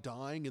everybody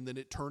dying and then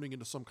it turning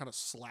into some kind of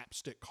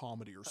slapstick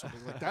comedy or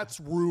something. Like, that's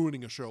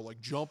ruining a show,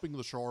 like jumping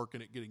the shark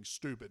and it getting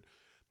stupid.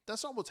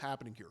 That's not what's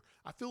happening here.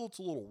 I feel it's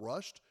a little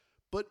rushed,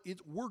 but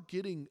we're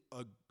getting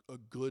a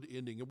good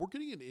ending, and we're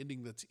getting an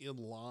ending that's in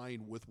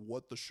line with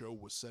what the show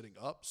was setting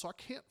up. So I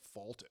can't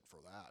fault it for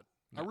that.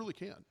 No. I really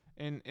can't.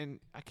 And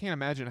I can't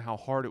imagine how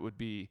hard it would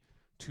be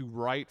to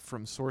write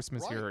from source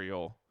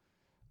material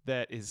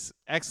that is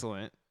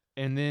excellent,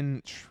 and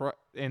then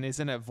and is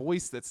in a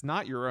voice that's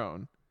not your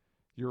own.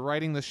 You're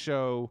writing the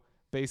show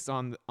based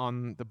on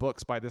the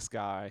books by this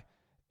guy,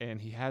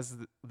 and he has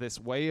this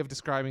way of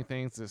describing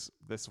things,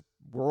 this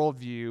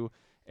worldview,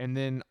 and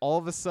then all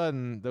of a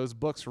sudden those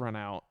books run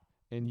out,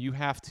 and you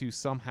have to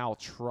somehow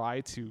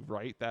try to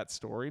write that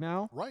story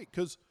now. Right,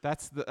 because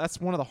that's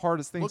one of the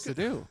hardest things to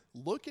do.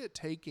 Look at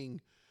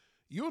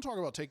you want to talk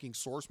about taking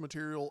source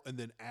material and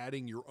then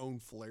adding your own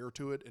flair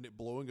to it and it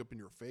blowing up in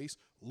your face.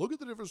 Look at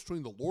the difference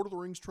between the Lord of the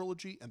Rings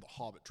trilogy and the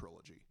Hobbit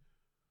trilogy.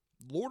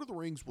 Lord of the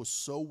Rings was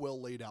so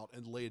well laid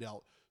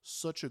out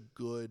such a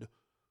good,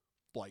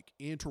 like,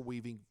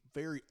 interweaving,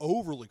 very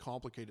overly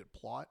complicated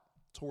plot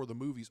to where the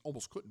movies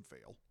almost couldn't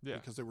fail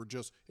because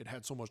it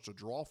had so much to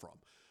draw from.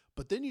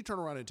 But then you turn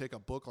around and take a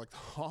book like The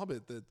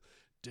Hobbit that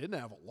didn't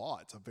have a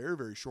lot. It's a very,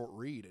 very short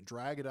read, and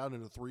drag it out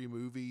into 3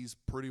 movies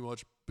pretty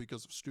much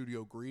because of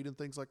studio greed and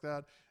things like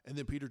that. And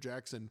then Peter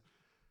Jackson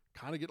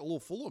kind of get a little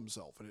full of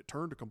himself, and it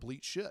turned to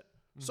complete shit.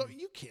 Mm-hmm. So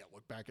you can't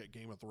look back at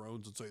Game of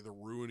Thrones and say they're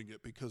ruining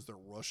it because they're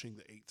rushing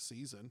the 8th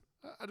season.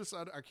 I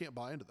can't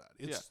buy into that.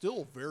 It's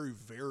still very,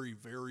 very,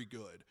 very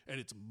good, and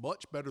it's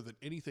much better than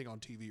anything on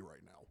TV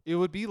right now. It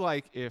would be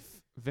like if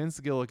Vince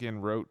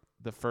Gilligan wrote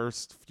the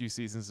first few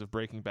seasons of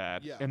Breaking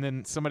Bad, and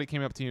then somebody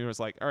came up to you and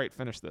was like, all right,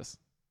 finish this.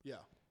 Yeah.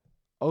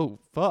 Oh,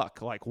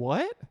 fuck. Like,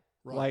 what?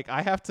 Right. Like,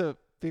 I have to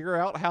figure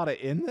out how to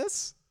end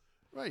this?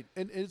 Right.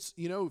 And it's,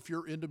 if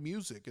you're into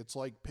music, it's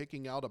like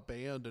picking out a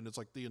band and it's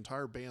like the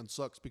entire band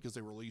sucks because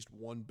they released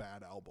one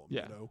bad album,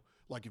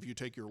 Like if you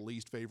take your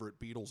least favorite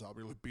Beatles album,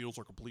 you're like, Beatles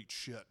are complete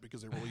shit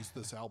because they released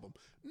this album.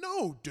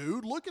 No,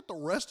 dude, look at the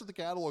rest of the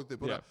catalog they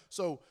put out.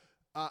 So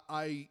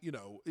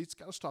it's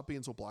got to stop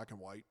being so black and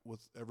white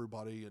with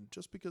everybody. And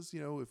just because,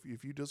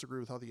 if you disagree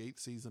with how the 8th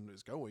season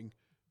is going,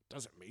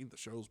 doesn't mean the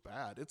show's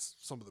bad. It's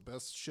some of the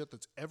best shit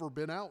that's ever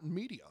been out in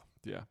media.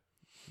 Yeah.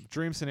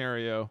 Dream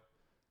scenario.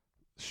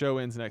 Show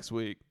ends next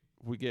week.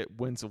 We get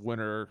Winds of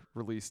Winter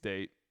release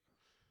date.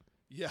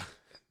 Yeah.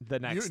 The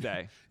next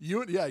day.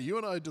 You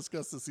and I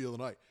discussed this the other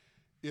night.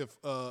 If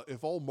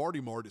old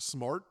Marty Mart is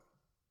smart,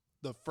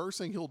 the first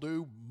thing he'll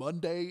do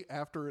Monday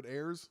after it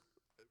airs,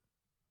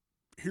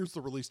 here's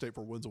the release date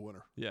for Winds of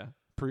Winter. Yeah.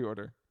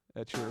 Pre-order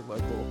at your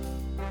local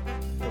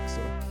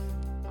bookstore.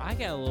 I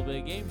got a little bit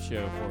of game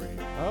show for you.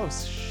 Oh,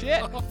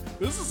 shit.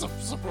 This is a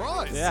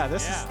surprise. Yeah,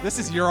 this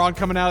is Euron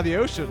coming out of the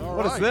ocean. All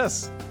What right.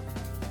 is this?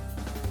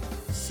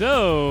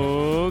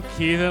 So,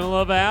 Keith and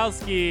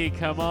Lebowski,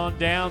 come on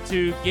down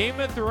to Game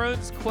of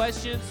Thrones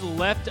questions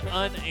left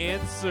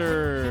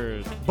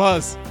unanswered.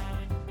 Buzz.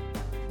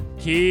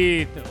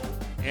 Keith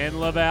and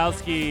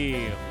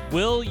Lebowski,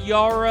 will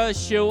Yara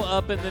show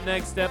up in the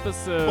next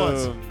episode?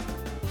 Buzz.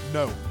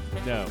 No.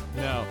 No.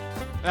 No.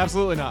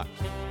 Absolutely not.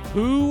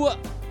 Who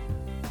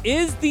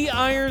is the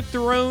Iron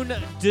Throne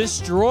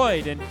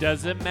destroyed? And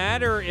does it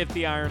matter if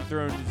the Iron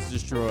Throne is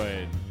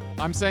destroyed?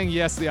 I'm saying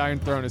yes, the Iron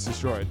Throne is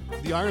destroyed.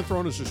 The Iron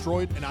Throne is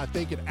destroyed, and I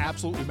think it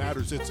absolutely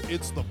matters.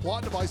 It's the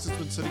plot device that's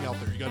been sitting out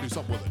there. You got to do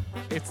something with it.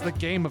 It's the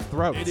Game of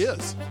Thrones. It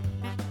is.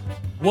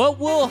 What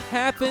will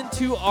happen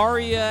to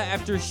Arya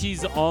after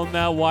she's on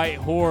that white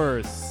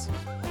horse?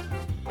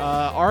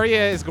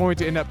 Arya is going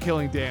to end up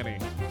killing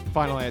Dany.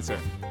 Final answer.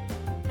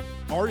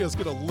 Arya's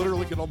gonna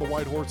literally get on the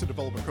white horse and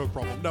develop a coke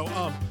problem. No,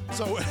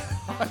 so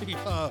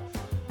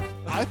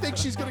I think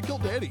she's gonna kill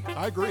Dany.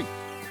 I agree.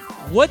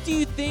 What do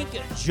you think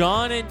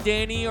Jon and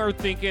Dany are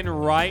thinking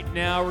right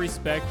now,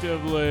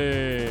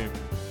 respectively?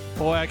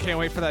 Boy, I can't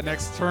wait for that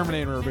next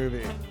Terminator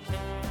movie.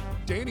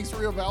 Dany's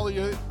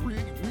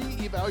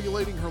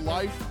re-evaluating her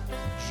life.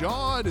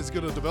 Jon is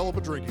gonna develop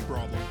a drinking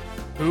problem.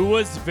 Who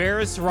was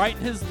Varys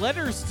writing his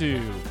letters to?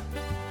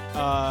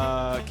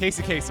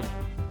 Casey Kasem.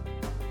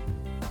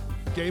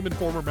 Game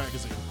Informer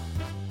magazine.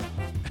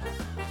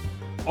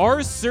 Are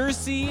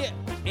Cersei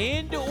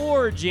and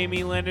or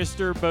Jaime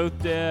Lannister both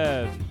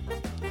dead?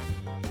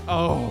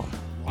 Oh,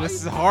 Why- this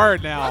is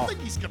hard now. I think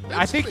he's convinced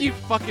I think me.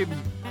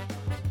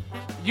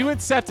 you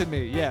accepted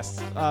me. Yes,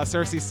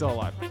 Cersei's still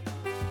alive.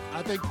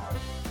 I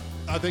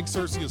think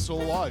Cersei is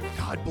still alive.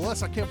 God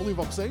bless. I can't believe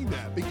I'm saying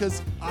that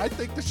because I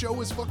think the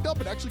show is fucked up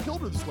and actually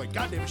killed her this way.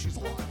 God damn it, she's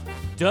alive.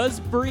 Does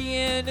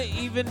Brienne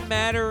even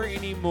matter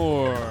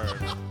anymore?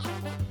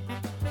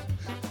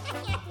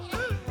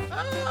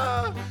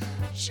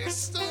 She's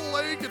still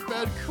laying in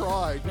bed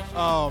crying.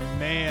 Oh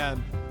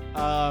man,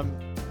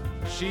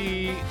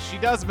 she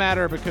does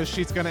matter because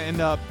she's gonna end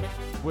up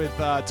with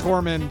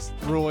Tormund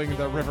ruling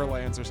the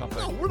Riverlands or something.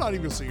 No, we're not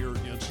even gonna see her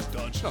again. She's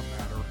done. She doesn't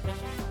matter.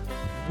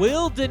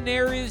 Will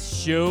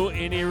Daenerys show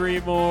any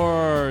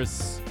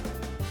remorse?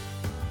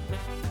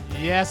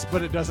 Yes,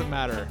 but it doesn't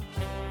matter.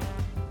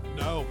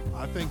 No,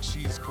 I think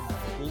she's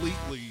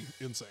completely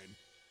insane.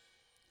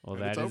 Well,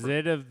 And that it's is over.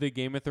 it of the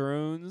Game of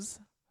Thrones.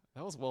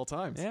 That was well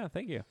timed. Yeah,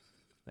 thank you.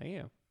 Thank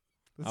you.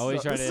 This, Always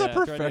is, a, try this to- is a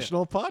try to-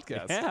 professional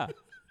podcast. Yeah.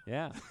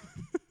 Yeah.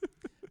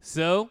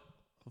 So,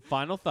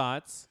 final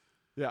thoughts.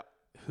 Yeah.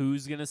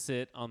 Who's going to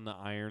sit on the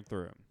Iron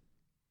Throne?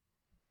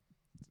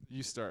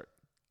 You start.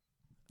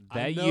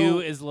 I That know- you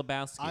is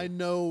Lebowski. I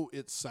know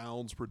it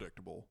sounds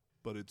predictable,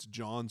 but it's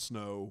Jon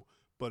Snow,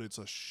 but it's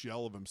a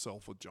shell of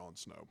himself with Jon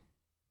Snow.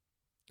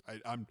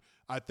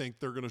 I think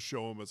they're gonna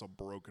show him as a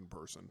broken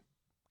person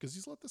because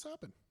he's let this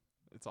happen.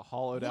 It's a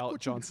hollowed Look out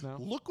what you- Jon Snow.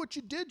 Look what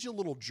you did, you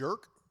little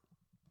jerk.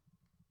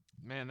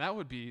 Man, that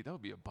would be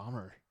a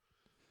bummer.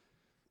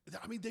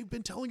 I mean, they've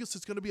been telling us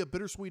it's going to be a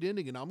bittersweet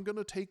ending, and I'm going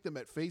to take them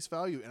at face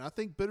value. And I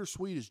think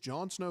bittersweet is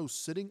Jon Snow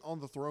sitting on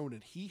the throne,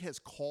 and he has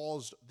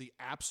caused the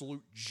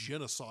absolute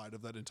genocide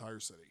of that entire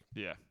city.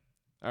 Yeah.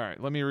 All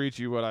right, let me read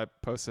you what I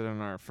posted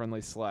in our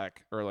friendly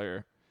Slack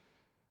earlier.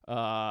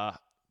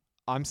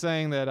 I'm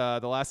saying that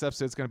the last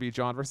episode is going to be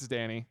Jon versus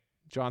Dany.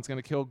 Jon's going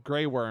to kill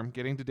Grey Worm,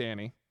 getting to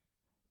Dany.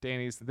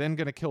 Dany's then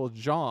going to kill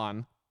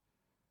Jon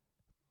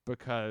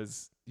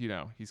because,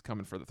 he's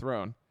coming for the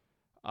throne.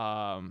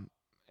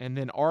 And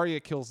then Arya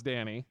kills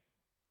Dany.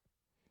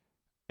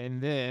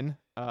 And then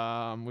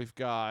we've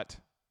got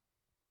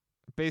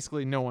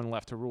basically no one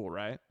left to rule,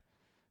 right?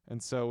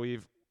 And so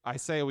I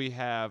say we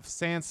have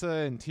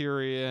Sansa and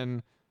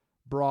Tyrion,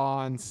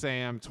 Bronn,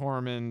 Sam,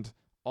 Tormund,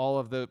 all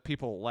of the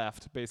people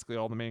left, basically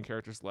all the main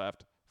characters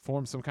left,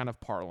 form some kind of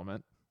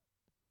parliament.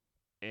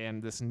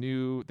 And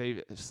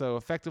so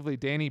effectively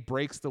Dany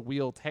breaks the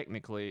wheel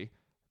technically,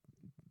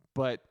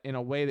 but in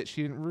a way that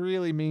she didn't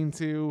really mean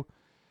to.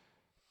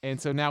 And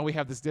so now we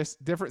have this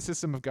different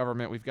system of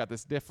government. We've got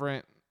this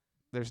different,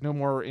 there's no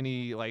more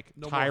any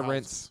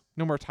tyrants,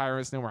 no more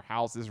tyrants, no more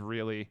houses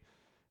really.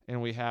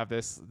 And we have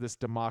this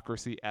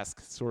democracy-esque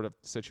sort of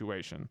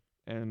situation.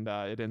 And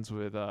it ends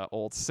with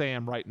old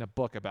Sam writing a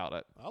book about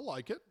it. I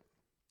like it.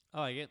 I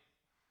like it.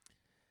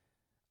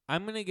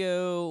 I'm going to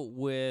go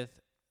with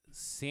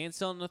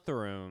Sansa on the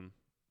throne.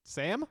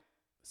 Sam?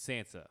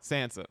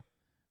 Sansa.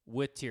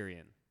 With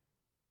Tyrion.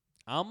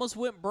 I almost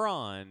went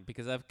Bronn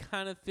because I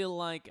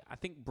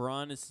think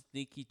Bronn is a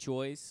sneaky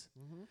choice.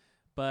 Mm-hmm.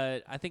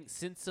 But I think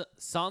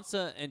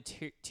Sansa and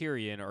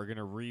Tyrion are going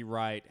to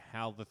rewrite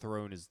how the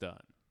throne is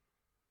done.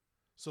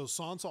 So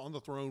Sansa on the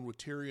throne with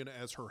Tyrion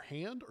as her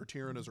hand or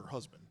Tyrion as her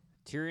husband?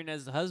 Tyrion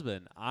as the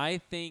husband. I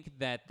think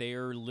that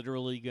they're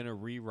literally going to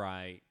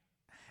rewrite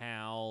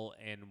how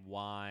and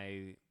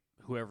why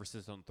whoever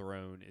sits on the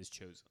throne is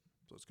chosen.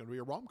 So it's going to be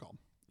a rom-com.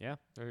 Yeah.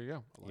 There you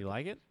go. You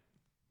like it?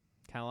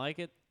 Kind of like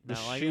it? The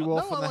Not like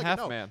she-wolf it? and the I like it. half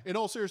No, man. in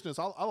all seriousness,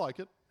 I like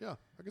it. Yeah,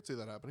 I could see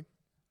that happening.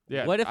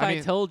 Yeah. What if I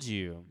mean, told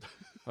you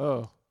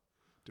Oh.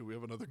 Do we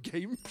have another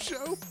game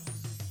show?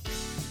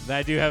 that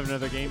I do have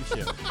another game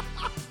show?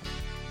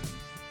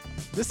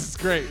 This is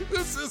great.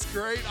 This is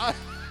great. I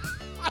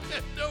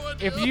had no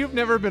idea. If you've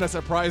never been a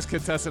surprise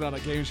contestant on a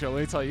game show,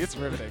 let me tell you, it's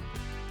riveting.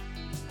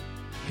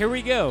 Here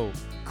we go.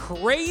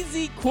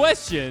 Crazy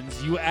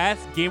questions you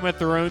ask Game of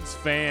Thrones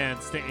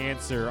fans to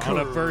answer on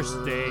a first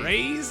date.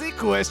 Crazy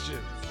questions.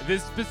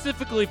 This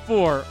specifically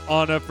for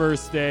on a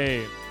first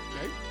date.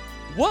 Okay.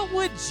 What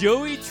would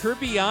Joey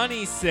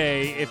Tribbiani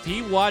say if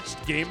he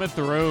watched Game of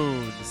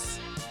Thrones?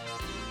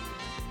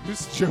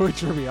 Who's Joey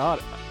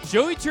Tribbiani?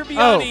 Joey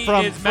Tribbiani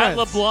from is Matt Friends.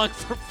 LeBlanc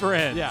from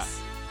Friends. Yeah.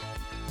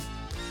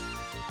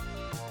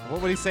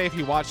 What would he say if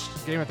he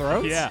watched Game of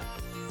Thrones? Yeah.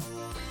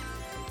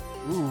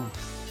 Ooh.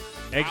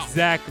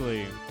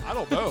 Exactly. I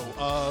don't know.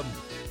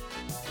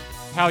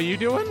 How you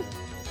doing?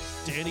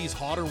 Danny's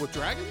hotter with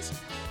dragons?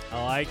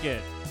 I like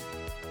it.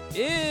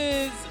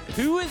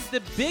 Who is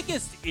the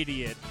biggest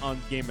idiot on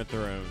Game of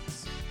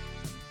Thrones?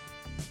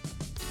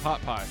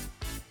 Hot pie.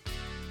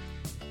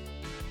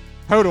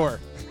 Hodor.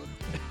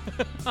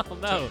 Oh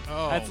no,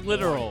 Oh, that's boy.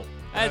 literal.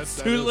 That's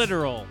That too is-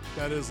 literal.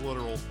 That is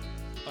literal.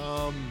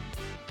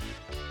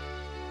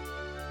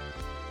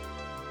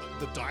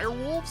 The dire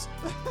wolves?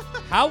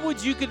 How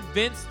would you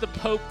convince the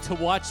Pope to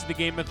watch the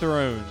Game of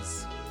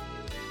Thrones?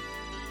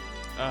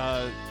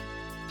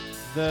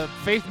 The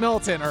Faith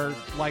Militant are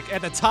like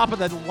at the top of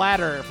the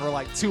ladder for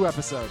like 2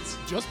 episodes.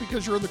 Just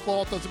because you're in the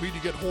cloth doesn't mean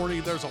you get horny.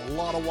 There's a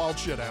lot of wild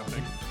shit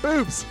happening.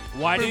 Boobs.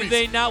 Why do Movies.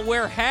 they not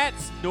wear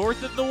hats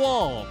north of the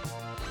wall?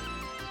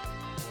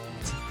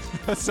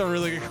 That's a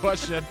really good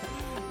question.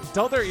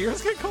 Don't their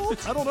ears get cold?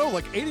 I don't know.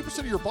 Like 80%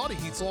 of your body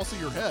heat's also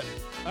your head.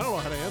 I don't know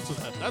how to answer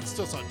that. That's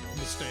just a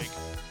mistake.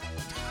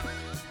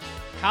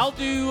 How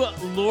do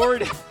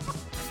Lord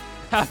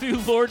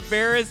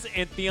Varys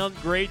and Theon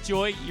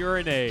Greyjoy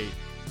urinate?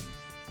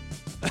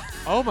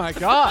 Oh my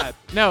god.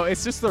 No,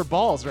 it's just their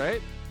balls,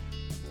 right?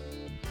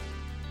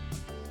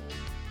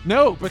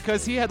 No,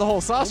 because he had the whole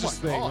sausage my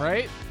thing, God.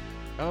 right?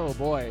 Oh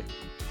boy.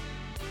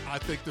 I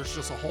think there's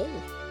just a hole.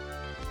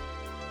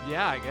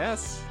 Yeah, I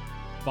guess.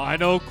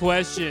 Final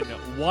question.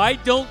 Why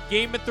don't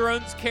Game of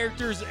Thrones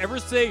characters ever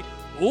say,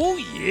 "Oh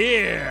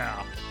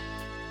yeah"?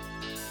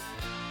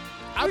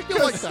 I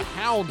feel like the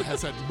Hound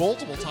has had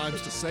multiple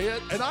times to say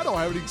it, and I don't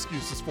have any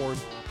excuses for him.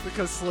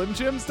 Because Slim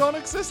Jims don't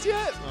exist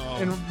yet? Oh.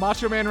 And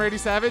Macho Man Randy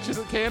Savage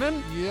isn't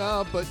canon?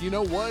 Yeah, but you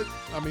know what?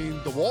 I mean,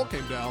 the wall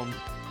came down,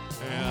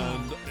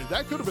 and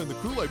that could have been the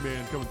Kool-Aid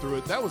Man coming through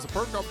it. That was a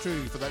perfect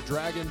opportunity for that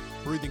dragon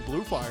breathing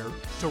blue fire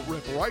to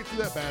rip right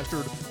through that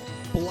bastard,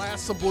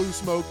 blast some blue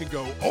smoke, and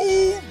go,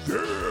 "Oh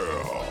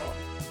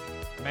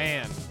yeah!"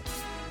 Man.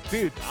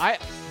 Dude,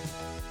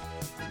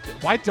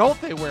 why don't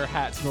they wear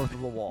hats north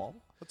of the wall?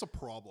 That's a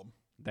problem.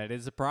 That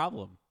is a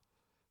problem.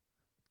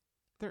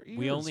 Their ears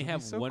We only would be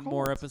have so one cold.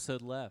 more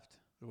episode left.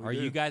 We Are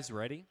do. you guys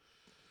ready?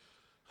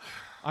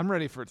 I'm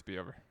ready for it to be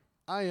over.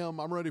 I am.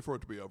 I'm ready for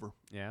it to be over.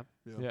 Yeah.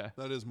 Yeah.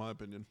 That is my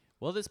opinion.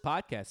 Well, this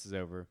podcast is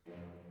over.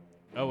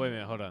 Oh, wait a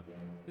minute. Hold on.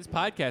 This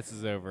podcast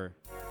is over.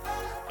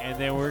 And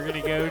then we're going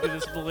to go to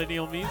this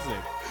millennial music.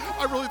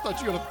 I really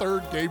thought you had a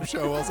third game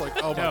show. I was like,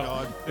 oh my No.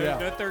 god. Yeah.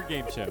 No third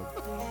game show.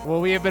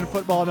 Well, we have been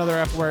football and other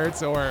F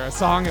words, or a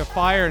song of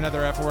fire and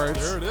other F words.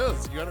 There it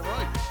is. You got it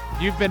right.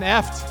 You've been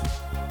effed.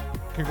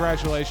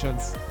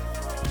 Congratulations.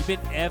 You've been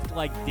effed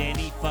like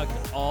Danny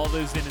fucked all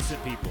those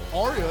innocent people.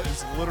 Arya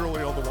is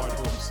literally on the white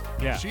horse.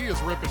 Yeah. She is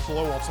ripping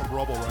blow off some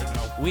rubble right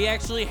now. We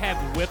actually have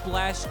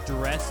Whiplash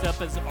dressed up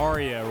as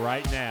Arya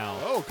right now.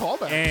 Oh,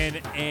 callback.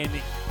 And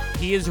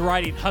he is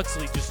riding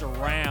Huxley just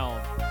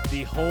around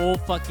the whole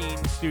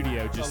fucking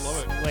studio, just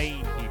love it.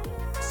 slaying people.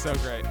 So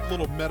great.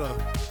 Little meta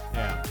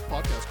Yeah.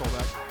 podcast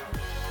callback.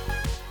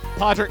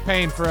 Podrick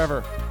Payne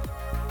forever.